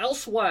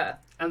elsewhere,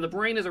 and the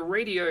brain is a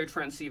radio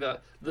transceiver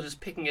that is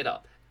picking it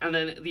up. And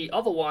then the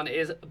other one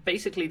is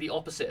basically the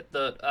opposite,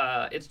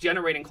 that it's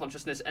generating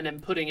consciousness and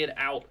then putting it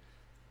out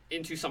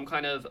into some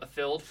kind of a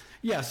field.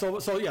 Yeah, so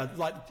yeah,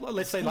 like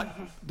let's say like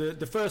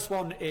the first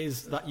one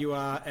is that you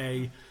are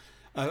a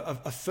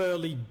a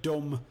fairly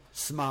dumb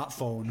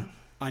smartphone,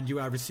 and you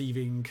are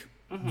receiving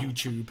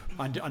YouTube,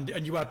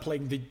 and you are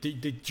playing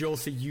the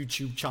Josie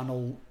YouTube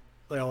channel,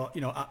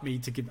 at me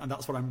to give, and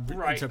that's what I'm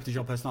interpreting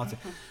your personality.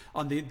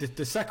 And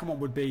the second one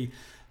would be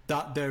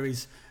that there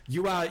is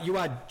you are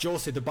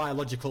Josie, the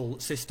biological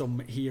system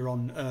here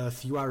on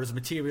Earth. You are as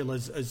material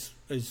as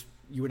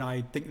you and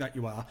I think that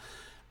you are,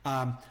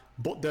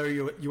 but there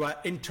you are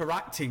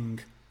interacting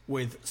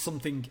with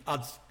something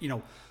as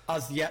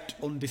yet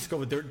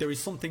undiscovered. There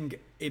is something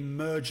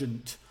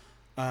emergent,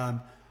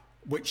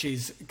 which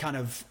is kind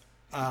of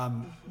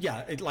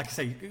like I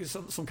say,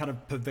 some kind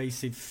of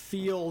pervasive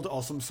field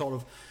or some sort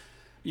of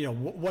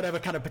whatever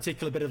kind of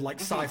particular bit of like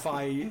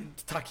sci-fi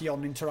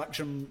tachyon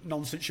interaction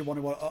nonsense you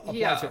want to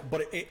apply to it.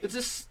 But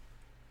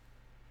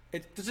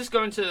does this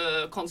go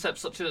into concepts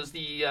such as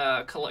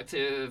the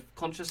collective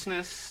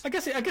consciousness? I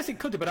guess it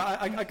could do, but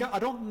I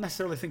don't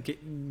necessarily think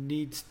it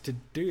needs to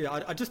do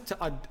that.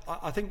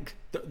 I think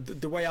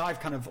the way I've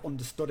kind of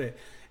understood it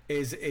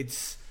is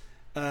it's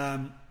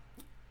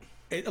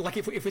like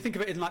if we think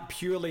of it in like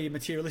purely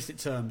materialistic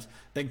terms,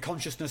 then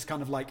consciousness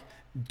kind of like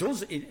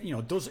does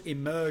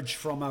emerge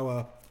from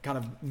our kind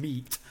of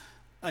meat,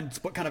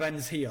 but kind of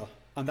ends here,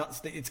 and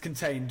it's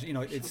contained.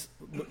 It's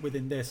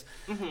within this,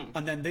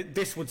 and then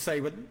this would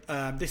say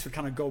this would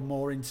kind of go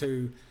more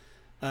into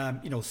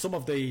some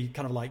of the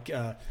kind of like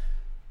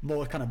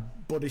more kind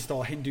of Buddhist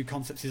or Hindu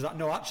concepts. Is that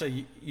no,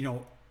 actually,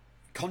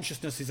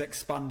 consciousness is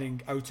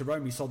expanding out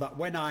around me, so that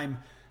when I'm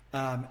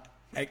and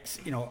it's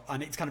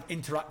kind of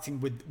interacting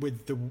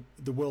with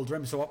the world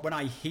around me. So when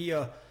I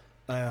hear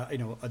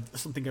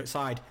something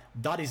outside,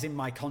 that is in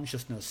my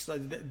consciousness.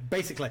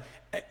 Basically,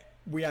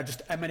 we are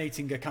just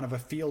emanating a kind of a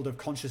field of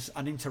consciousness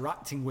and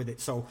interacting with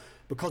it. So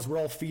because we're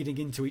all feeding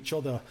into each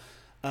other,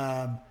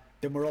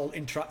 then we're all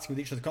interacting with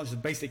each other's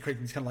consciousness, basically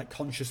creating this kind of like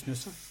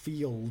consciousness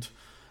field.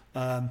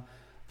 Interesting.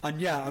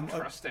 I'm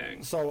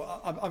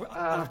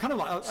kind of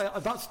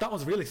like that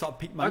one's really sort of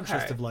piqued my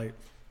interest of late.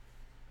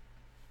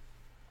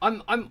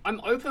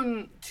 I'm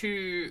open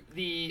to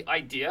the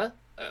idea.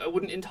 I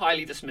wouldn't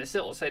entirely dismiss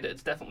it or say that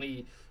it's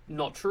definitely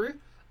not true.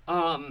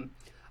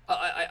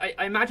 I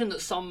imagine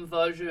that some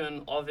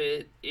version of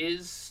it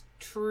is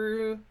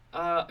true.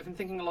 I've been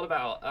thinking a lot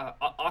about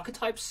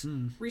archetypes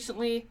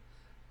recently.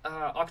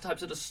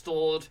 Archetypes that are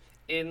stored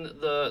in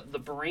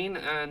the brain,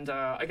 and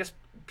I guess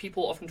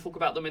people often talk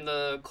about them in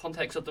the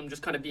context of them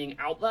just kind of being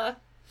out there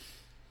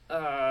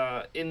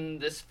in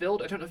this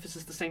field. I don't know if this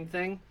is the same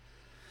thing.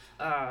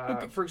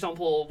 For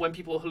example, when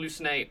people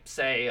hallucinate,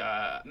 say,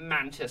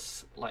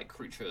 mantis-like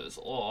creatures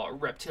or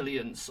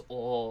reptilians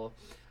or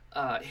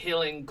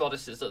healing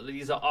goddesses, that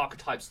these are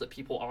archetypes that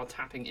people are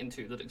tapping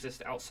into that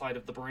exist outside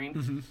of the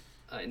brain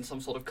in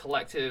some sort of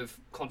collective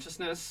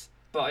consciousness.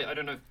 But I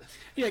don't know.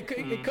 Yeah, it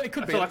could be. I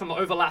feel like I'm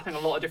overlapping a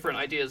lot of different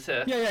ideas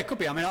here. Yeah, it could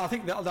be. I mean, I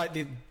think that like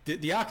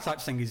the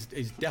archetypes thing is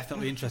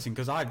definitely interesting,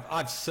 because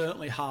I've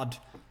certainly had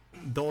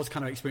those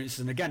kind of experiences.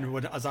 And again,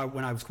 when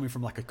I was coming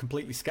from like a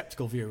completely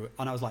skeptical view,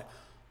 and I was like,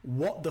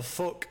 what the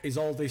fuck is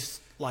all this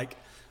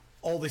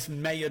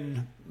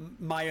Mayan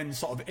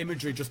sort of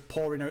imagery just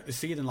pouring out the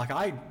ceiling? Like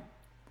I've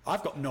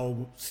got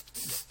no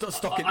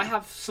stock in. I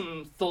have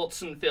some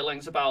thoughts and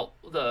feelings about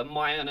the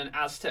Mayan and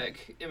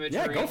Aztec imagery.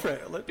 Yeah, go for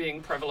it.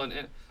 Being prevalent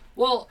in.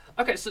 Well,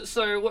 okay,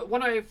 so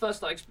when I first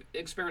started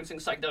experiencing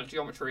psychedelic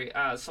geometry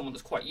as someone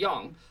that's quite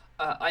young,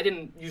 I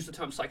didn't use the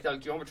term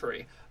psychedelic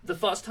geometry. The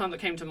first term that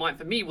came to mind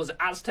for me was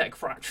Aztec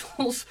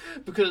fractals,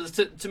 because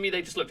to me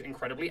they just looked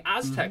incredibly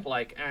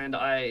Aztec-like, and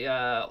I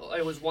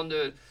always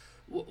wondered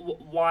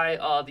why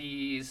are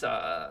these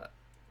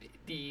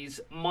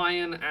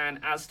Mayan and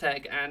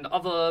Aztec and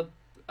other.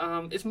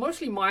 It's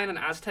mostly Mayan and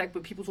Aztec,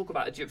 but people talk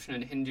about Egyptian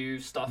and Hindu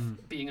stuff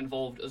being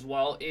involved as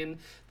well in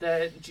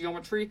their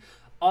geometry.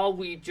 Are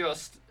we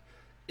just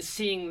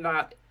seeing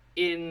that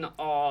in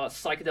our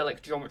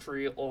psychedelic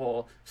geometry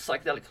or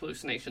psychedelic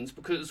hallucinations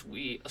because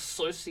we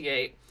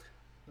associate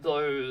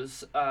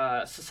those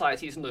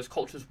societies and those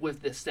cultures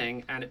with this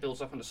thing, and it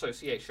builds up an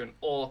association?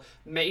 Or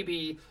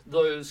maybe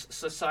those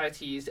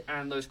societies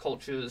and those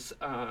cultures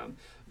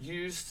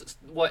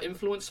were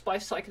influenced by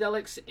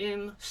psychedelics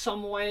in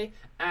some way,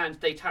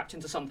 and they tapped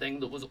into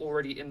something that was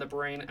already in the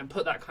brain and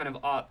put that kind of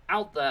art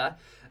out there,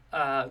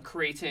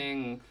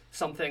 creating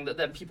something that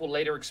then people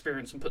later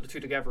experience and put the two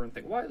together and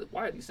think, why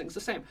are these things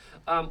the same?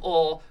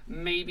 Or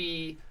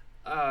maybe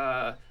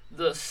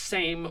the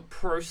same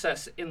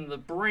process in the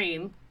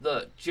brain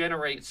that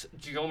generates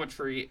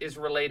geometry is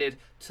related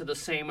to the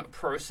same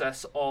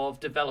process of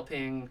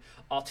developing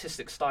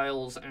artistic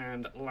styles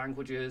and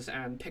languages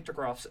and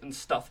pictographs and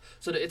stuff,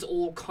 so that it's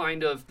all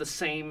kind of the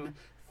same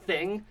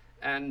thing.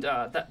 And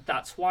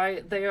that's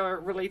why they are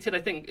related. I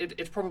think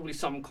it's probably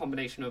some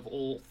combination of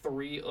all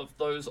three of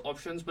those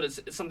options, but it's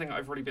something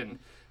I've really been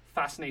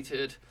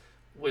fascinated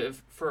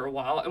with for a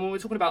while. And when we're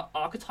talking about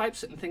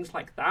archetypes and things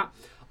like that,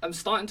 I'm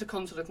starting to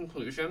come to the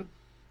conclusion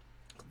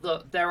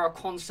that there are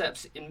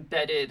concepts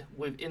embedded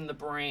within the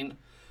brain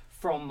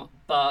from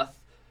birth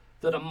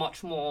that are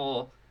much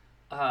more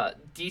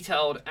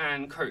detailed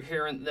and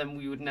coherent than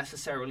we would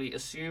necessarily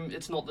assume.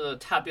 It's not the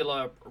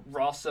tabula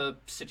rasa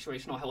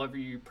situation, or however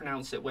you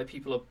pronounce it, where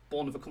people are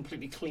born with a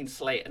completely clean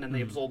slate and then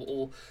they absorb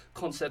all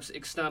concepts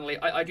externally.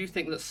 I do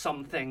think that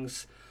some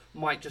things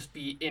might just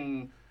be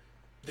in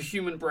the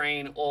human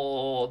brain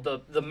or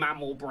the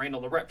mammal brain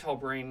or the reptile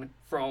brain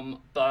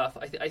from birth.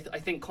 I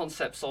think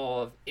concepts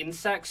of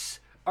insects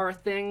are a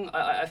thing.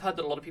 I've heard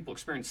that a lot of people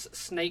experience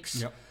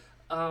snakes. Yep.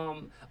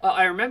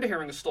 I remember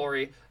hearing a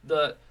story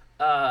that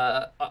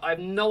I have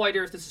no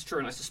idea if this is true,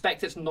 and I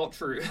suspect it's not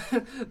true,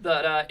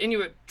 that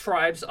Inuit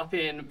tribes up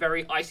in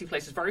very icy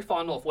places, very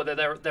far north, where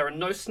there are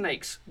no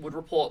snakes, would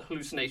report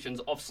hallucinations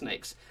of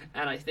snakes.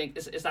 And I think,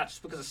 is that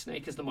just because a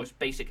snake is the most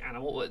basic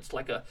animal? It's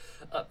like a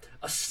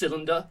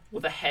cylinder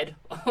with a head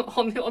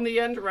on the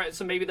end, right?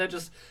 So maybe they're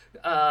just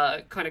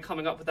kind of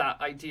coming up with that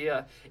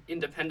idea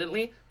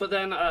independently. But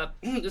then,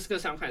 this is going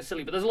to sound kind of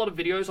silly, but there's a lot of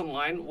videos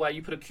online where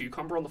you put a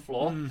cucumber on the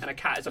floor and a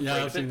cat is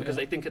afraid of it because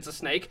they think it's a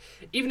snake,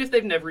 even if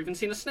they've never even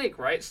seen a snake,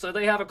 right? So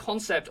they have a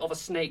concept of a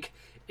snake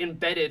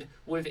embedded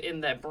within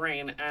their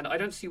brain, and I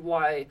don't see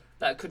why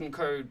that couldn't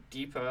go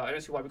deeper. I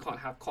don't see why we can't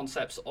have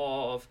concepts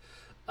of,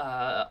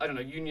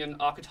 Jungian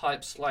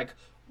archetypes like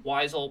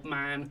wise old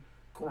man,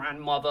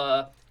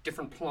 grandmother,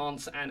 different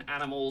plants and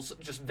animals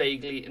just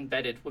vaguely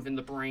embedded within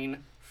the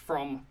brain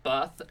from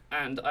birth.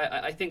 And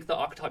I think the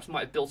archetypes might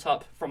have built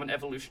up from an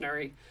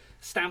evolutionary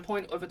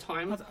standpoint over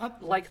time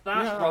like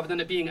that, rather than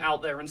it being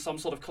out there in some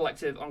sort of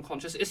collective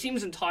unconscious. It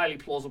seems entirely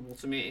plausible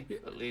to me,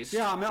 at least.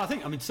 Yeah,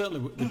 I mean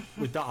certainly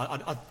with that,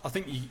 I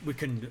think we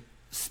can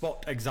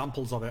spot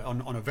examples of it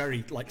on a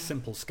very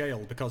simple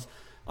scale, because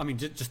I mean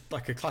just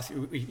like a classic,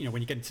 when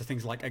you get into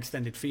things like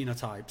extended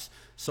phenotypes.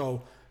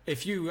 So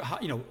if you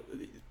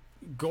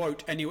go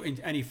out in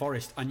any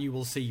forest and you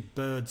will see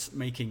birds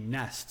making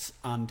nests,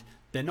 and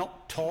they're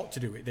not taught to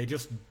do it; they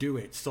just do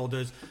it. So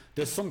there's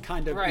some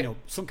kind of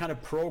some kind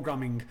of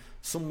programming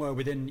somewhere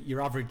within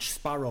your average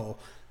sparrow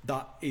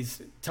that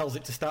tells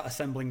it to start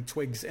assembling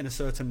twigs in a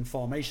certain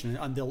formation,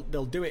 and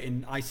they'll do it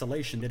in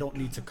isolation. They don't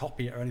need to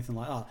copy it or anything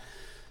like that.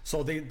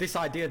 So this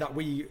idea that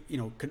we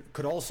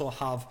could also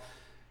have,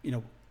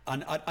 and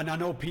I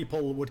know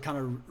people would kind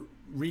of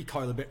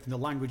recoil a bit from the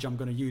language I'm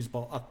going to use,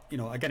 but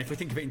again, if we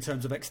think of it in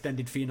terms of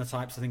extended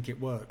phenotypes, I think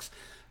it works.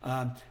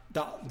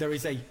 That there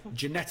is a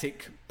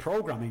genetic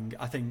programming,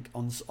 I think,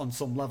 on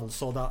some level,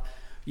 so that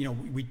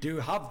we do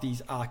have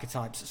these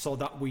archetypes, so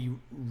that we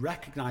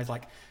recognize,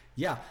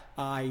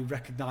 I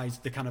recognize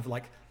the kind of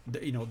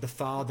the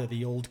father,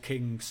 the old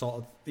king,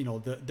 sort of,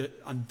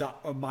 and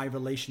that my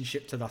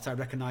relationship to that. I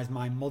recognize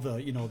my mother,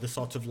 the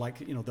sort of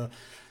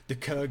the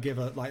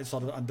caregiver,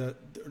 sort of,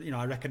 and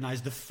I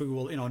recognize the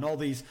fool, and all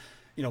these,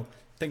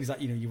 things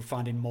that you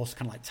find in most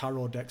kind of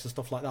tarot decks and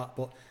stuff like that.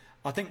 But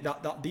I think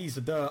that these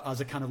are there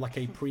as a kind of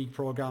a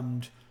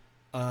pre-programmed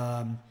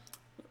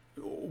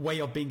way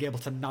of being able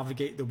to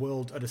navigate the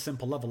world at a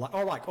simple level.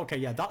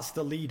 That's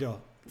the leader.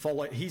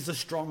 Follow. He's the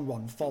strong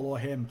one. Follow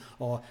him.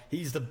 Or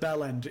he's the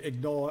bell end.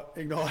 Ignore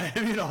him.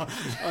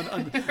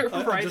 And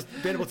just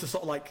being able to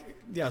sort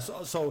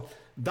of So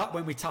that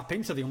when we tap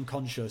into the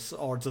unconscious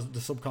or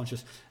the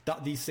subconscious,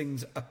 that these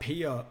things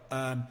appear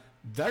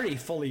very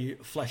fully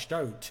fleshed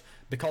out,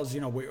 because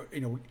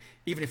even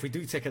if we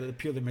do take it at the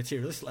purely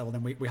materialistic level,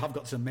 then we have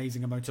got this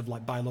amazing amount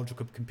of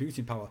biological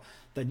computing power.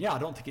 Then I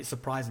don't think it's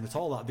surprising at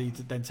all that they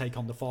then take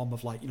on the form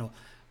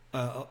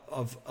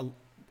of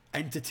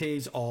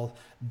entities or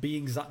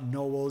beings that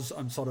know us,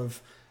 and sort of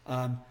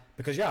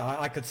because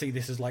I could see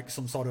this as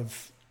some sort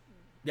of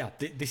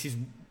this is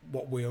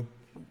what we're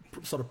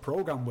sort of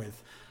programmed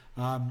with.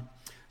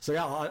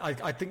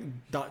 I think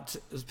that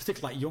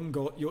particularly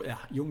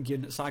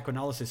Jungian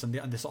psychoanalysis and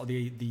the sort of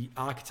the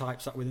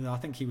archetypes that within there, I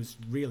think he was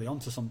really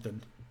onto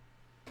something.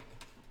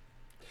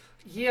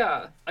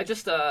 Yeah, I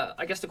guess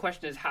the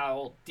question is,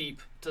 how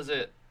deep does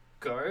it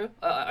go?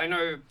 I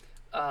know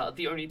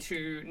the only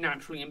two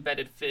naturally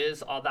embedded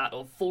fears are that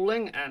of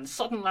falling and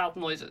sudden loud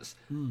noises.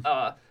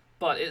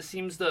 But it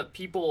seems that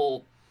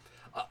people...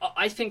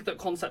 I think that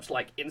concepts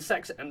like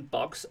insects and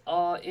bugs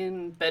are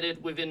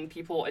embedded within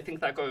people. I think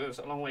that goes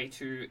a long way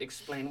to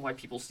explain why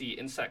people see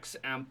insects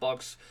and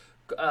bugs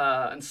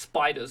and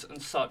spiders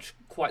and such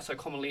quite so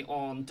commonly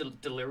on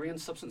delirium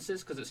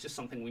substances, because it's just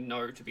something we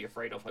know to be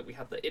afraid of. We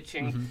have the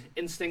itching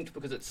instinct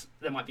because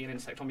there might be an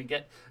insect when we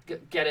get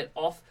it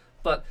off.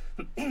 But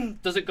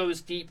does it go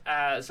as deep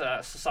as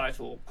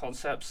societal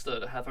concepts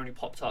that have only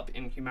popped up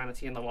in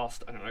humanity in the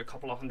last,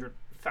 couple of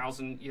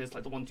 100,000 years,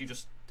 like the ones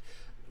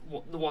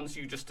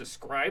you just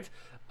described?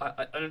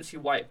 I don't see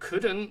why it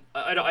couldn't.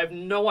 I have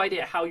no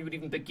idea how you would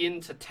even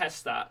begin to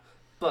test that.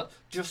 But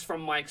just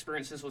from my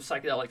experiences with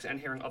psychedelics and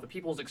hearing other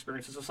people's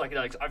experiences with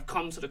psychedelics, I've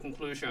come to the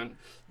conclusion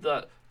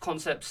that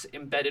concepts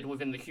embedded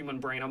within the human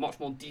brain are much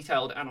more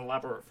detailed and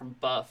elaborate from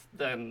birth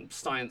than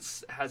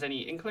science has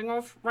any inkling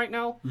of right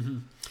now. Mm-hmm.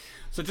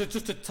 So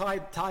just to tie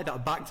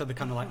that back to the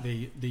kind of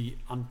the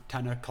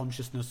antenna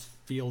consciousness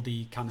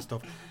fieldy kind of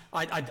stuff,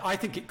 I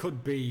think it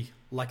could be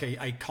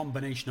a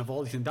combination of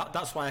all these things.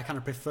 That's why I kind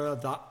of prefer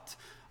that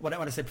when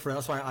I say prefer,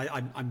 that's why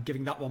I'm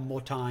giving that one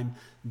more time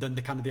than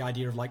the kind of the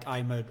idea of like I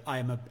am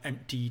a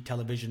empty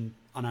television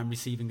and I'm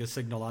receiving a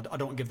signal. I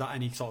don't give that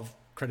any sort of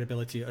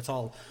credibility at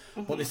all.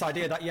 But this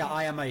idea that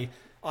I am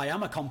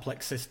a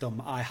complex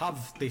system. I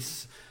have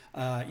this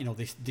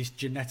this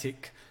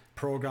genetic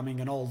programming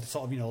and all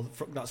sort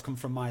of that's come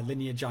from my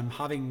lineage. I'm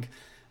having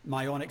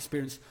my own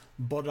experience,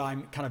 but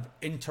I'm kind of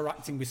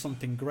interacting with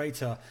something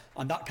greater,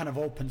 and that kind of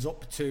opens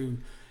up to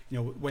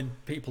when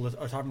people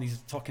are having these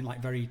talking like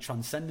very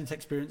transcendent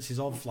experiences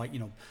of like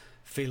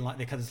feeling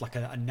like there's like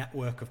a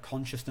network of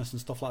consciousness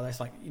and stuff like that. It's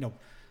like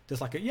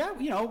there's like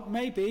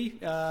maybe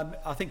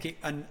I think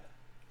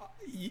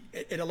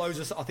it allows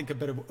us, I think, a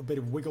bit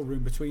of wiggle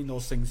room between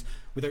those things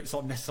without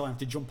sort of necessarily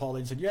having to jump all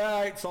in and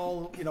say, it's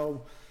all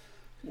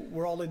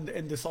we're all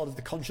in the sort of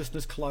the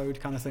consciousness cloud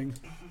kind of thing.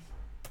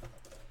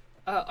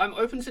 I'm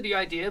open to the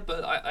idea,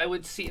 but I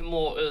would see it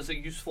more as a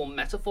useful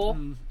metaphor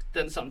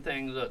than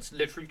something that's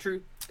literally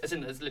true, as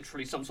in there's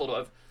literally some sort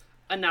of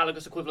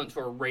analogous equivalent to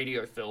a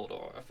radio field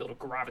or a field of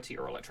gravity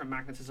or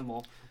electromagnetism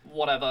or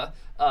whatever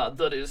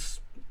that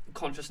is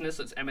consciousness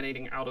that's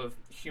emanating out of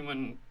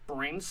human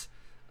brains.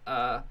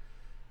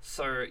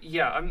 So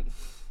yeah,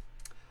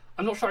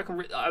 I'm not sure I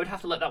can. I would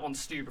have to let that one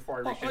stew before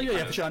I reach.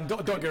 For sure.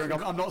 Don't get me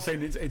wrong. I'm not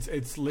saying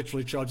it's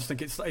literally true. I just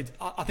think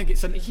I think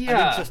it's an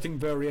interesting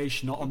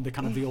variation on the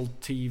kind of the old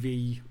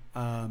TV.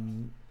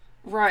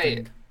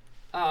 Right.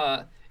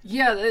 Thing.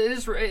 Yeah, it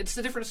is. It's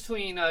the difference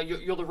between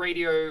you're the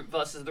radio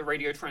versus the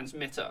radio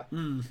transmitter.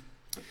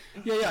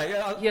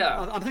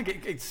 Yeah. I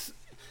think it's.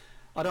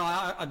 I don't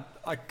know.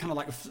 I kind of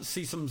like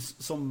see some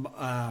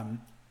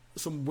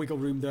wiggle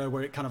room there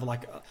where it kind of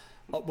like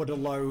would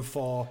allow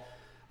for.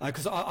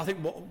 Because I think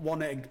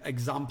one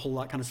example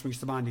that kind of springs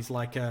to mind is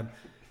like, like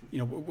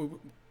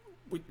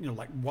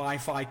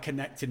Wi-Fi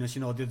connectedness.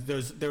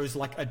 There's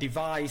like a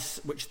device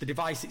which the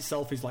device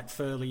itself is like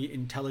fairly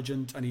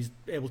intelligent and is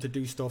able to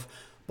do stuff,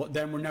 but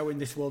then we're now in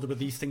this world where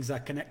these things are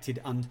connected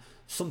and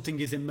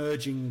something is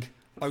emerging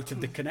out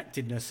of the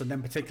connectedness, and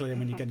then particularly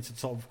when you get into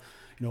sort of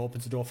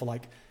opens the door for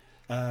like.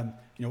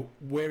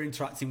 We're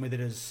interacting with it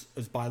as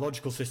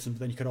biological systems.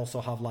 Then you could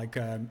also have like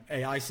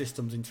AI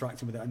systems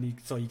interacting with it, and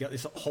so you get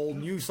this whole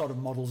new sort of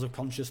models of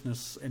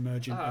consciousness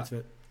emerging out of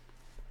it.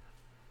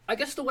 I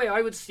guess the way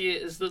I would see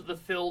it is that the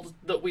field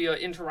that we are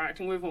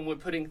interacting with when we're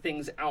putting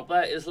things out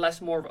there is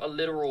less more of a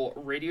literal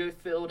radio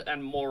field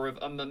and more of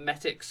a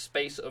mimetic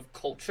space of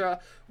culture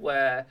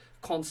where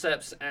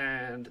concepts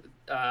and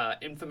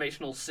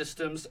informational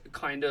systems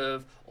kind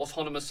of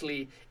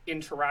autonomously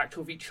interact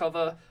with each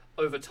other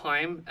over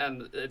time,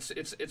 and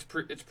it's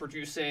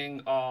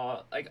producing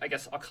I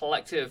guess our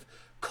collective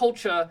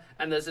culture,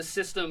 and there's a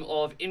system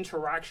of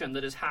interaction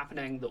that is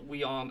happening that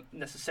we aren't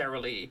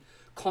necessarily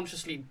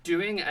consciously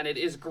doing, and it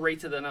is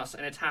greater than us,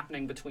 and it's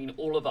happening between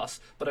all of us,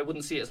 but I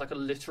wouldn't see it as like a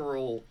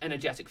literal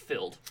energetic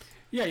field.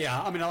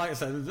 Yeah. I mean, like I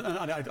said,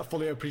 and I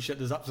fully appreciate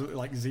there's absolutely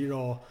like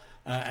zero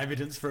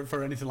evidence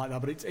for anything like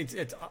that, but it's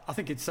I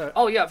think it's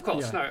oh yeah, of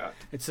course. No,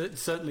 it's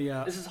certainly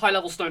this is high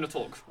level stoner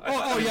talk.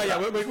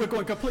 We're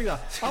going completely there.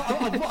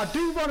 I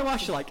do want to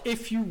ask you, like,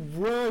 if you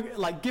were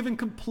like given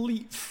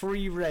complete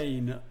free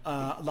reign,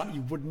 like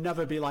you would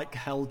never be like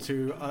held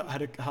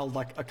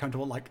like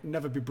accountable, like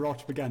never be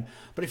brought up again,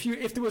 but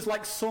if there was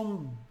like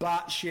some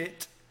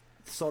batshit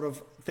sort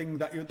of thing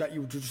that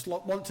you would just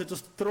want to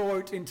just throw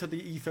out into the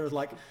ether,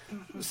 like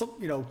some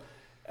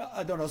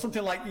I don't know,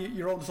 something like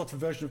your own sort of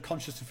version of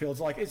consciousness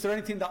fields. Like, is there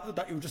anything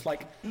that you were just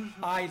like,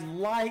 I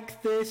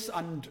like this,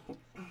 and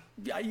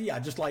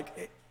just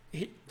like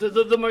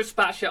the most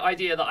batshit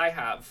idea that I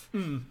have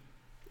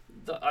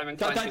that I'm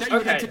inclined to you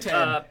would entertain.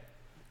 That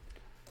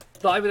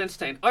I would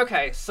entertain.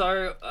 Okay,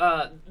 so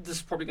this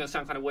is probably going to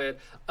sound kind of weird.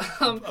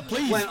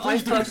 Please, when I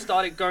first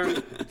started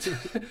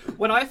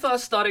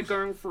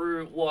going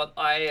through what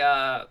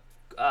I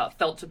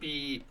felt to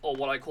be, or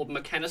what I called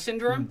McKenna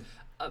syndrome.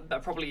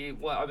 Probably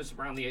when I was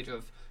around the age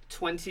of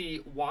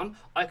 21,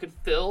 I could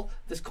feel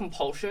this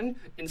compulsion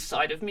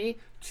inside of me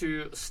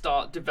to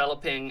start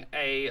developing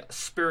a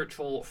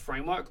spiritual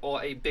framework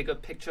or a bigger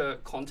picture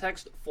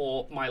context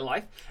for my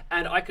life.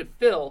 And I could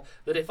feel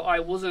that if I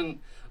wasn't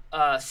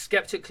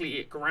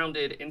skeptically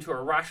grounded into a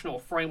rational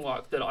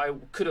framework, that I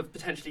could have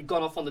potentially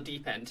gone off on the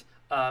deep end.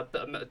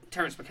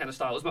 Terence McKenna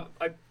style.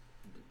 I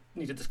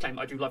need to disclaim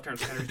I do love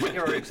Terence McKenna, he's my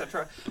hero,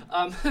 etc.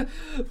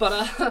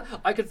 But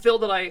I could feel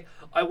that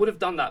I would have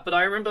done that. But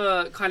I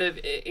remember kind of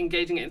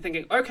engaging it and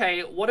thinking,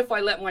 okay, what if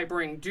I let my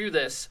brain do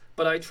this,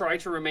 but I try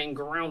to remain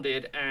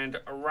grounded and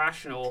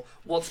rational?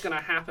 What's going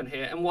to happen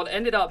here? And what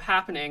ended up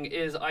happening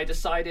is I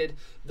decided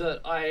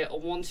that I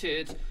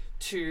wanted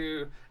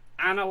to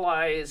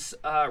analyze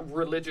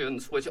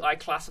religions, which I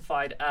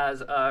classified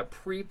as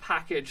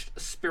pre-packaged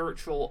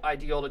spiritual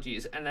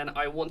ideologies, and then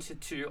I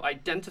wanted to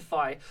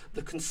identify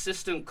the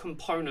consistent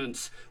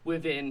components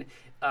within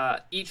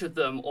each of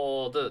them,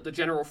 or the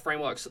general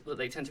frameworks that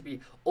they tend to be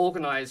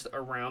organized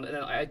around. And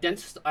then I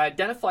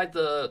identified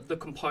the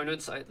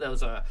components. There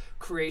was a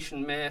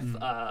creation myth,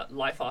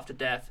 life after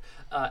death,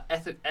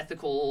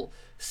 ethical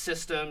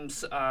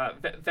systems,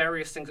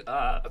 various things,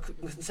 a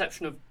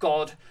conception of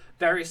God,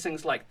 various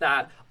things like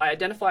that. I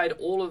identified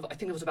I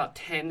think it was about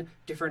 10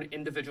 different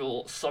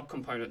individual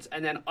subcomponents.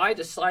 And then I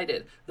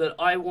decided that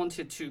I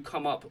wanted to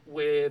come up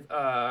with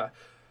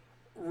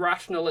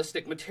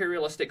rationalistic,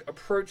 materialistic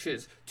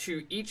approaches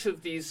to each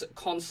of these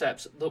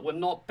concepts that were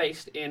not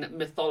based in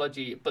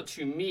mythology, but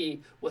to me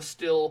were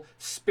still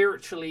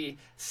spiritually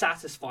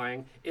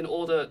satisfying, in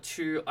order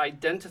to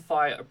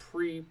identify a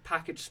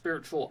pre-packaged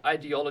spiritual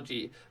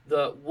ideology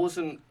that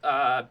wasn't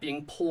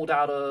being pulled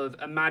out of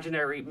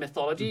imaginary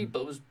mythology,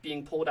 but was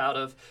being pulled out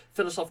of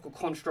philosophical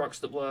constructs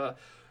that were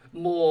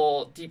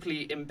more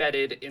deeply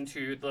embedded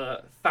into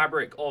the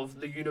fabric of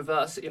the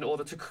universe, in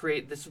order to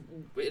create this.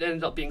 It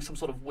ended up being some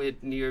sort of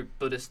weird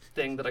neo-Buddhist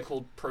thing that I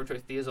called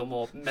proto-theism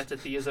or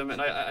meta-theism, and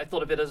I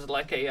thought of it as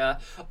like an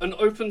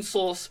open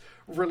source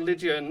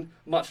religion,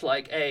 much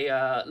like a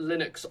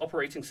Linux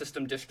operating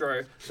system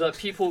distro, that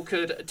people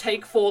could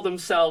take for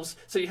themselves.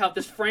 So you have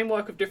this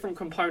framework of different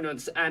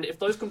components, and if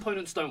those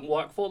components don't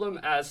work for them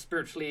as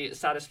spiritually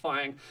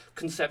satisfying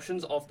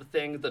conceptions of the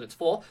thing that it's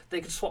for, they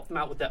can swap them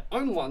out with their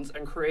own ones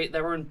and create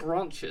their own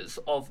branches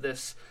of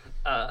this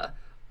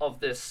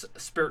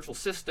spiritual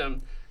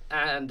system.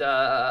 And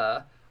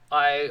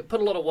I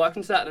put a lot of work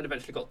into that, and then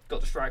eventually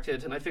got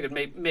distracted, and I figured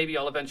maybe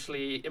I'll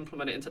eventually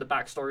implement it into the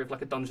backstory of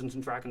like a Dungeons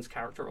and Dragons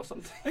character or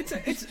something.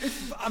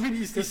 It's I mean,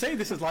 you say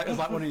this as like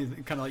one of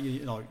the kind of,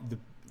 you know, the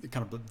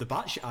kind of the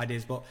batshit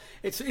ideas, but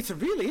it's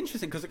really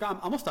interesting, because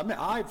I must admit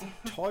I've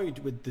toyed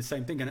with the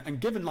same thing, and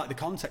given like the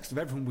context of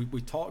everything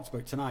we talked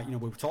about tonight, you know,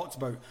 we've talked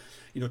about,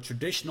 you know,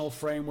 traditional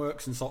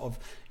frameworks and sort of,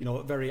 you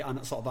know, very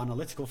sort of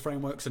analytical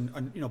frameworks,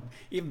 and you know,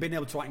 even being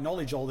able to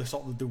acknowledge all this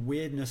sort of the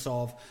weirdness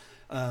of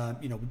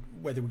you know,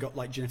 whether we got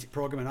like genetic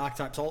programming,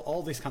 archetypes,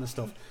 all this kind of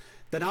stuff,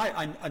 then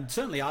and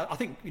certainly I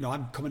think, you know,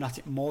 I'm coming at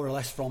it more or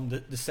less from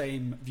the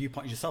same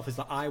viewpoint as yourself, is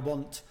that I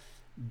want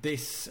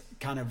this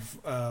kind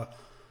of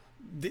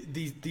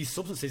these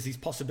substances, these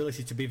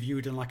possibilities, to be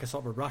viewed in like a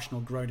sort of a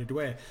rational, grounded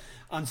way.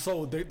 And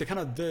so the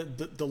kind of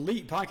the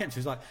leap I came to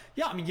is like,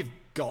 yeah, I mean, you've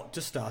got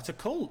to start a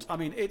cult. I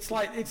mean, it's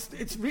like I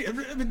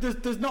mean,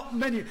 there's not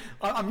many.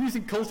 I'm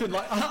using cult in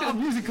like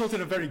I'm using cult in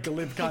a very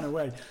glib kind of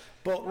way.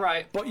 But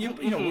right. But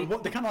you know,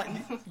 what they kind of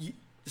like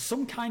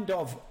some kind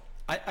of.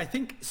 I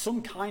think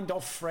some kind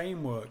of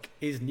framework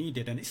is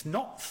needed, and it's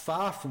not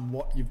far from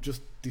what you've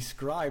just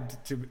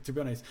described. To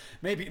be honest,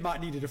 maybe it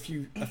might needed a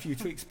few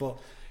tweaks, but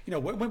you know,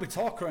 when we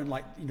talk around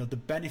like, you know, the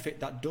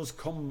benefit that does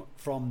come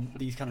from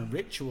these kind of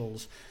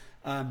rituals,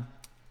 and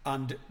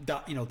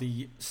that, you know,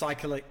 the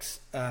psychedelics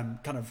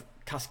kind of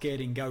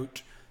cascading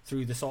out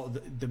through the sort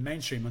of the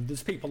mainstream, and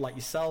there's people like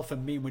yourself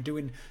and me, and we're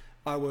doing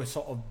our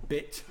sort of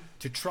bit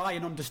to try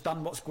and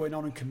understand what's going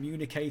on and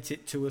communicate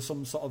it to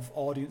some sort of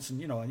audience.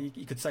 And you know, and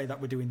you could say that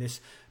we're doing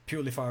this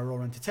purely for our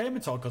own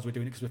entertainment, or because we're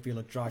doing it because we feel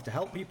a drive to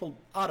help people.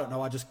 I don't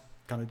know, I just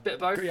kind of bit of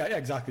both. Yeah,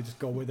 exactly, just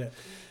go with it.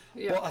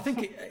 Yeah. But I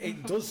think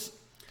it does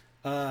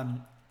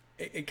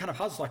it kind of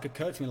has like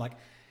occurred to me, like,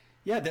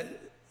 yeah, that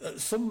at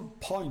some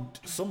point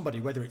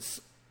somebody, whether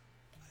it's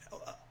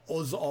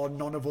us or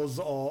none of us,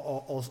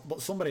 or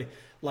but somebody,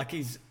 like,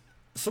 is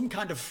some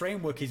kind of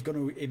framework is going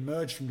to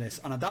emerge from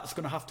this, and that's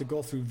going to have to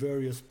go through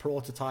various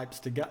prototypes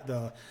to get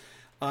there.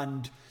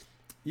 And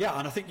yeah,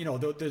 and I think, you know,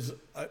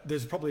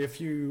 there's probably a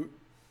few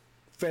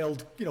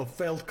failed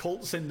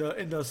cults in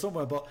there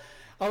somewhere, but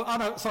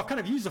so I kind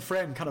of use the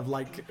frame kind of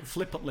like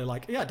flippantly,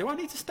 like, yeah, do I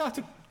need to start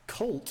a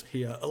cult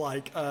here?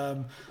 Like,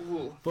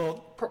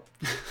 but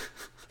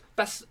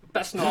best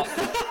not.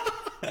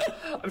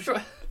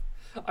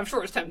 I'm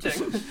sure it's tempting.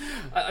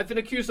 I've been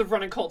accused of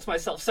running cults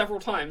myself several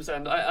times,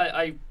 and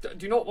I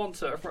do not want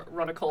to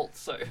run a cult.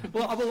 So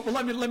well,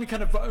 let me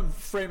kind of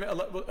frame it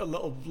a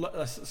little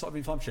sort of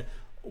inflammatory.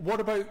 What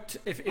about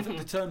if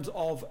in terms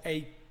of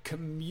a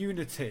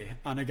community?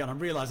 And again, I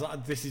realise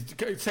that this is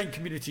saying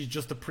community is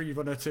just a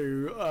pre-runner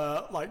to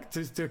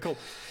to a cult,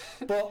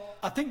 but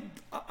I think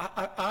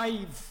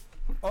I've.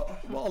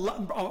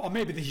 Or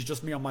maybe this is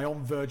just me on my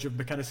own verge of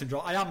McKenna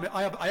syndrome. I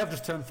have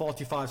just turned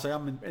 45, so I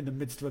am in the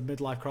midst of a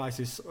midlife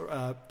crisis,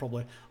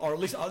 probably, or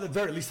at the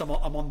very least I'm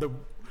on the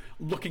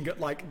looking at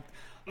like,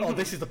 oh,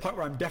 this is the point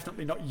where I'm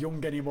definitely not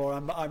young anymore.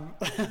 I'm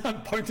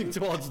pointing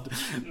towards.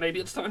 Maybe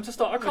it's time to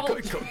start a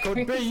cult.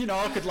 Could be, you know.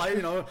 I could, like,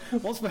 you know,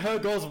 once my hair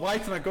goes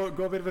white and I go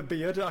a bit of a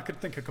beard, I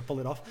could pull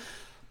it off.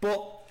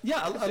 But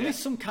yeah, at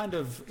least some kind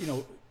of, you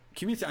know,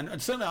 community,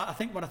 and certainly I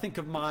think when I think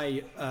of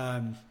my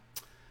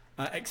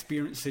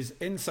experiences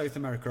in South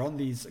America on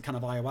these kind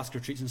of ayahuasca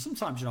retreats, and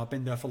sometimes, you know, I've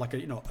been there for like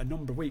a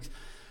number of weeks.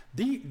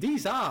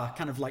 These are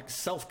kind of like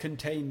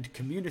self-contained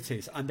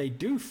communities, and they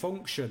do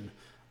function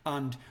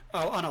And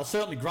I'll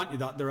certainly grant you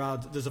that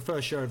there's a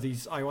fair share of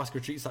these ayahuasca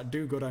retreats that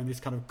do go down this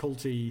kind of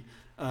culty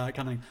kind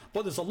of thing.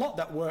 But there's a lot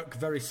that work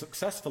very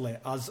successfully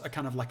as a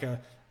kind of like a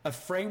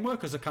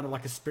framework, as a kind of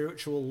like a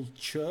spiritual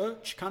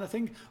church kind of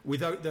thing,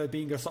 without there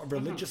being a sort of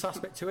religious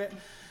aspect to it.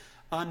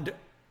 And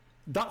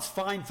that's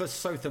fine for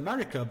South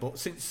America, but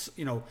since,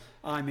 you know,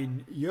 I'm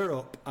in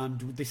Europe and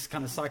this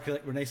kind of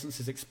psychedelic renaissance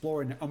is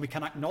exploring, and we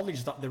can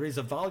acknowledge that there is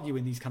a value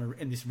in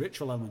this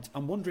ritual element,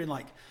 I'm wondering,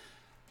 like,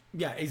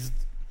 yeah, is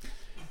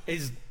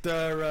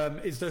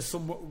there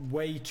some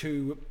way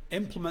to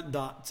implement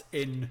that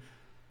in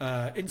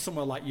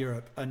somewhere like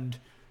Europe? And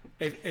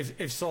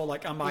if so,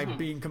 like, am I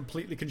being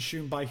completely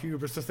consumed by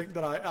hubris to think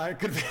that I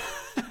could be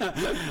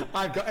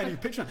I've got any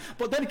picture?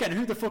 But then again,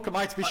 who the fuck am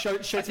I to be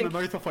shouting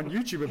my mouth off on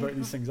YouTube about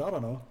these things? I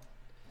don't know.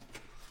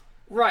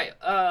 Right.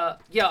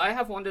 Yeah, I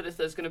have wondered if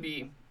there's going to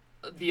be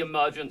the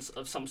emergence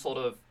of some sort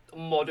of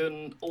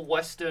modern or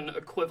Western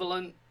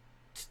equivalent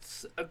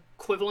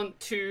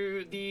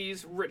to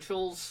these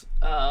rituals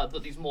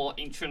that these more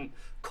ancient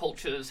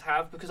cultures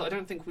have, because I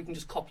don't think we can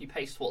just copy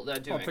paste what they're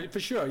doing. For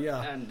sure,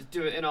 yeah. And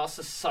do it in our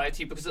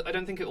society, because I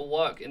don't think it will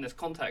work in this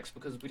context,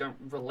 because we don't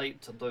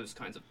relate to those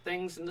kinds of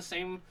things in the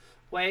same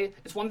way.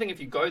 It's one thing if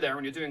you go there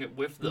and you're doing it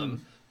with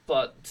them,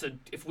 but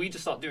if we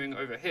just start doing it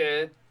over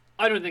here,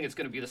 I don't think it's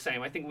going to be the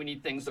same. I think we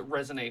need things that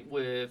resonate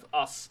with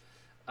us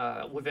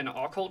within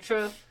our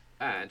culture,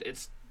 and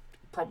it's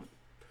probably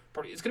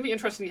it's going to be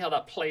interesting to see how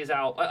that plays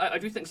out. I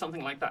do think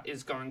something like that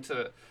is going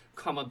to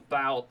come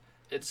about.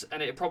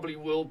 And it probably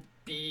will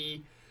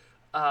be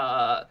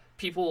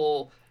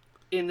people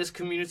in this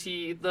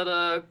community that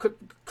are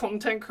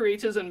content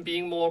creators and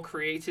being more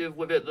creative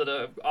with it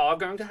that are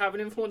going to have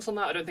an influence on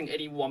that. I don't think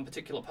any one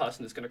particular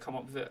person is going to come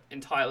up with it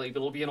entirely, but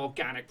it'll be an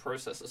organic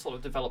process that sort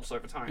of develops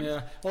over time.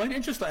 Yeah. Well,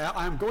 interesting.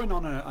 I am going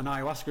on an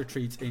ayahuasca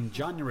retreat in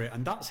January,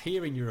 and that's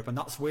here in Europe, and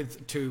that's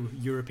with 2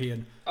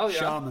 European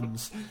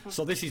shamans.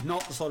 So this is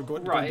not sort of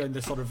going down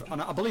this sort of...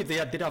 And I believe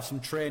they did have some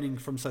training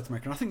from South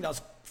America, and I think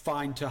that's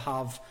fine to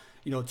have,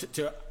 you know,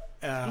 to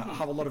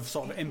have a lot of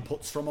sort of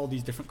inputs from all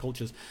these different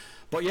cultures.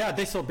 But yeah,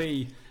 this will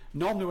be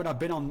normally when I've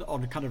been on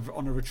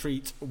a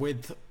retreat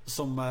with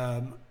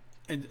some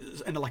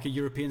in like a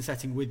European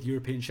setting with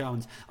European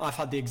shamans, I've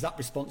had the exact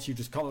response you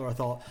just commented. I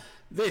thought,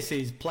 this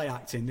is play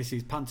acting, this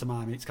is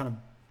pantomime, it's kind of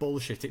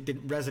bullshit. It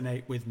didn't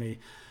resonate with me.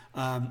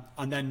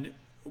 And then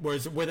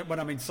whereas when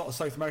I'm in sort of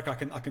South America,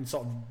 I can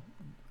sort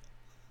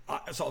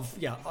of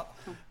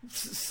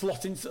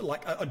slot into,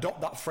 like,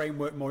 adopt that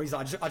framework more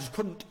easily. I just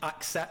couldn't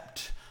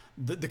accept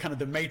the kind of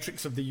the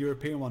matrix of the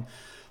European one.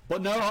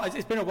 But no,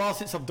 it's been a while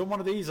since I've done one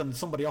of these, and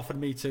somebody offered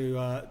me to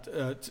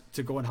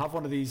go and have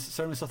one of these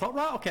ceremonies. So I thought,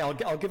 right, okay,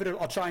 I'll give it.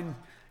 I'll try and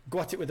go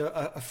at it with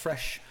a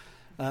fresh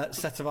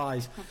set of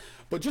eyes.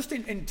 But just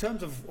in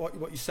terms of what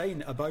you're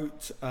saying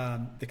about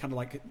the kind of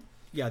like,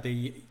 yeah,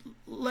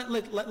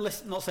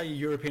 let's not say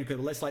European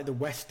equivalent, let's like the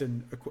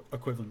Western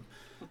equivalent.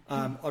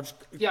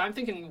 I'm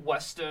thinking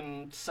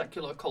Western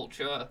secular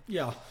culture.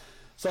 Yeah,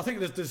 so I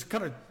think there's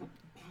kind of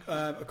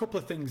a couple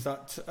of things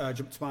that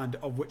jump to mind,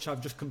 of which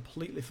I've just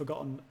completely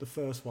forgotten the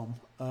first one.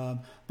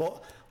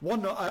 But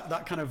one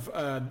that kind of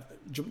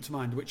jumped to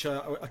mind, which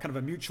a kind of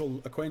a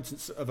mutual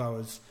acquaintance of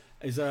ours,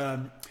 is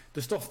the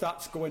stuff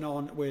that's going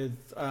on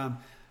with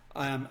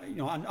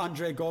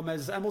Andre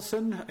Gomez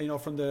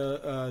Emelson, from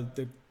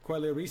the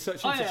Coelho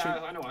Research Institute.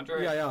 Yeah, I know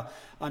Andre. Yeah,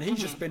 and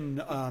he's just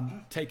been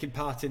taking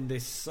part in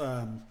this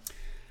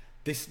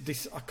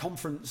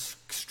conference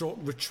stroke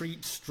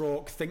retreat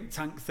stroke think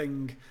tank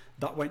thing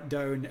that went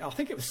down. I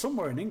think it was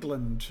somewhere in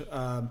England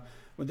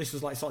when this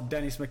was like sort of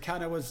Dennis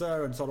McKenna was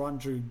there, and sort of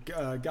Andrew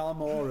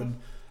Gallimore, and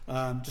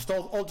just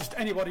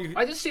anybody who...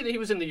 I just see that he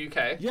was in the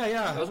UK.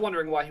 Yeah. I was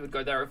wondering why he would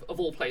go there of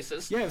all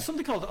places. Yeah, it was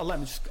something called...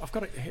 I've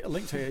got a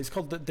link to it. It's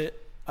called the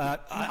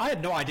I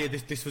had no idea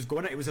this was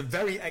going on. It was a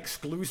very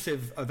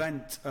exclusive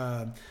event,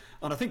 and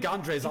I think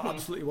Andre is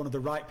absolutely one of the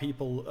right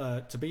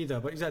people to be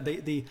there. But he said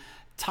the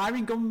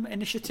Tyringham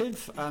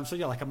Initiative. So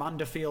yeah, like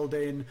Amanda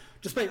Fielding,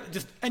 just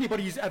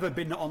anybody who's ever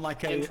been on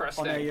like a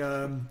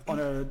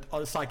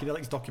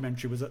psychedelics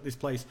documentary was at this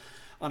place,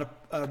 and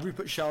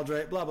Rupert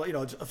Sheldrake, blah blah.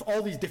 Of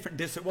all these different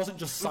it wasn't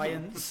just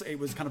science. It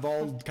was kind of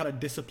all kind of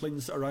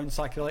disciplines around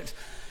psychedelics,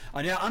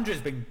 and yeah,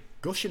 Andre's been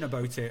gushing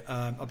about it,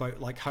 about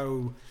like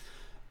how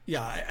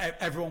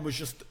everyone was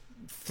just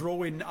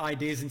throwing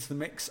ideas into the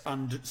mix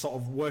and sort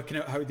of working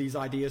out how these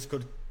ideas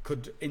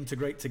could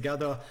integrate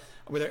together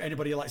without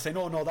anybody like saying,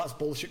 "Oh no, that's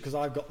bullshit," because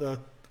I've got the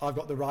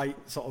right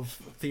sort of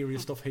theory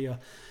of stuff here.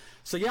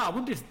 So yeah, I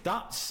wonder if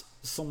that's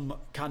some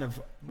kind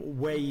of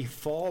way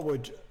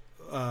forward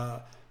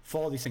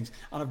for these things.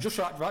 And I've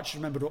actually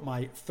remembered what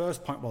my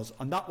first point was,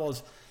 and that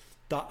was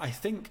that I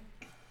think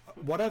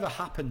whatever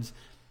happens,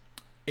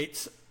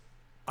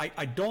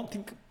 I don't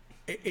think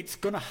it's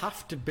going to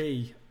have to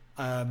be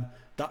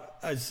that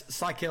as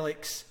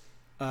psychedelics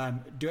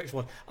do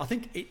explore. I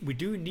think we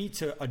do need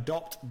to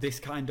adopt this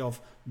kind of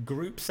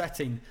group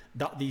setting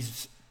that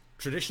these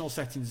traditional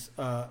settings,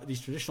 these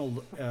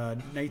traditional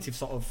native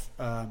sort of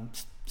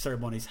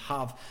ceremonies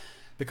have,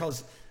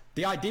 because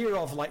the idea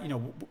of like,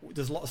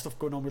 there's a lot of stuff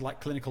going on with like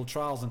clinical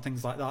trials and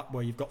things like that,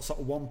 where you've got sort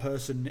of one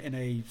person in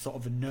a sort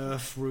of a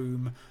nurse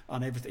room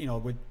and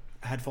everything, with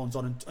headphones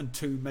on and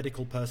 2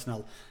 medical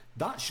personnel.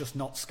 That's just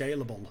not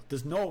scalable.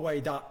 There's no way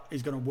that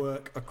is going to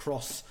work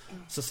across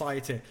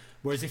society.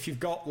 Whereas if you've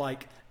got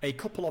like a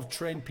couple of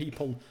trained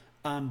people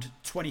and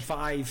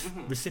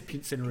 25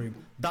 recipients in a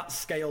room, that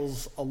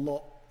scales a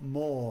lot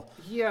more.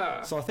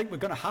 Yeah. So I think we're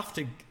going to have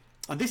to,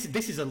 and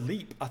this is a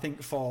leap, I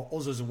think, for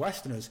us as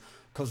Westerners,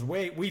 because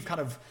we've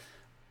kind of,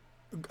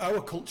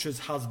 our cultures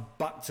has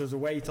backed us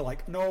away to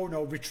like, no,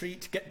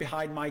 retreat, get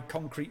behind my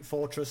concrete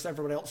fortress,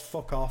 everyone else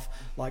fuck off,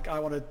 like I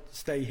want to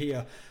stay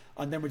here.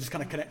 And then we're just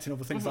kind of connecting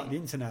over things like the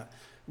internet.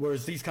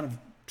 Whereas these kind of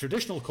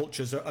traditional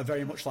cultures are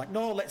very much like,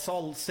 no, let's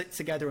all sit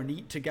together and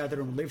eat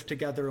together and live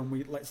together,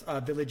 and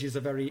our villages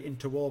are very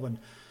interwoven.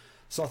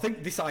 So I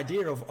think this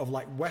idea of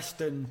like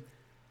Western,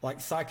 like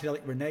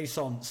psychedelic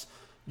renaissance,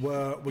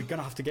 where we're going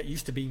to have to get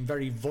used to being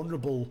very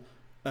vulnerable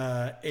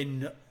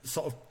in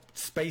sort of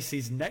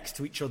spaces next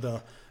to each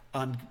other.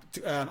 And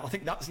I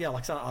think that's,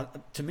 like I said,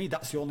 to me,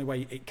 that's the only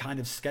way it kind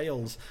of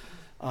scales.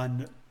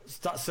 And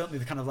that's certainly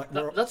the kind of like...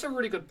 That's a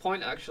really good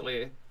point,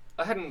 actually.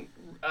 I hadn't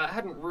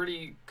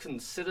really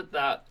considered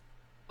that.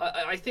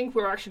 I think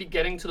we're actually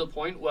getting to the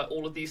point where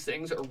all of these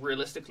things are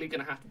realistically going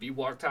to have to be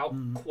worked out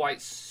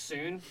quite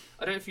soon.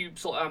 I don't know if you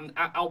saw,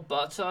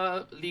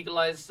 Alberta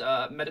legalized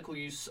medical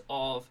use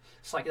of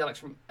psychedelics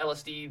from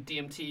LSD,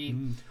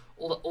 DMT,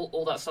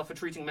 all that stuff for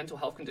treating mental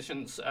health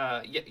conditions.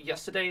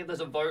 Yesterday,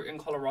 there's a vote in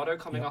Colorado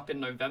coming up in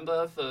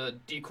November for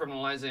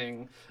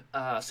decriminalizing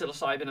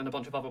psilocybin and a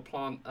bunch of other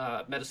plant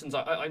medicines.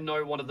 I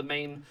know one of the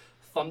main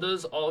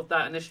funders of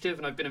that initiative,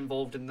 and I've been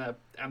involved in their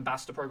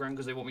ambassador program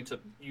because they want me to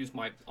use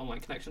my online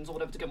connections or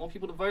whatever to get more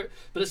people to vote.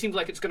 But it seems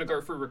like it's going to go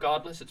through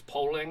regardless. It's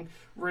polling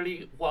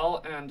really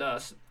well, and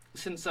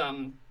since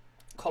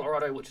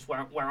Colorado, which is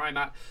where I'm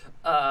at,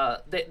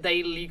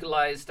 they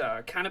legalized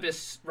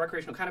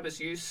recreational cannabis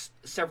use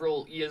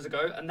several years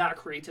ago, and that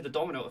created a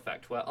domino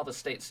effect where other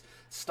states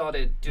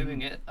started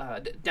doing it.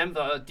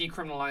 Denver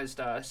decriminalized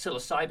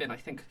psilocybin, I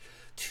think,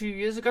 2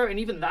 years ago, and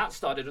even that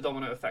started a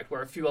domino effect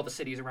where a few other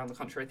cities around the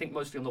country, I think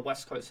mostly on the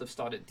West Coast, have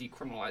started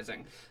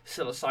decriminalizing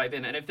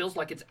psilocybin, and it feels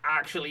like it's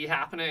actually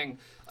happening.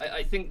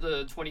 I think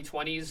the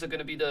 2020s are going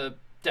to be the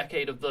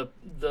decade of the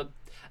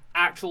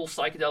actual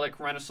psychedelic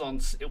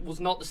renaissance. It was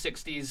not the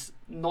 60s.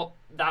 Not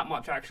that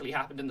much actually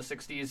happened in the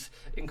 60s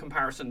in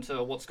comparison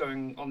to what's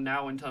going on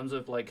now in terms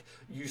of like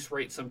use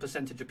rates and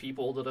percentage of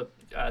people that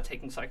are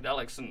taking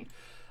psychedelics. And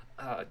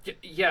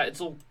it's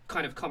all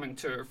kind of coming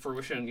to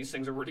fruition. These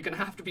things are really going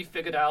to have to be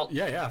figured out.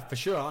 Yeah, for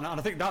sure. And I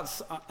think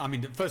that's,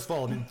 first of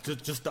all,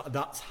 just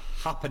that's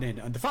happening.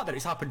 And the fact that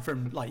it's happened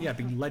from,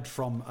 being led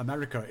from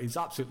America is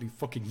absolutely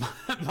fucking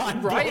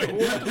mind-blowing. Right?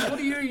 What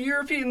are you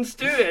Europeans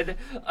doing?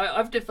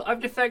 I've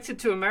defected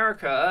to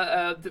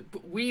America.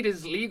 Weed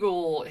is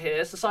legal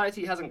here.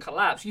 Society hasn't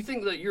collapsed. You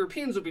think that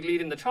Europeans will be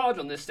leading the charge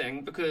on this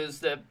thing because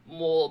they're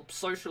more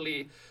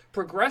socially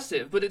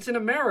progressive, but it's in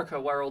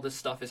America where all this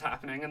stuff is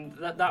happening, and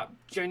that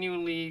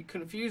genuinely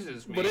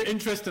confuses me. But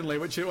interestingly,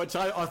 which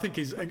I think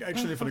is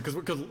actually funny,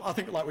 because I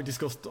think, like we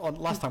discussed on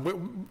last time,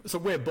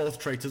 we're both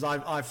traitors.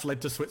 I've fled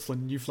to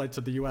Switzerland, you fled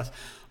to the US.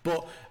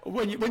 But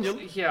when you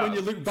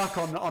look back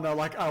on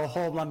our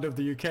homeland of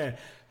the UK,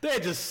 they're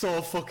just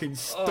so fucking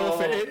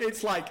stuffy.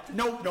 It's like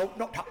no,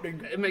 not happening.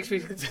 It makes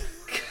me.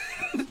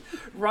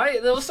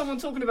 Right? There was someone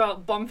talking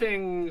about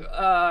bumping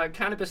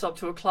cannabis up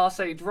to a Class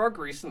A drug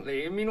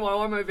recently. And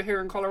meanwhile, I'm over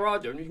here in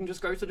Colorado, and you can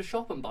just go to the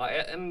shop and buy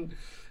it. And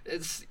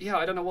it's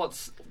I don't know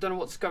what's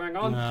going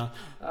on. Yeah.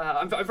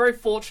 I'm very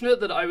fortunate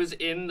that I was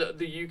in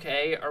the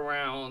UK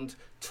around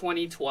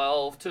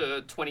 2012 to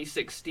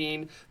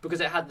 2016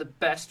 because it had the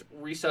best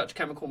research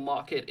chemical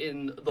market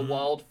in the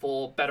world,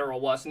 for better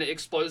or worse, and it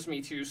exposed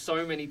me to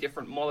so many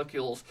different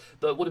molecules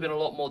that would have been a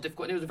lot more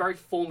difficult, and it was very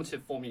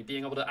formative for me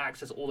being able to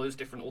access all those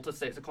different altered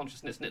states of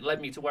consciousness, and it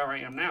led me to where I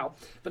am now.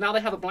 But now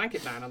they have a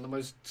blanket ban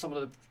on some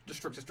of the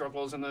strictest drug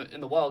laws in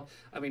the world.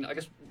 I mean, I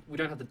guess we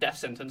don't have the death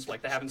sentence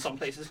like they have in some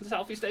places in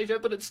Southeast Asia,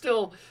 but it's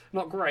still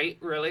not great,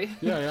 really.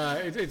 Yeah,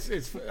 it's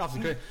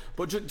absolutely great.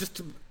 But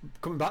just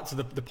coming back to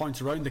the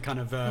point around the kind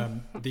of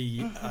the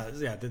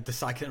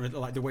psychedelic,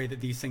 like the way that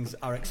these things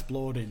are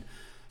exploding.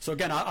 So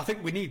again, I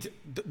think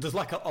there's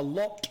like a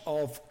lot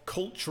of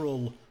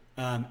cultural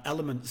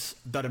elements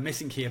that are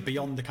missing here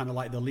beyond the kind of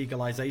like the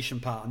legalization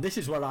part, and this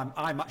is where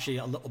I'm actually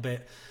a little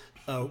bit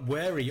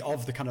wary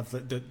of the kind of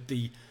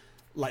the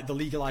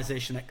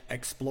legalization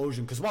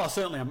explosion, because while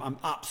certainly I'm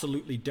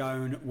absolutely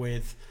down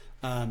with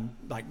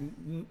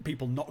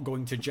people not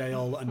going to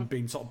jail and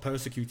being sort of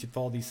persecuted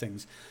for these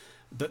things,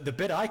 the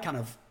bit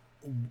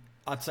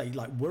I'd say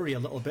worry a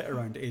little bit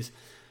around is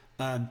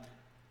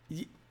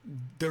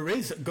there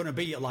is going to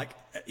be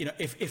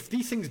if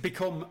these things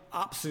become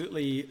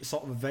absolutely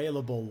sort of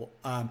available,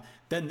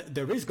 then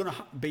there is going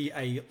to be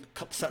a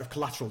set of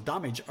collateral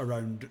damage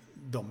around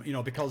them,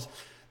 because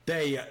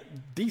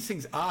these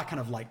things are kind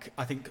of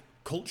I think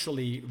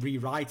culturally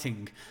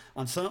rewriting,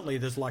 and certainly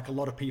there's a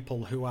lot of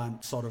people who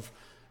aren't sort of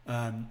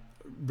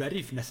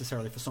ready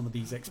necessarily for some of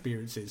these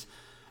experiences.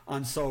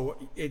 And so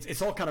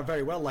it's all kind of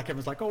very well, like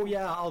everyone's like, oh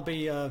yeah, I'll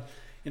be I'll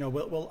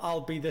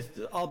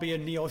be a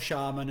neo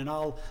shaman, and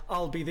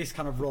I'll be this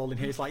kind of role in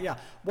here. It's like, yeah,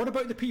 what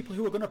about the people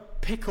who are going to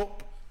pick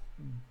up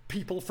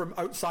people from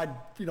outside,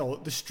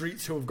 the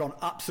streets, who have gone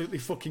absolutely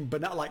fucking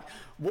banana? Like,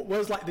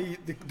 where's like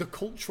the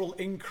cultural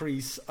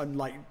increase, and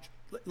like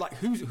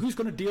who's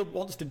going to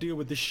wants to deal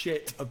with the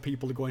shit of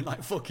people who are going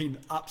like fucking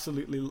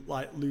absolutely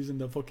like losing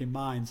their fucking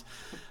minds?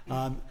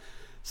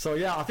 So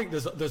yeah, I think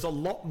there's a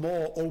lot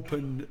more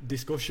open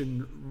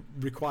discussion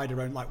required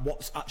around like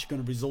what's actually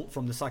going to result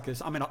from the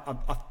psychedelics. I mean,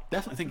 I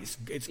definitely think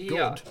it's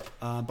good,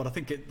 but I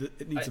think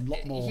it needs a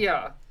lot more.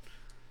 Yeah,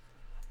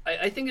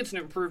 I think it's an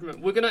improvement.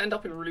 We're going to end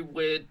up in really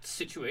weird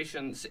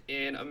situations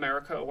in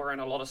America, where in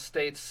a lot of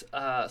states,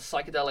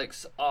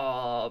 psychedelics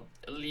are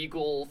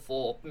legal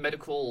for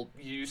medical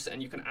use,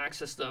 and you can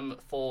access them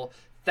for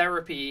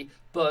therapy,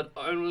 but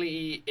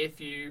only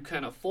if you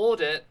can afford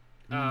it.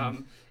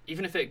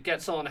 Even if it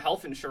gets on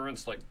health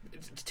insurance, like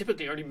it's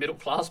typically only middle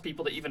class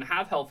people that even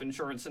have health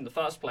insurance in the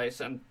first place,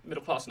 and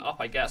middle class and up,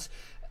 I guess.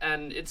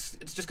 And it's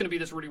just going to be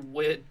this really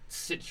weird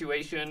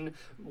situation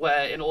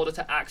where, in order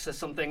to access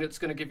something that's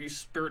going to give you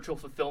spiritual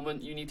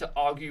fulfillment, you need to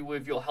argue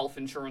with your health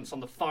insurance on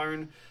the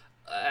phone,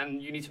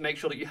 and you need to make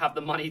sure that you have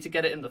the money to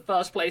get it in the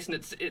first place. And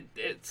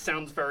it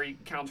sounds very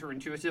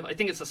counterintuitive. I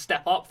think it's a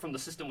step up from the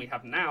system we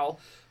have now,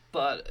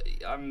 but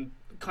I'm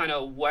kind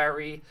of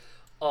wary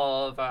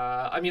of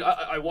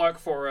I work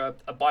for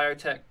a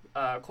biotech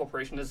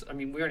corporation.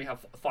 We only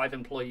have 5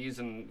 employees,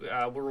 and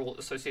we're all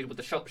associated with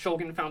the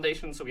Shulgin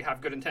Foundation, so we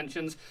have good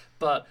intentions,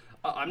 but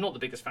I'm not the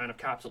biggest fan of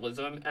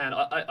capitalism, and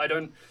I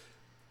don't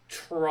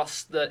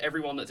trust that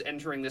everyone that's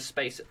entering this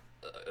space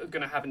are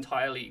going to have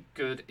entirely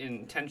good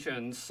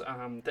intentions.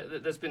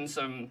 There's been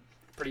some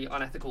pretty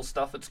unethical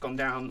stuff that's gone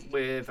down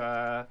with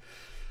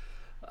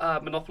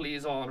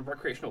monopolies on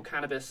recreational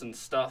cannabis and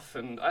stuff,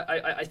 and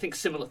I think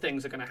similar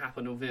things are going to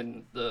happen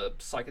within the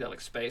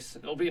psychedelic space.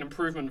 It'll be an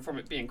improvement from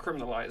it being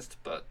criminalized,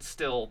 but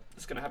still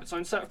it's going to have its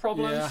own set of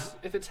problems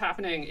if it's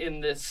happening in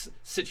this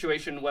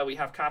situation where we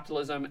have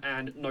capitalism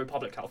and no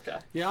public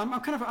healthcare. Yeah,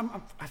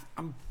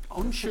 I'm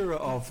unsure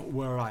of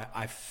where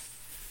I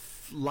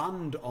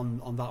land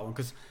on that one,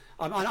 because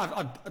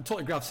I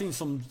totally agree. I've seen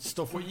some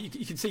stuff where you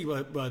can see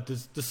where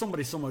there's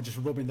somebody somewhere just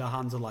rubbing their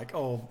hands and like,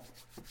 oh,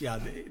 yeah,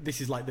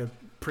 this is like the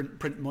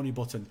print money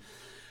button.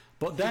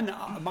 But then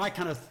my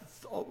kind of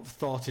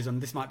thought is,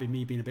 and this might be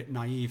me being a bit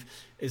naive,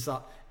 is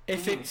that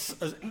if it's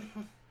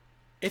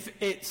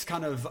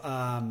kind of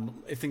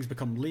if things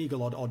become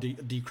legal or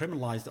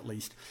decriminalized at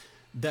least,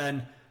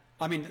 then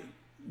I mean,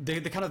 the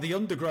kind of the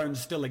underground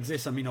still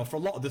exists. I mean, for a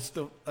lot of the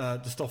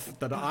stuff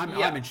that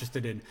I'm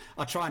interested in,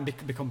 I try and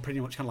become pretty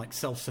much kind of like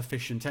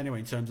self-sufficient anyway,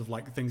 in terms of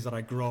like things that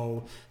I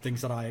grow,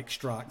 things that I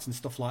extract, and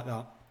stuff like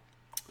that.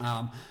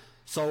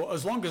 So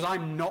as long as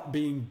I'm not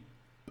being,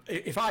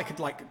 if I could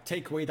like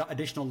take away that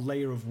additional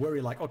layer of worry,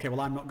 like, okay,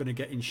 well, I'm not going to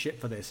get in shit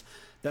for this,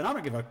 then I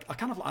don't give I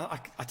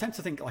tend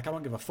to think like I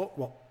don't give a fuck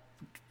what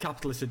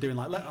capitalists are doing.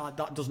 Like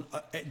that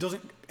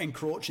doesn't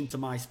encroach into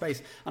my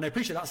space, and I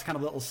appreciate that's kind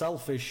of a little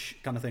selfish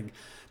kind of thing,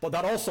 but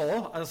that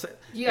also, as I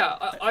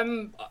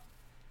say,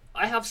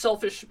 I have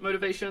selfish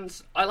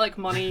motivations. I like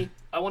money.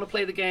 I want to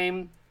play the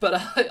game,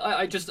 but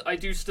I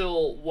do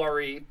still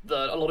worry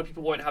that a lot of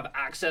people won't have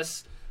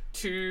access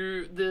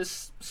to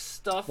this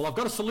stuff. Well, I've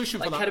got a solution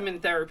for that. Like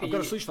ketamine therapy. I've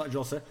got a solution for that,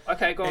 Joseph.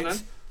 Okay, go on then.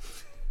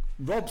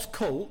 Rob's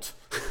cult,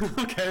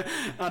 okay,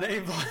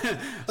 and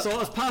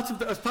so as part of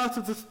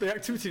the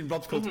activity in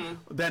Rob's cult,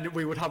 then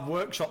we would have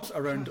workshops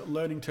around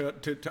learning to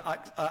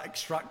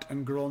extract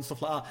and grow and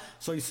stuff like that.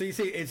 So you see,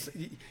 it's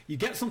you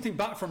get something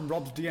back from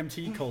Rob's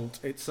DMT cult.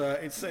 It's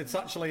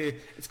actually,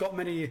 it's got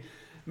many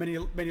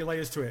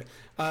layers to it.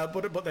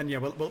 But then yeah,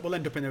 we'll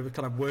end up in there with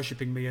kind of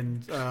worshipping me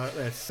and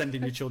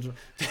sending you children.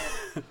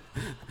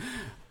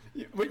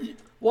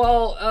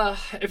 Well,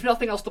 if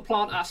nothing else, the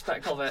plant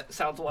aspect of it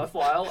sounds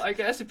worthwhile, I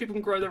guess. If people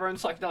can grow their own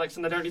psychedelics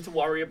and they don't need to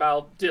worry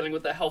about dealing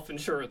with their health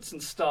insurance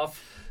and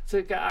stuff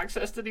to get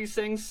access to these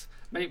things,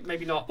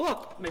 maybe not.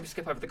 Well, maybe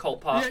skip over the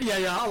cult part.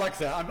 Yeah, I like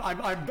that.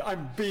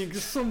 I'm being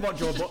somewhat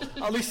Joe, but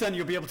at least then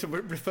you'll be able to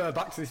refer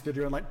back to this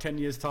video in like 10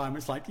 years' time.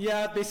 It's like,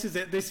 yeah, this is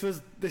it. This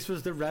was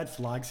the red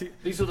flags.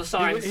 These were the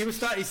signs.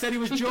 He said he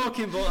was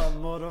joking, but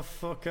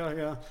motherfucker,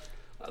 yeah.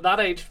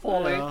 That age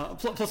poorly.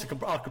 Plus, I could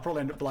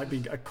probably end up like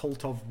being a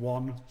cult of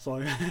one. So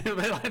like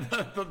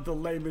the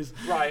lamest.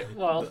 Right.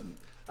 Well,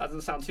 that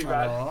doesn't sound too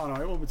bad. I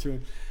know it won't be too.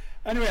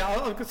 Anyway,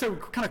 I could say we're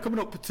kind of coming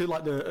up to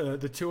like the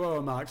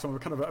 2-hour mark, so we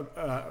kind of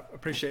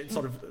appreciate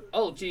sort of.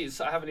 Oh, geez,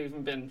 I haven't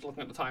even been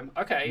looking at the time.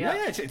 Okay, yeah.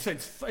 Yeah,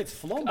 it's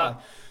flown by.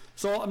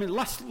 So I mean,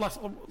 last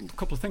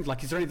couple of things.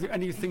 Like, is there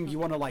anything you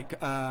want to like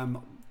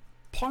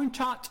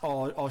point at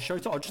or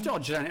shout at, or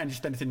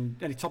just anything,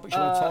 any topics you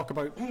want to talk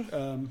about?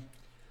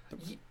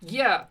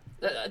 Yeah,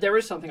 there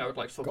is something I would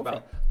like to talk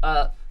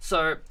about.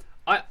 So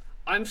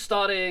I'm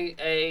starting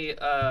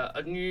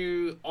a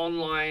new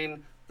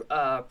online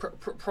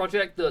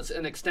project that's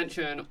an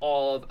extension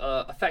of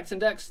Effects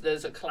Index.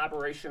 There's a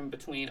collaboration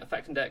between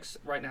Effect Index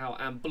right now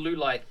and Blue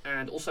Light,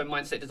 and also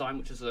Mindstate Design,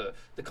 which is the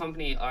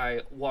company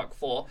I work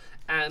for.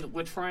 And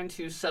we're trying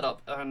to set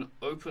up an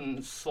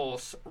open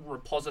source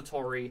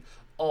repository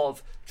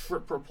of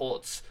trip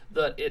reports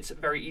that it's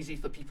very easy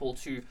for people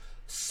to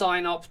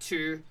sign up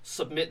to,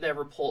 submit their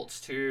reports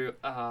to,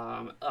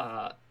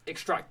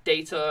 extract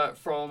data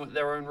from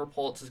their own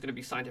reports. There's going to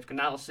be scientific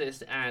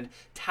analysis and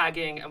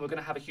tagging, and we're going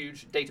to have a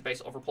huge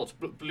database of reports.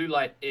 Blue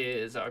Light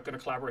is going to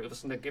collaborate with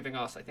us, and they're giving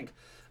us, I think,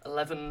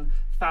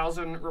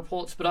 11,000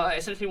 reports. But I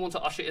essentially want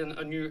to usher in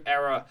a new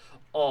era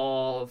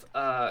of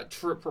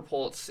trip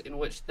reports in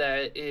which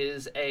there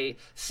is a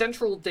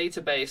central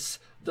database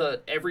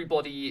that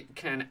everybody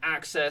can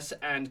access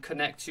and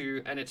connect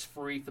to, and it's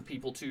free for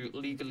people to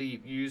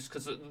legally use.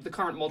 Because the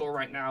current model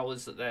right now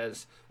is that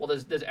there's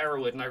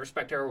Erowid, and I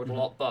respect Erowid a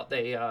lot, but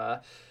they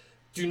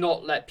do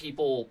not let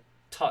people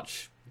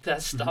touch their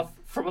stuff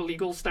from a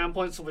legal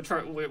standpoint. So we're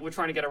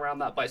trying to get around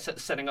that by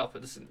setting up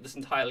this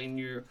entirely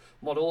new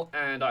model,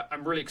 and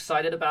I'm really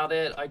excited about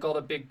it. I got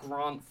a big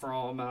grant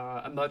from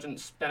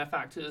Emergence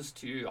benefactors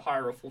to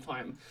hire a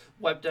full-time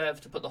web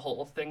dev to put the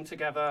whole thing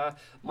together.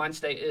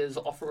 Mindstate is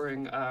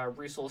offering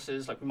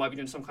resources, like we might be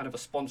doing some kind of a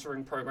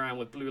sponsoring program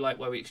with Blue Light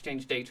where we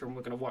exchange data, and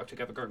we're going to work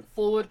together going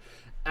forward.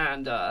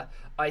 And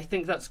I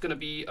think that's going to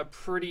be a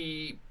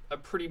pretty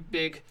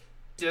big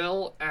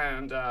deal,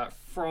 and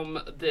from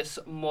this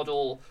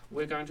model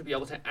we're going to be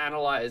able to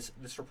analyze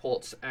these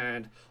reports,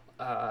 and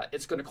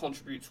it's going to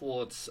contribute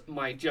towards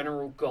my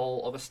general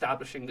goal of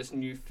establishing this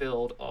new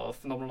field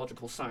of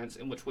phenomenological science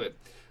in which we're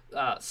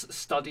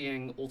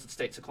studying altered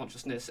states of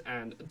consciousness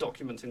and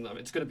documenting them.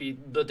 It's going to be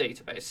the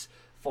database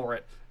for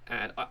it,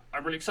 and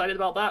I'm really excited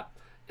about that.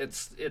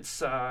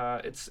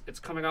 It's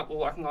coming up. We're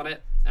working on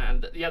it,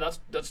 and yeah,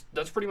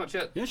 that's pretty much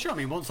it. Yeah, sure. I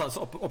mean, once that's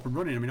up and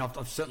running, I mean,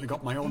 I've certainly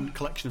got my own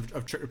collection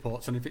of trip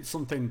reports, and if it's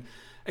something,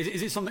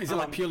 is it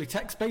like purely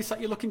text based that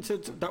you're looking to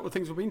that what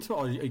things will be into,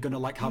 or are you going to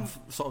like have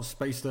sort of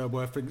space there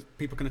where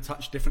people can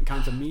attach different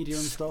kinds of media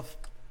and stuff?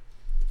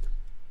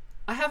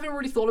 I haven't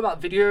really thought about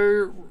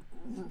video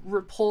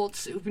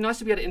reports. It would be nice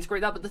to be able to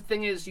integrate that, but the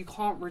thing is, you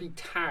can't really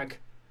tag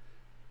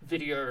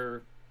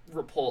video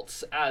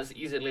reports as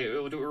easily.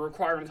 It would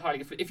require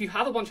entirely. If you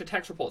have a bunch of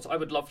text reports, I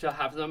would love to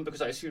have them,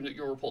 because I assume that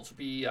your reports would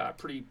be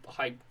pretty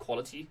high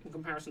quality in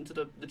comparison to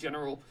the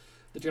general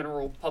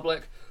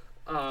public.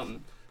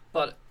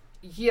 But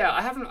yeah,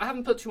 I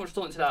haven't put too much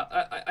thought into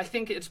that. I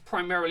think it's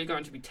primarily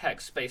going to be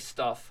text-based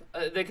stuff.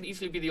 There could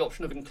easily be the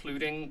option of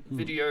including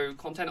video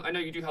content. I know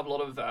you do have a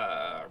lot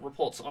of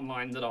reports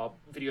online that are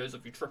videos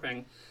of you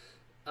tripping.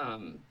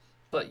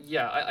 But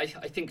yeah,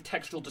 I think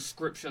textual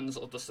descriptions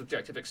of the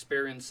subjective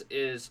experience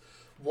is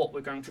what we're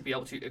going to be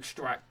able to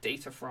extract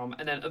data from,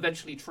 and then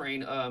eventually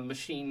train a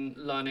machine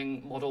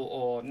learning model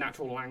or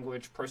natural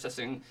language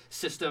processing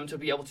system to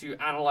be able to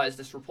analyze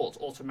this report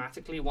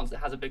automatically once it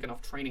has a big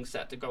enough training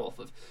set to go off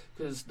of.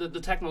 Because the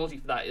technology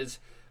for that is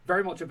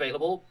very much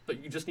available,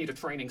 but you just need a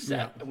training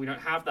set, and we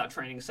don't have that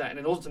training set. And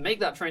in order to make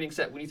that training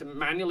set, we need to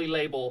manually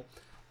label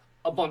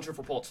a bunch of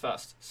reports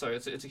first, so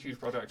it's a huge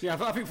project. Yeah,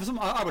 I think for some,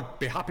 I would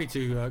be happy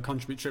to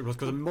contribute to it,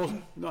 because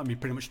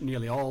pretty much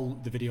nearly all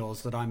the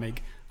videos that I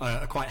make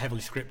are quite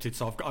heavily scripted,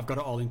 so I've got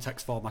it all in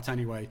text format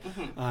anyway.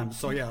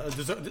 So yeah,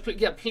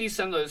 please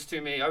send those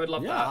to me. I would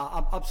love that.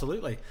 Yeah,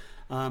 absolutely.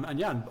 And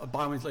yeah,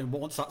 by all means,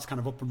 once that's kind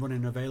of up and running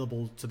and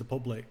available to the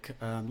public,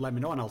 let me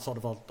know, and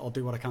I'll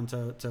do what I can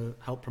to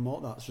help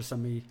promote that. So just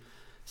send me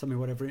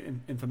whatever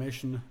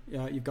information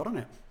you've got on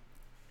it.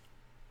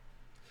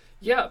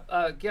 Yeah,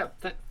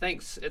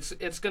 thanks.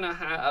 It's going to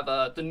have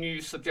the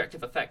new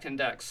subjective effect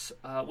index,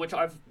 which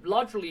I've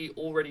largely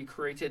already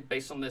created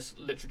based on this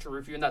literature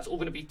review, and that's all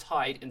going to be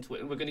tied into it.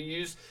 And we're going to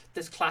use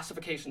this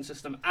classification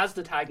system as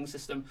the tagging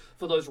system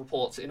for those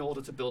reports in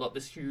order to build up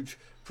this huge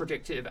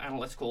predictive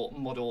analytical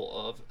model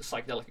of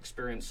psychedelic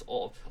experience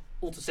of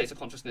altered states of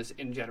consciousness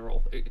in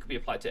general. It could be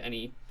applied to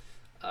any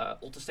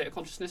altered state of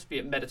consciousness, be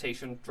it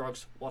meditation,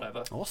 drugs,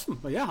 whatever. Awesome.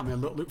 Well, yeah, I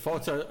mean, look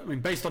forward to. I mean,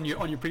 based on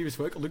your previous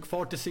work, I look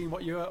forward to seeing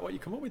what you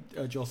come up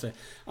with, Jose.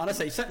 And I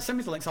say, send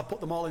me the links. I'll put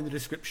them all in the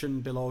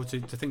description below to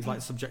things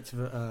like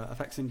Subjective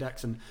Effects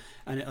Index and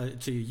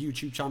to your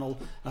YouTube channel.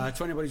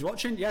 To anybody who's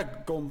watching, yeah,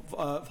 go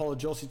and follow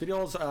Jose's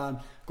videos.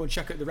 Go and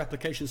check out the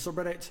Replication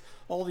subreddit.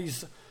 All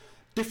these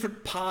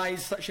different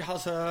pies that she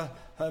has her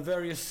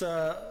various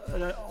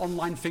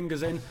online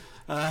fingers in.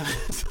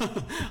 So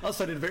that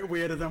sounded a bit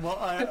weirder than what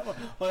I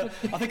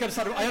think I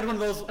decided. I had one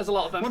of those. There's a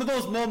lot of them. One of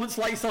those moments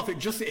like yourself. It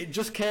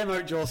just came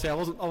out, Josie. I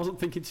wasn't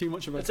thinking too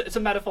much of it. It's a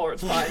metaphor.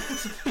 It's fine.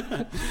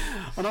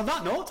 And on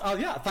that note,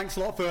 yeah, thanks a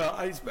lot for.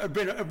 It's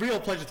been a real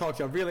pleasure talking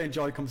to you. I really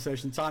enjoyed the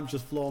conversation. Time's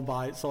just flown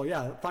by. So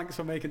yeah, thanks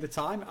for making the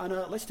time, and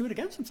let's do it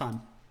again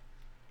sometime.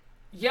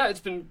 Yeah, it's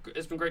been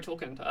great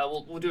talking.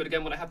 We'll do it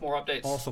again when I have more updates. Awesome.